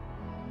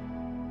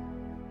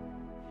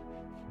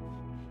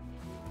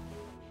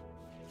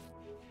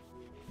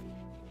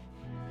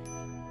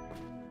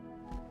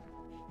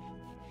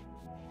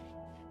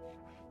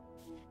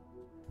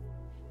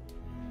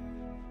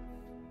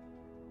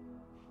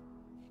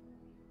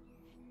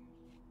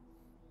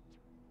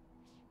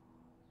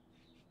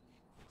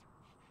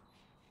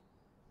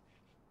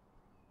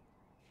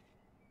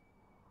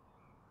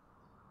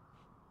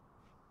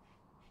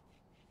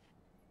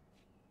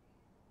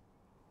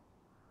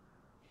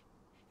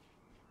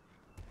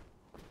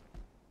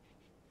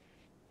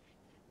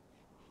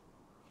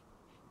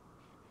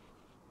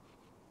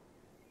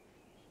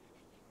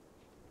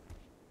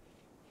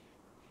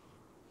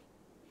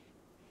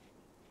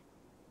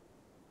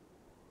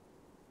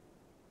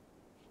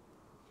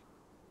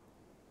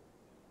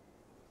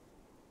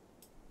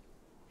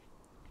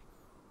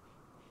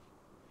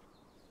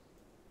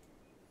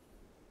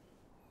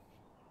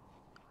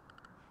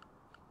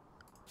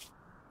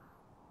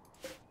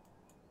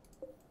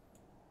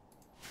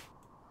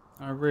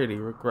 I really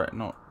regret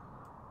not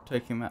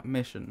taking that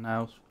mission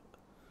now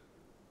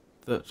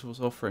that was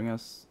offering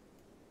us,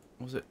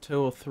 was it 2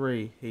 or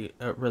 3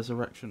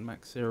 resurrection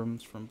mech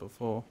serums from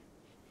before?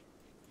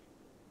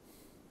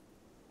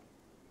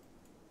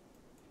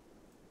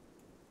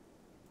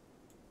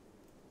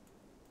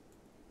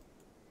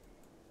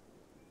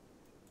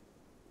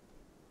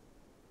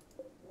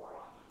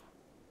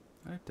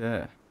 Oh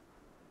dear.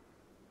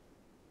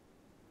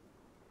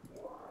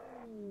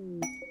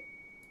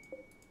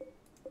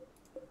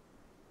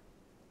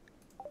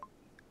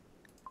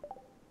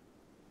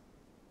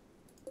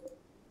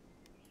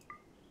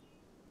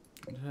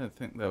 I don't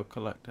think they'll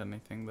collect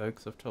anything though,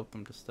 because I've told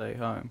them to stay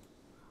home.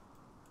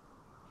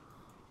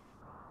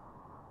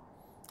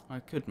 I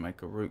could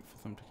make a route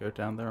for them to go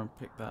down there and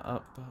pick that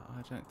up, but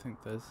I don't think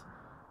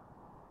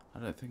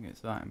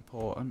it's that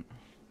important.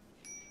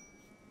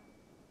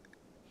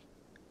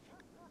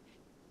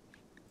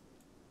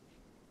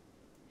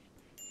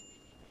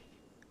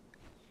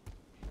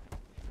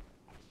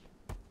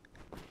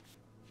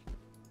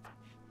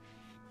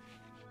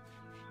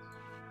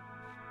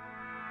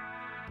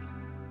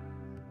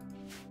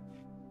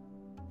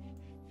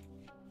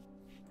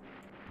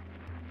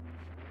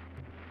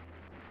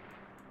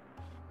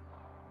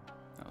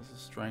 That was a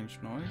strange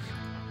noise.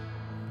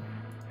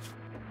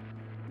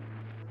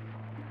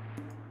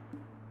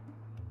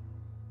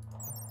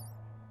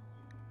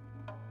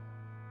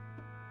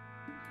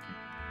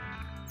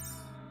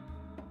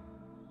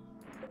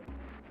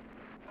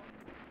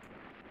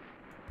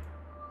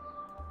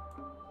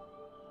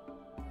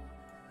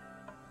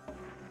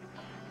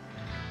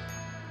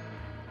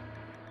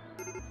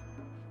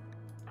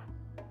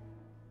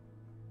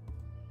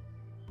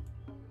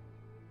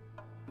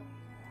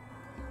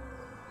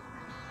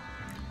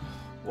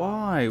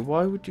 Why?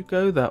 Why would you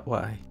go that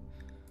way?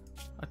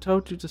 I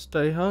told you to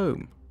stay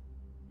home.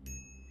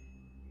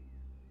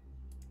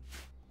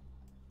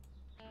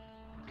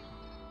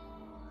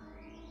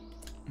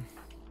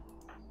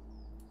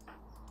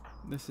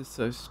 This is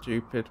so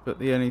stupid, but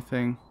the only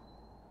thing...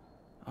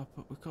 Oh,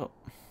 but we got...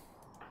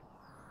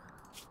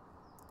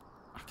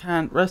 I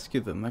can't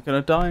rescue them. They're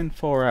going to die in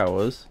 4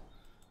 hours.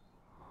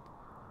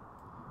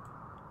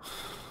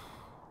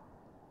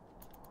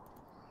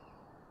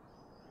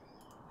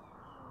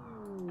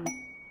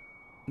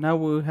 Now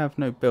we have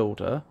no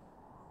builder.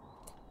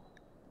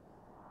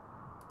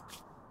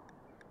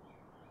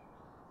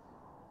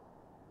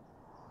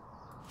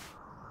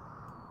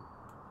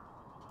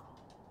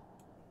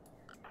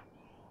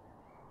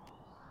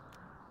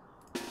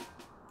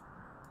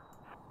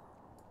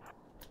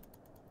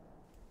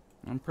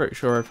 I'm pretty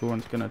sure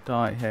everyone's going to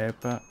die here,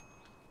 but...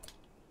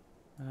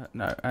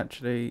 no,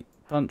 actually,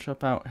 bunch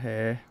up out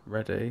here,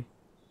 ready.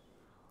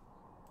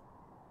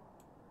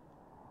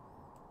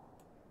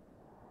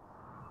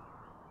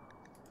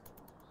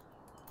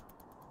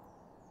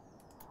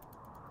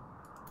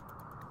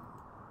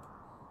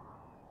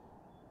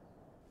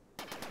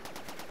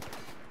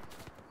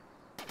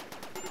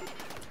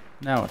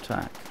 Now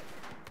attack.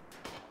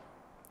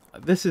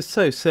 This is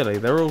so silly,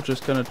 they're all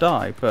just going to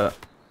die, but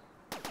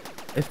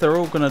if they're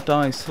all going to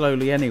die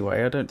slowly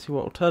anyway, I don't see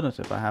what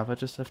alternative I have. I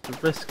just have to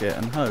risk it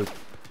and hope.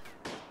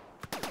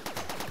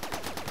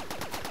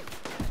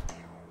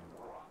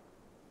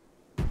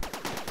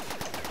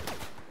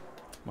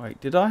 Wait,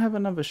 did I have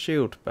another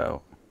shield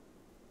belt?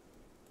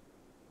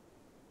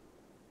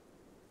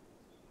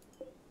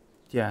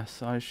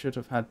 Yes, I should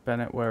have had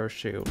Bennett wear a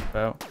shield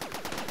belt.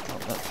 Oh,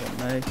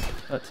 that's on me.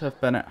 Let's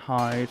have Bennett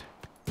hide.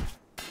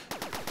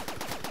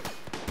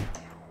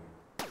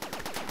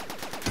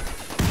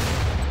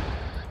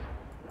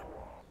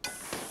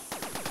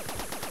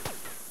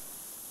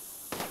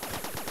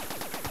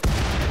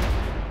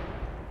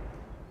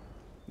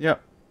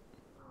 Yep.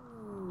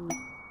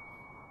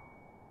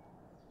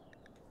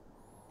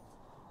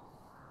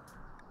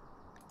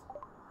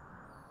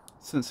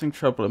 Sensing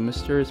trouble, a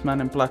mysterious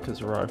man in black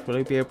has arrived. Will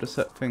he be able to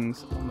set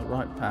things on the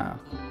right path?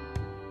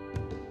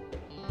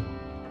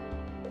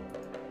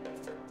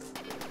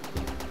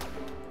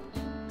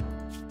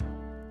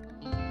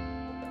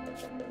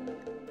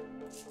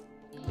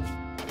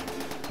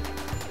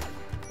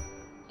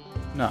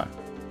 No.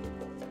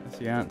 That's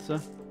the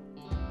answer.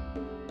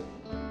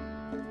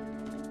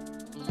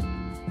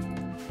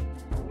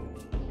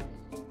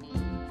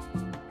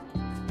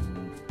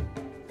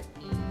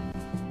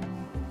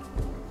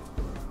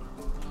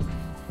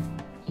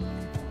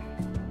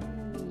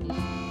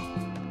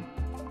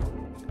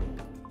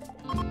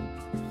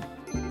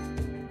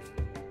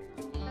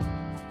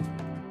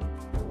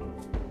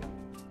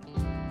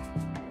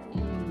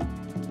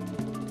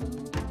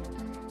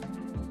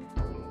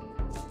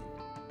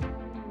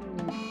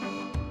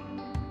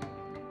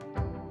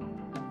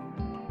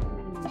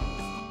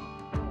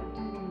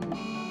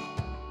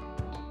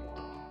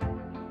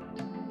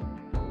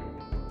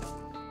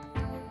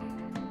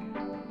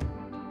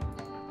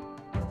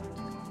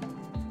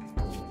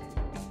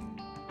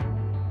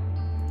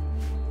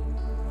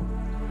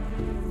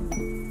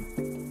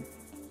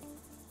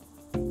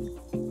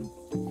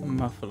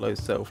 Muffalo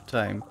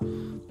self-tame.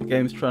 The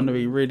game's trying to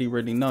be really,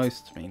 really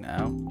nice to me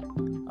now.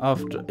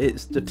 After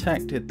it's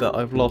detected that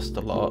I've lost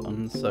a lot,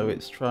 and so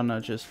it's trying to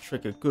just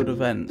trigger good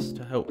events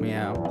to help me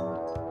out.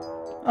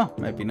 Oh,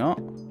 maybe not.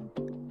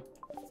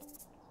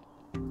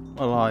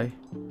 Well,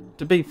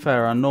 to be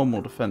fair, our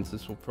normal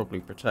defences will probably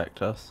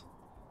protect us.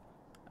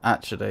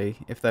 Actually,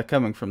 if they're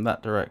coming from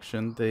that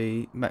direction,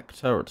 the mech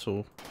turrets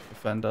will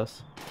defend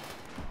us.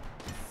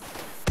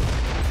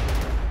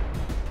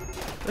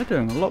 They're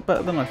doing a lot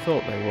better than I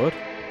thought they would.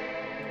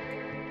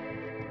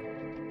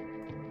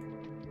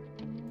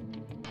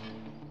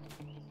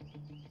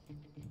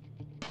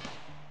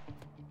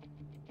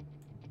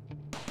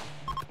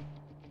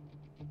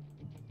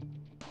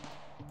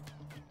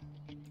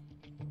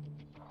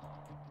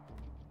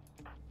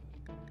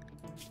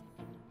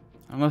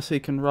 Unless he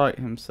can right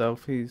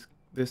himself,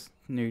 this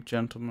new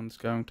gentleman's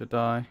going to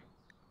die.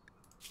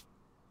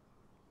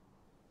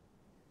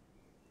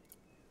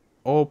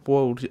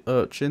 Orb-world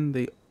urchin,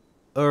 the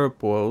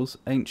herb worlds,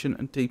 ancient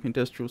and deep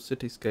industrial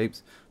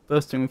cityscapes,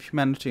 bursting with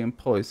humanity and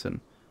poison.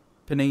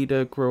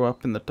 Pineda grew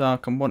up in the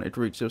dark and wanted to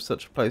reach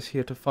such a place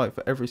here to fight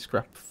for every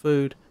scrap of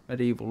food.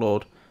 Medieval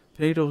lord.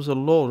 Pineda was a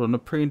lord on a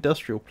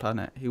pre-industrial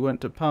planet. He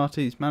went to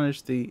parties,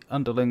 managed the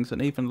underlings,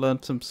 and even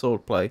learned some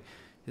swordplay.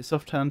 His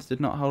soft hands did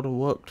not hold a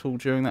work tool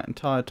during that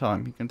entire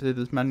time. He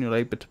considers manual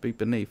labour to be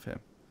beneath him.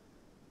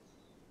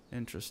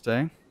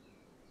 Interesting.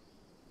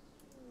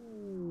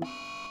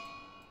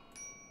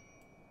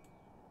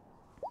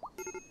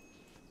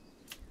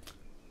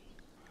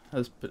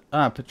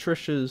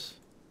 Patricia's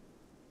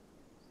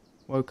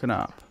woken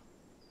up.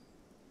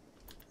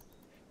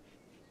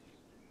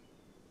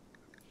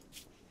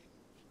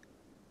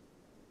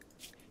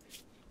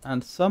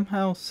 And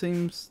somehow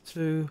seems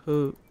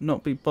to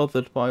not be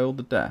bothered by all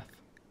the death.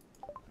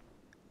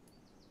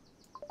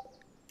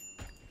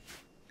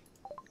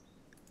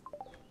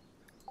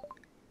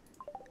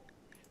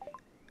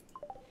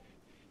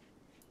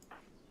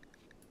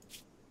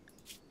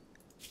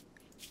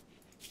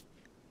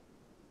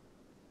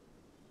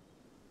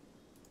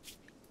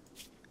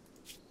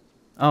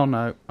 Oh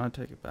no, I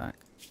take it back.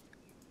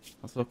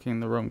 I was looking in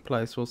the wrong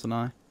place, wasn't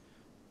I?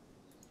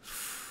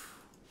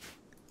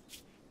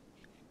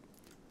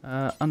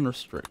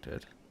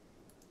 Unrestricted.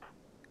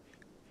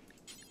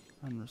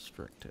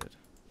 Unrestricted.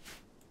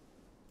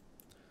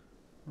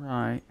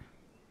 Right.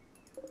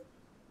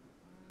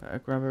 Better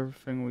grab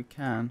everything we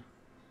can.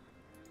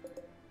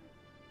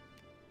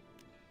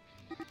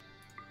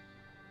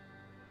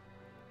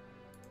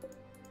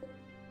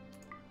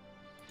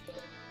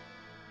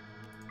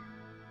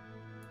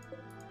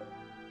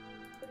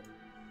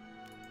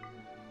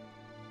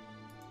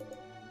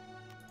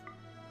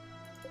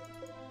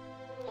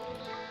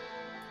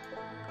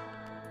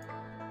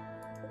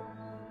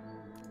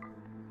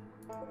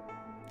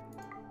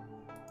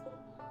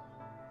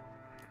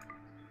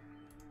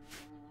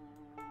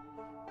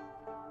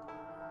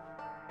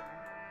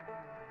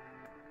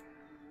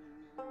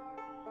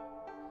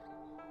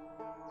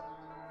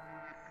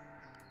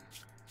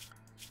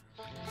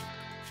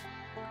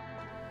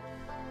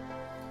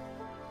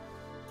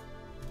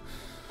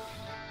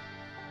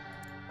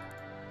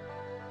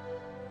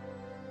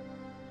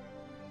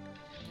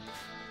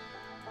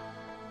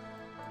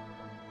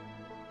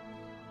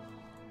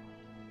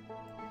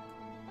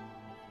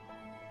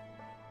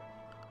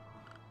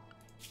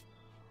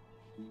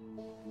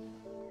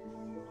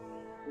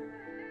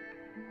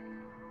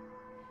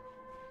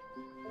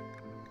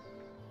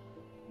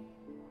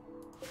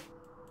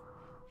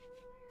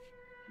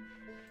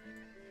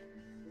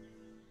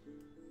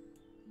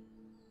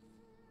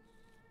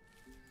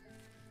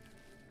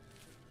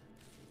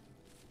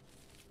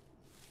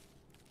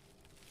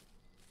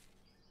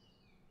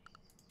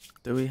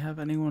 Do we have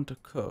anyone to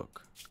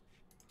cook?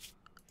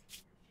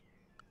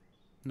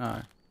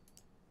 No.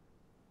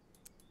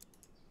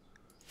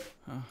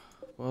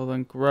 Well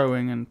then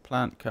growing and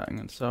plant cutting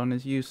and so on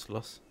is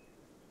useless.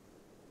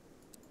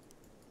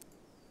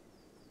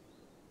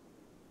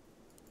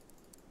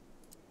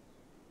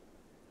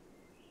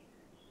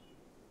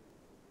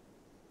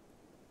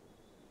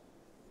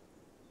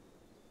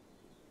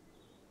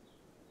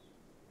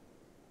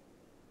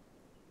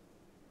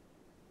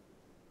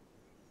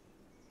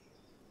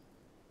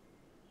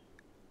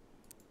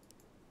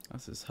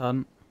 That's his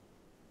hunt.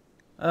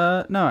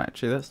 No,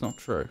 actually, that's not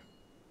true.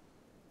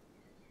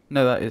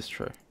 No, that is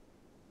true.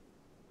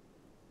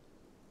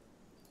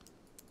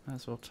 Might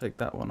as well take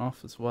that one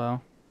off as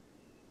well.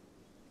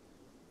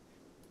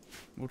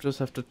 We'll just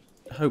have to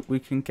hope we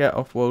can get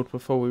off-world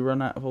before we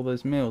run out of all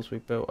those meals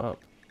we've built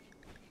up.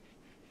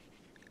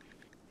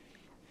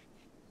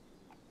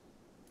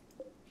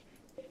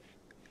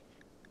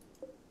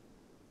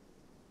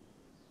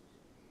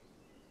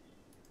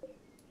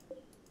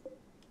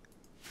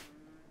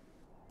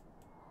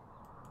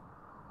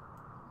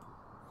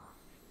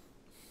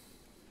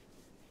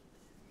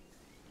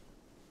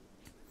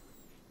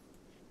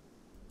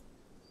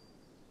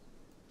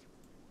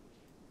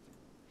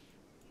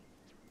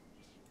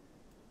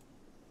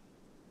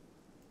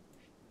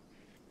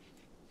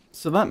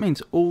 So that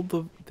means all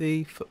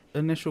the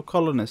initial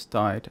colonists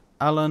died.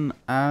 Alan,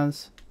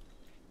 Az,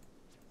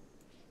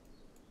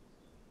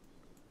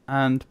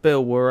 and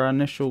Bill were our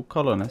initial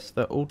colonists.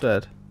 They're all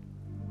dead.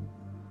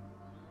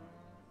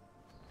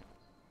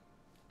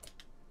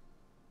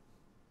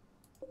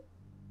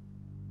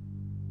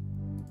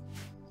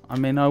 I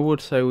mean, I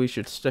would say we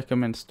should stick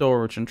them in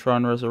storage and try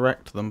and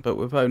resurrect them, but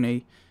with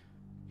only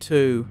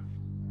 2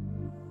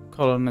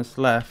 colonists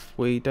left,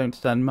 we don't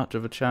stand much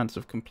of a chance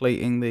of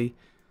completing the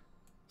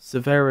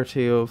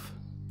severity of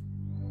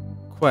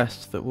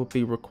quest that would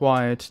be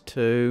required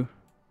to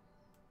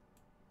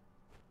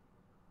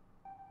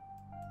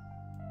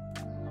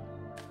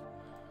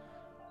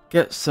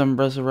get some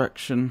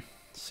resurrection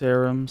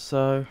serum,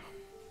 so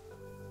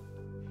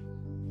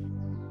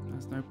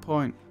there's no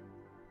point.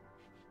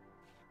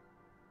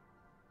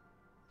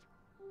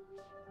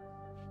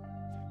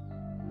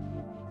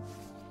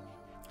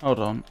 Hold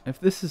on, if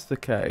this is the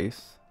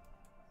case,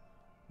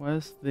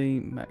 where's the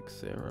mech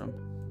serum?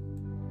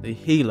 The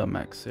healer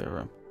mech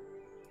serum.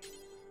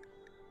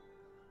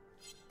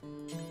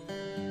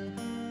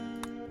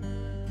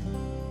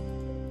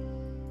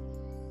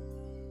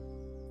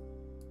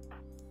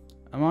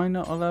 Am I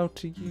not allowed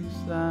to use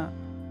that?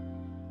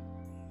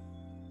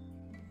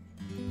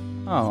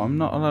 Oh, I'm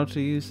not allowed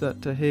to use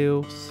that to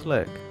heal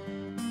Slick.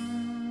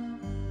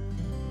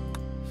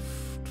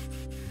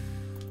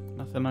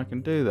 Nothing I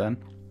can do then.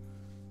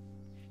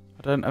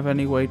 I don't have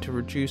any way to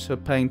reduce her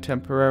pain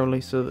temporarily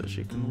so that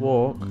she can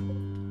walk.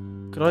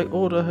 Could I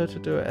order her to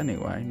do it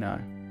anyway? No.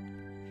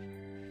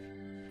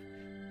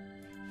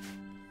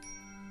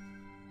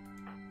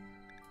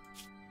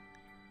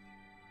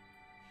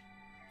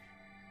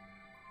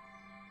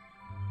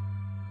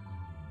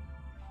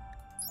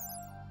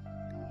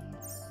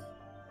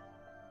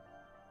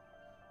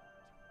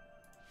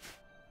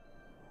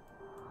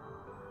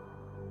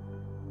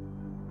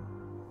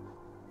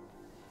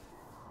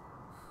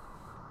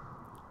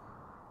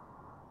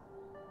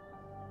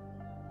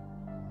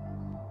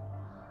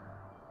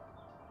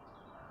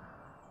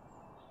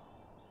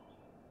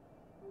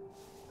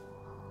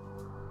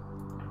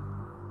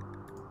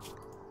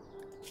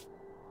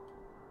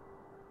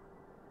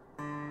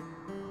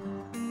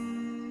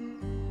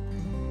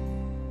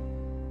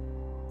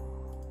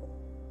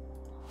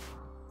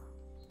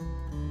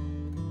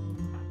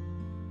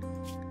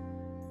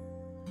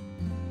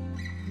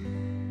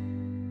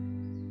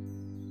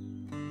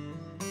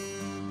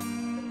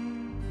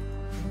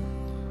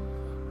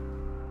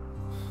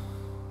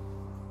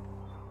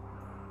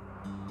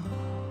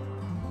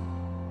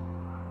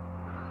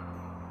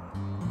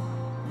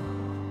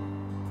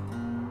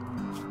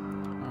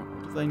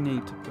 They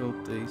need to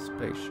build the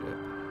spaceship.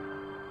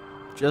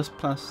 Just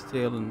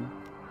plasteel and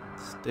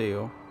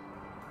steel.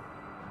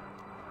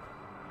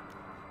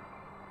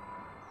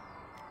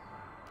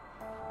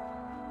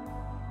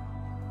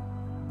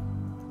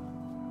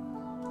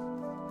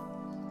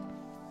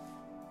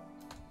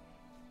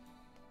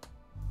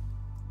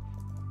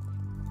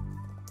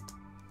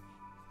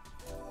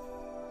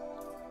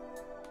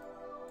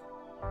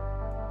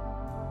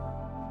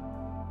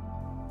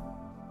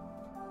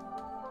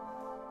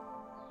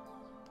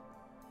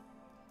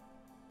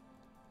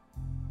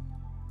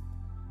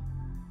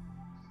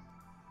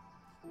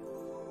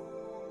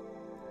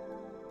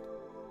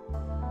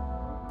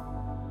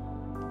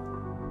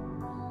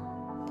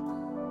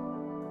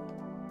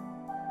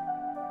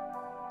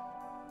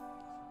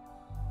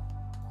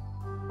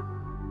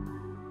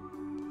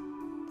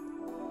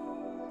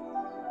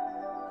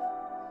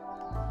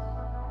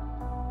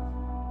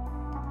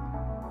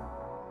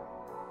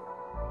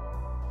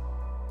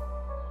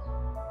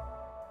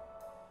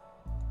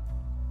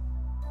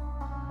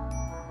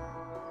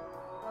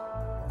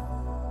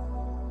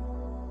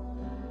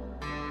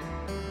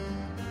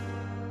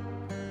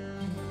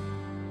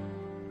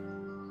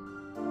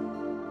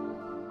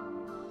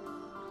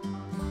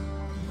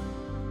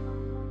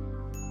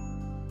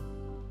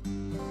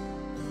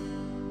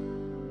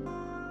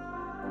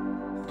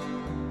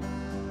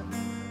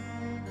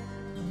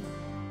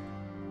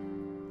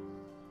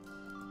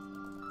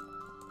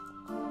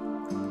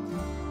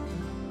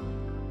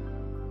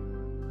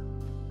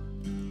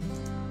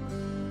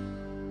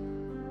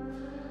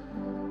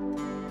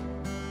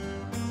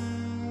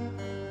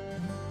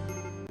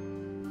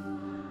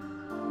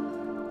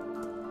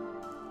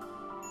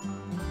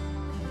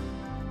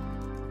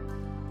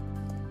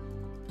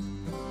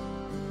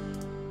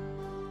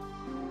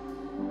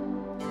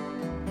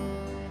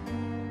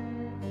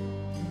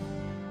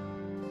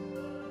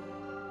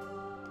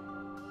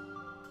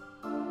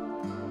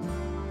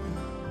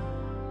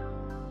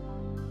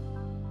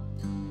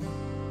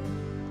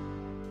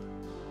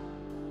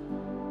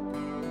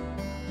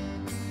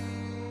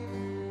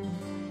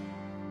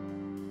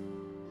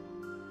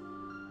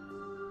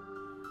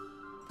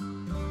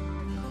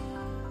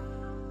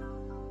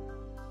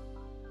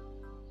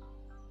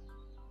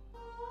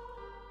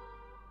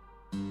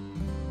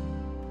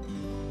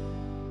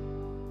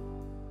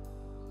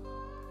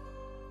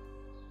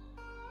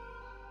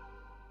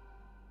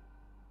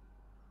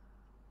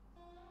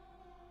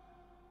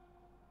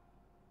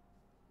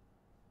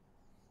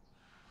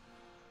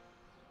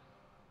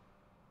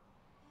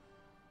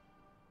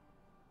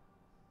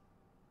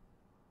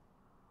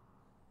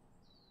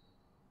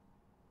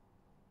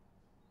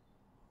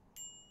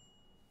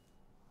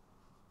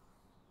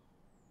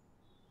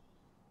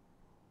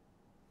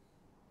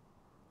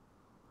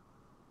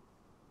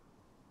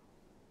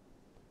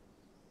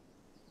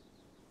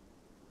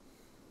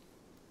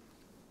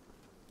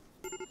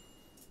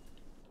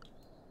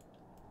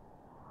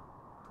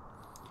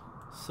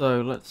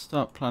 So let's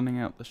start planning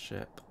out the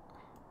ship.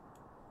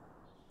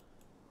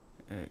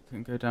 It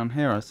can go down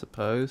here, I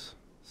suppose,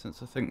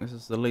 since I think this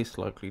is the least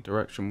likely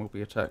direction we'll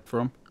be attacked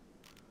from.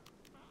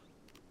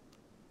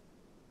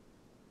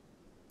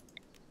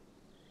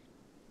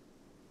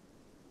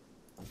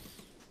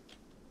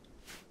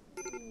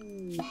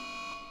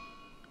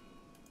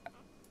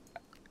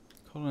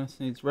 Colonist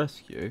needs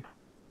rescue.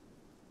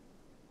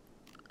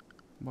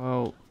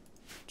 Well,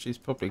 she's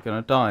probably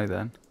gonna die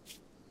then.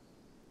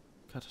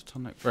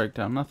 Catatonic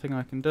breakdown, nothing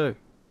I can do.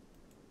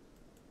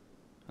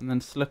 And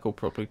then Slick will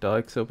probably die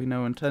because there'll be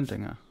no one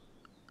tending her.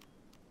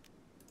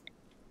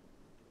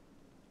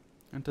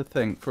 And to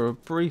think, for a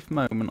brief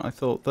moment I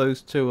thought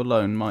those two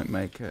alone might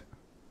make it.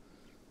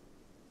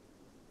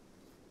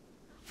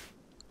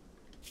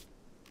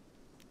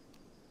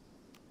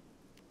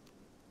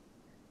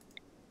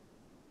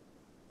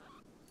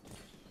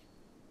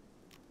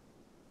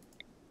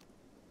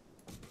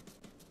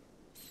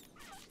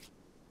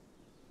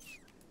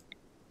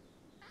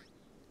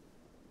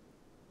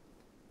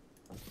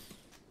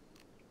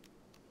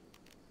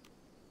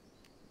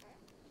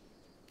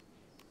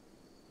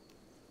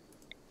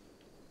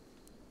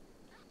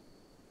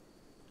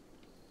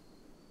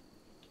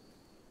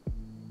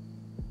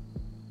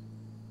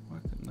 Why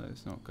can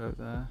those not go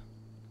there?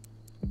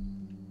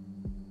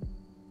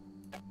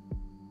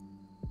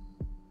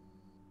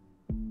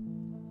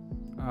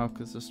 Oh,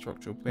 because the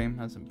structural beam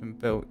hasn't been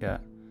built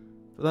yet.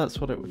 But that's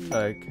what it would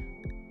take.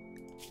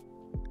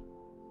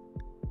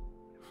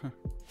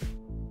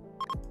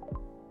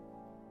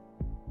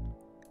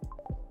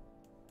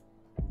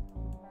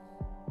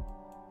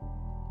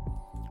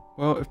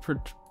 Well, if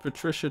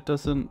Patricia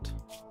doesn't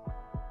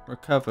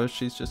recover,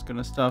 she's just going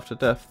to starve to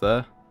death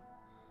there.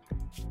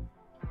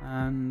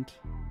 And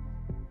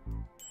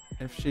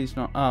if she's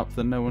not up,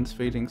 then no one's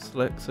feeding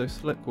Slick, so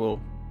Slick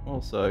will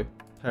also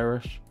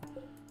perish.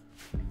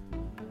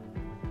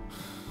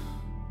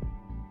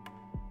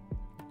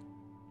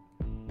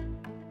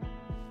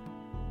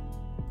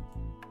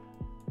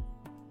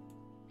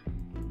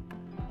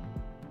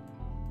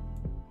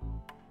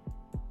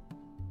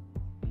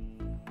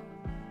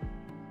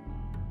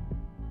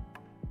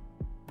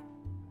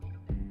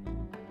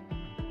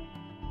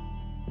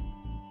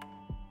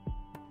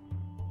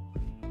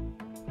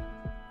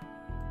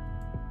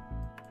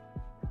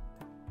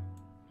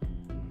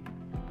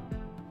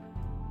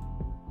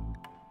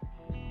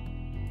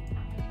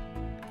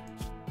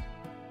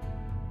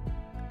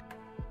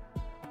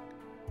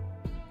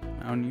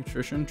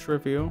 Malnutrition,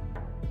 trivial.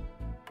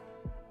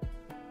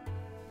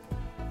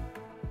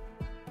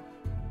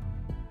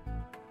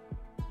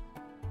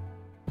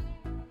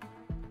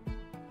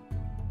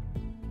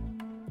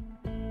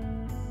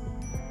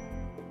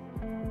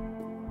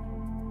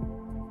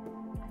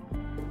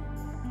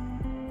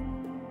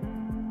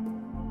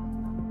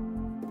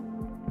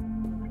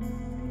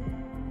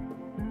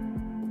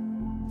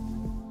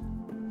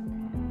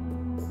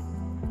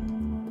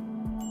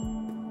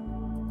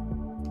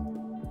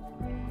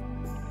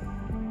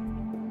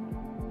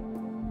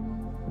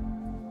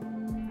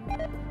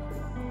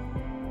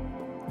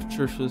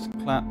 Patricia's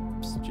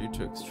collapsed due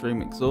to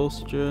extreme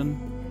exhaustion.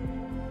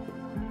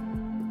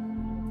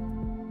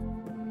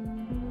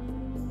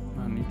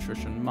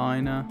 Malnutrition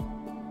minor.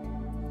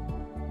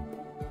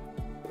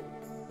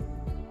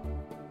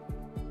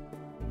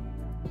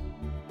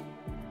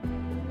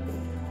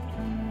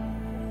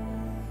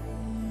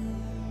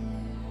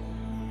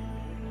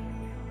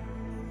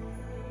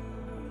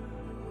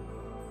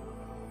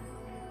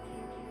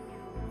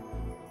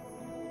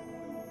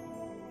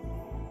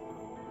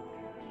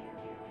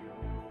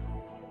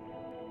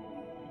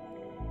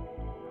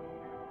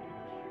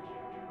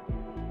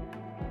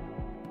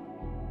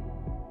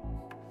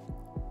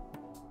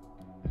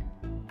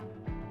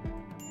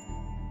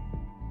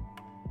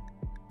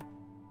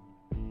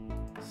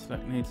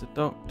 Slick needs a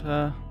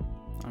doctor,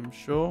 I'm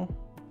sure.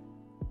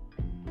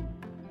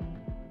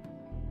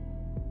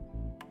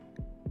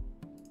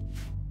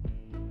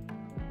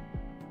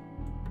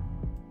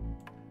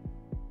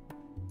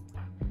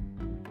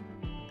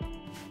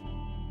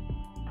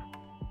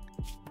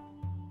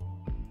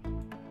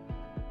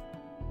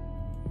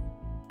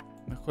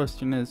 The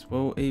question is,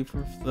 will either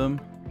of them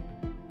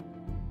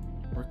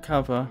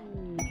recover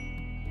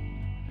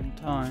in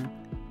time?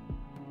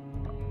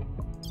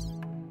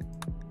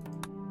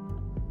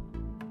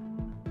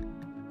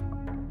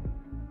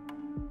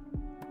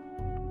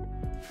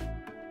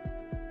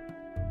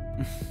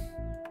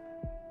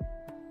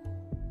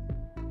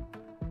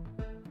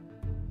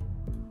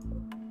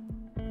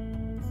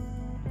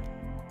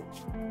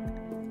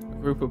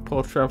 A group of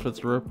poor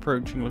travellers are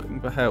approaching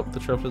looking for help. The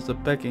travellers are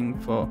begging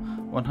for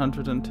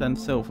 110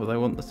 silver. They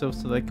want the silver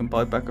so they can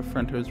buy back a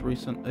friend who was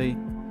recently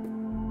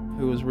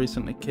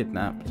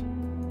kidnapped.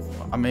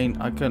 I mean,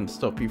 I couldn't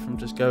stop you from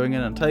just going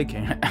in and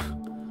taking it.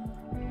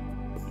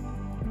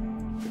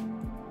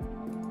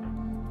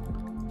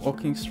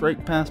 Walking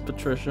straight past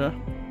Patricia.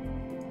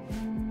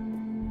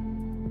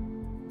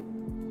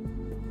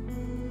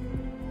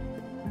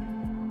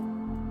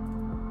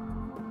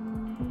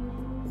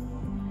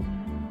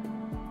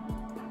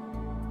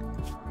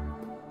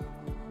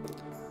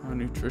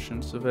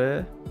 nutrition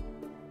severe.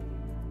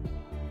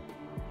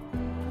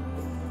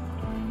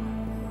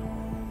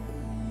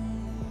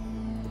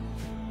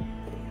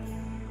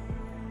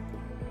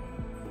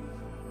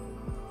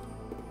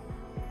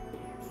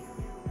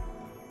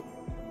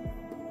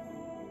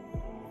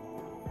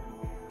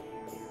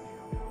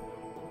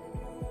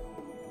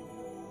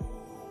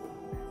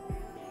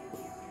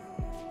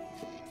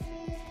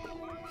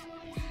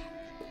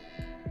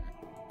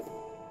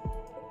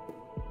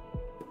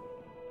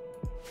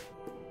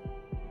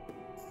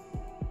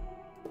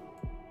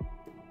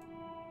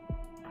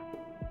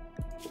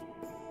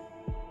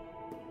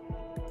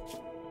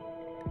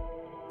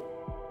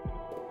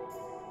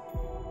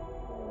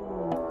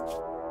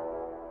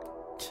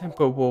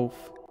 Timberwolf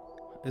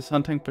is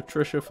hunting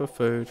Patricia for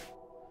food.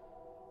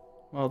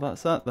 Well,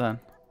 that's that then.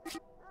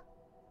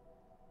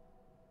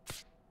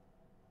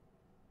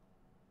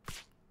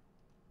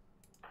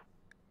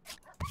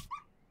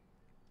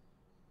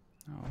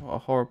 Oh, what a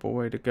horrible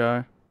way to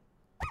go.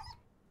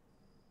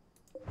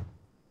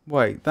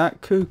 Wait,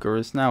 that cougar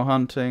is now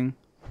hunting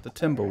the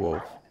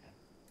Timberwolf.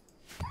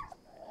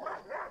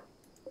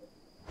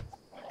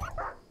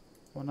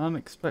 An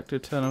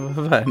unexpected turn of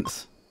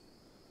events.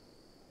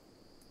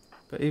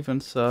 But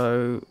even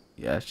so,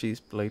 yeah,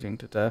 she's bleeding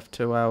to death.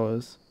 2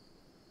 hours.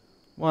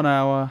 1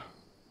 hour.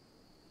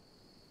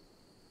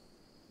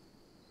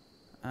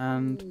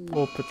 And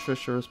poor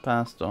Patricia has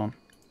passed on.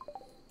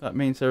 That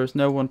means there is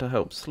no one to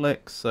help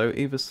Slick, so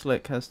either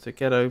Slick has to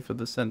get over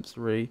the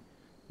sensory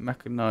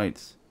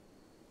mechanites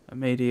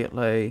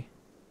immediately,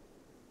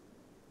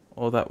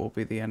 or that will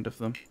be the end of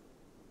them.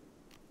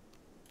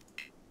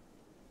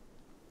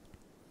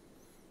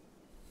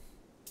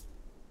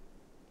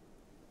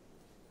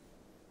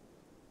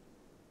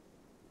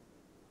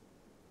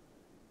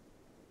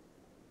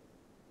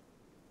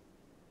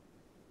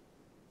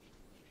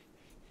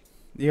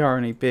 The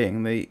irony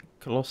being the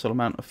colossal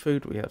amount of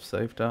food we have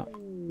saved up.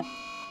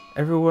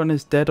 Everyone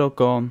is dead or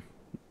gone.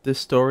 This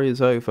story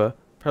is over.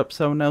 Perhaps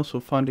someone else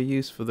will find a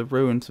use for the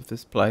ruins of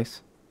this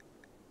place.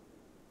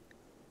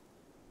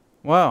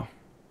 Wow.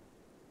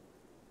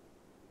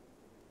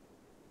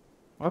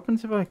 What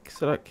happens if I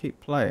select keep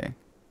playing?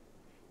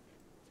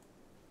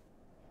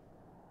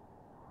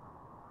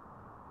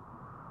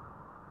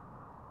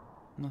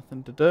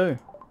 Nothing to do.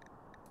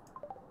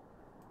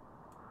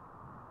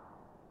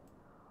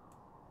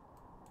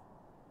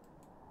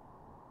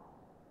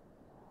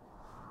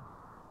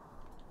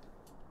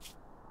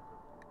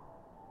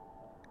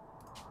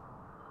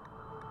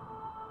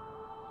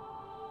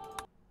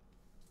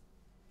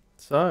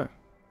 So,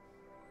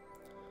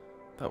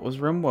 that was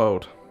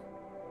RimWorld.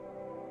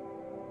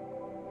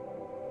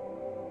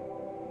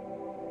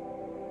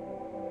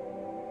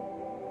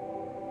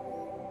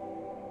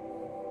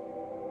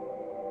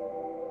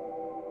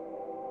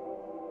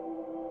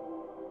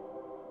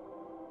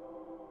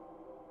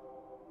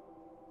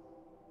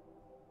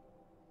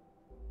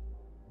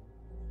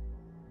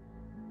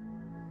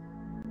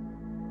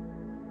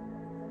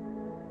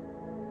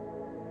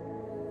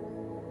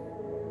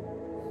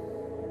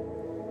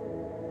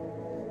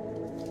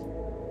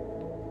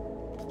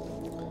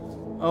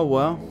 Oh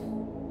well,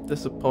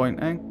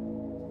 disappointing.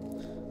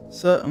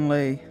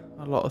 Certainly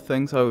a lot of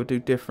things I would do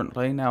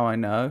differently, now I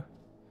know.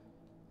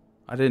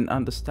 I didn't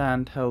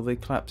understand how the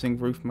collapsing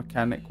roof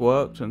mechanic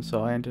worked, and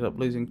so I ended up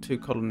losing 2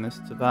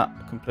 colonists to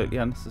that completely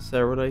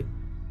unnecessarily.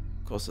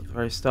 Of course, at the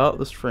very start of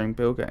the stream,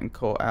 Bill getting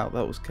caught out,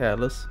 that was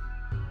careless.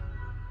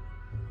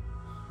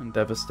 And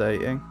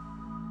devastating.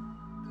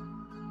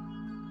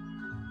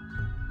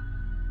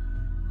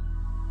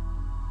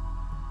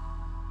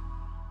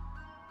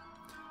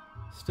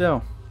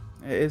 Still,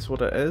 it is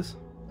what it is.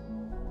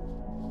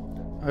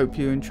 I hope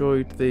you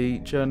enjoyed the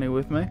journey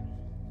with me.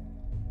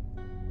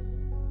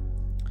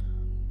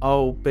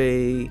 I'll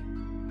be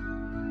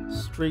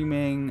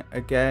streaming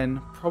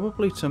again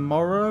probably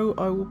tomorrow.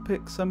 I will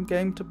pick some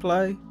game to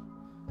play.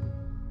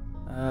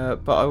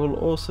 But I will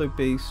also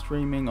be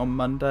streaming on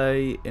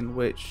Monday, in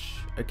which,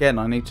 again,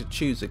 I need to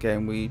choose a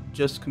game. We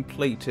just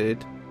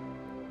completed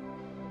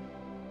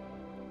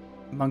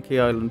Monkey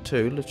Island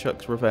 2,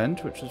 LeChuck's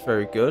Revenge, which was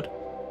very good.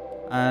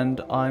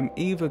 And I'm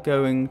either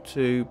going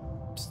to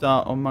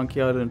start on Monkey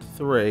Island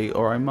 3,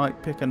 or I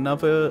might pick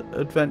another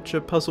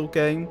adventure puzzle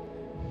game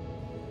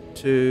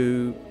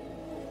to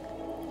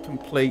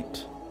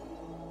complete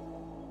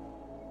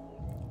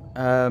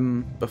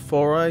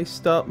before I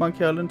start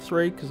Monkey Island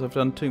 3, because I've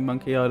done 2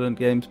 Monkey Island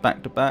games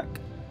back to back.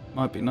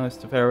 Might be nice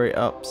to vary it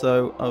up,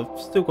 so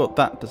I've still got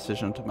that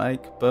decision to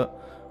make, but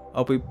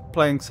I'll be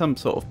playing some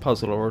sort of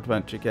puzzle or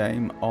adventure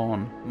game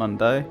on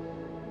Monday.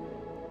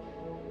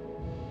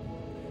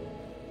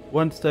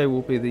 Wednesday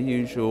will be the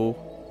usual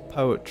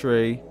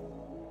poetry,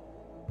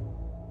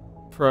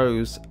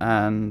 prose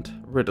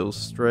and riddles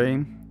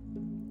stream.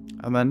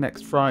 And then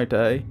next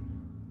Friday,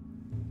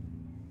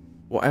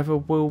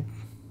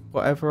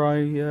 whatever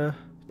I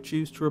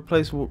choose to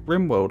replace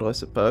RimWorld, I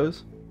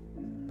suppose.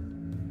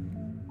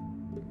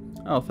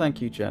 Oh,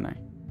 thank you, Jenny.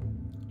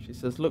 She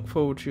says, look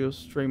forward to your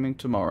streaming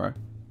tomorrow.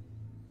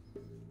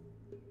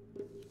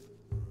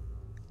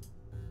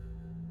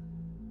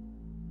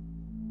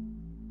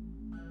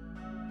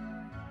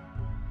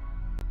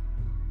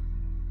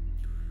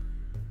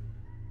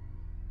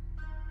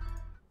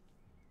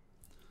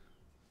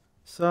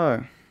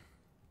 So,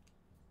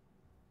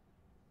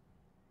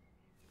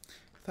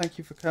 thank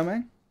you for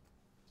coming.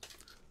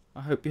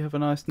 I hope you have a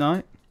nice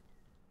night.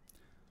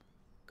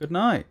 Good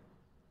night.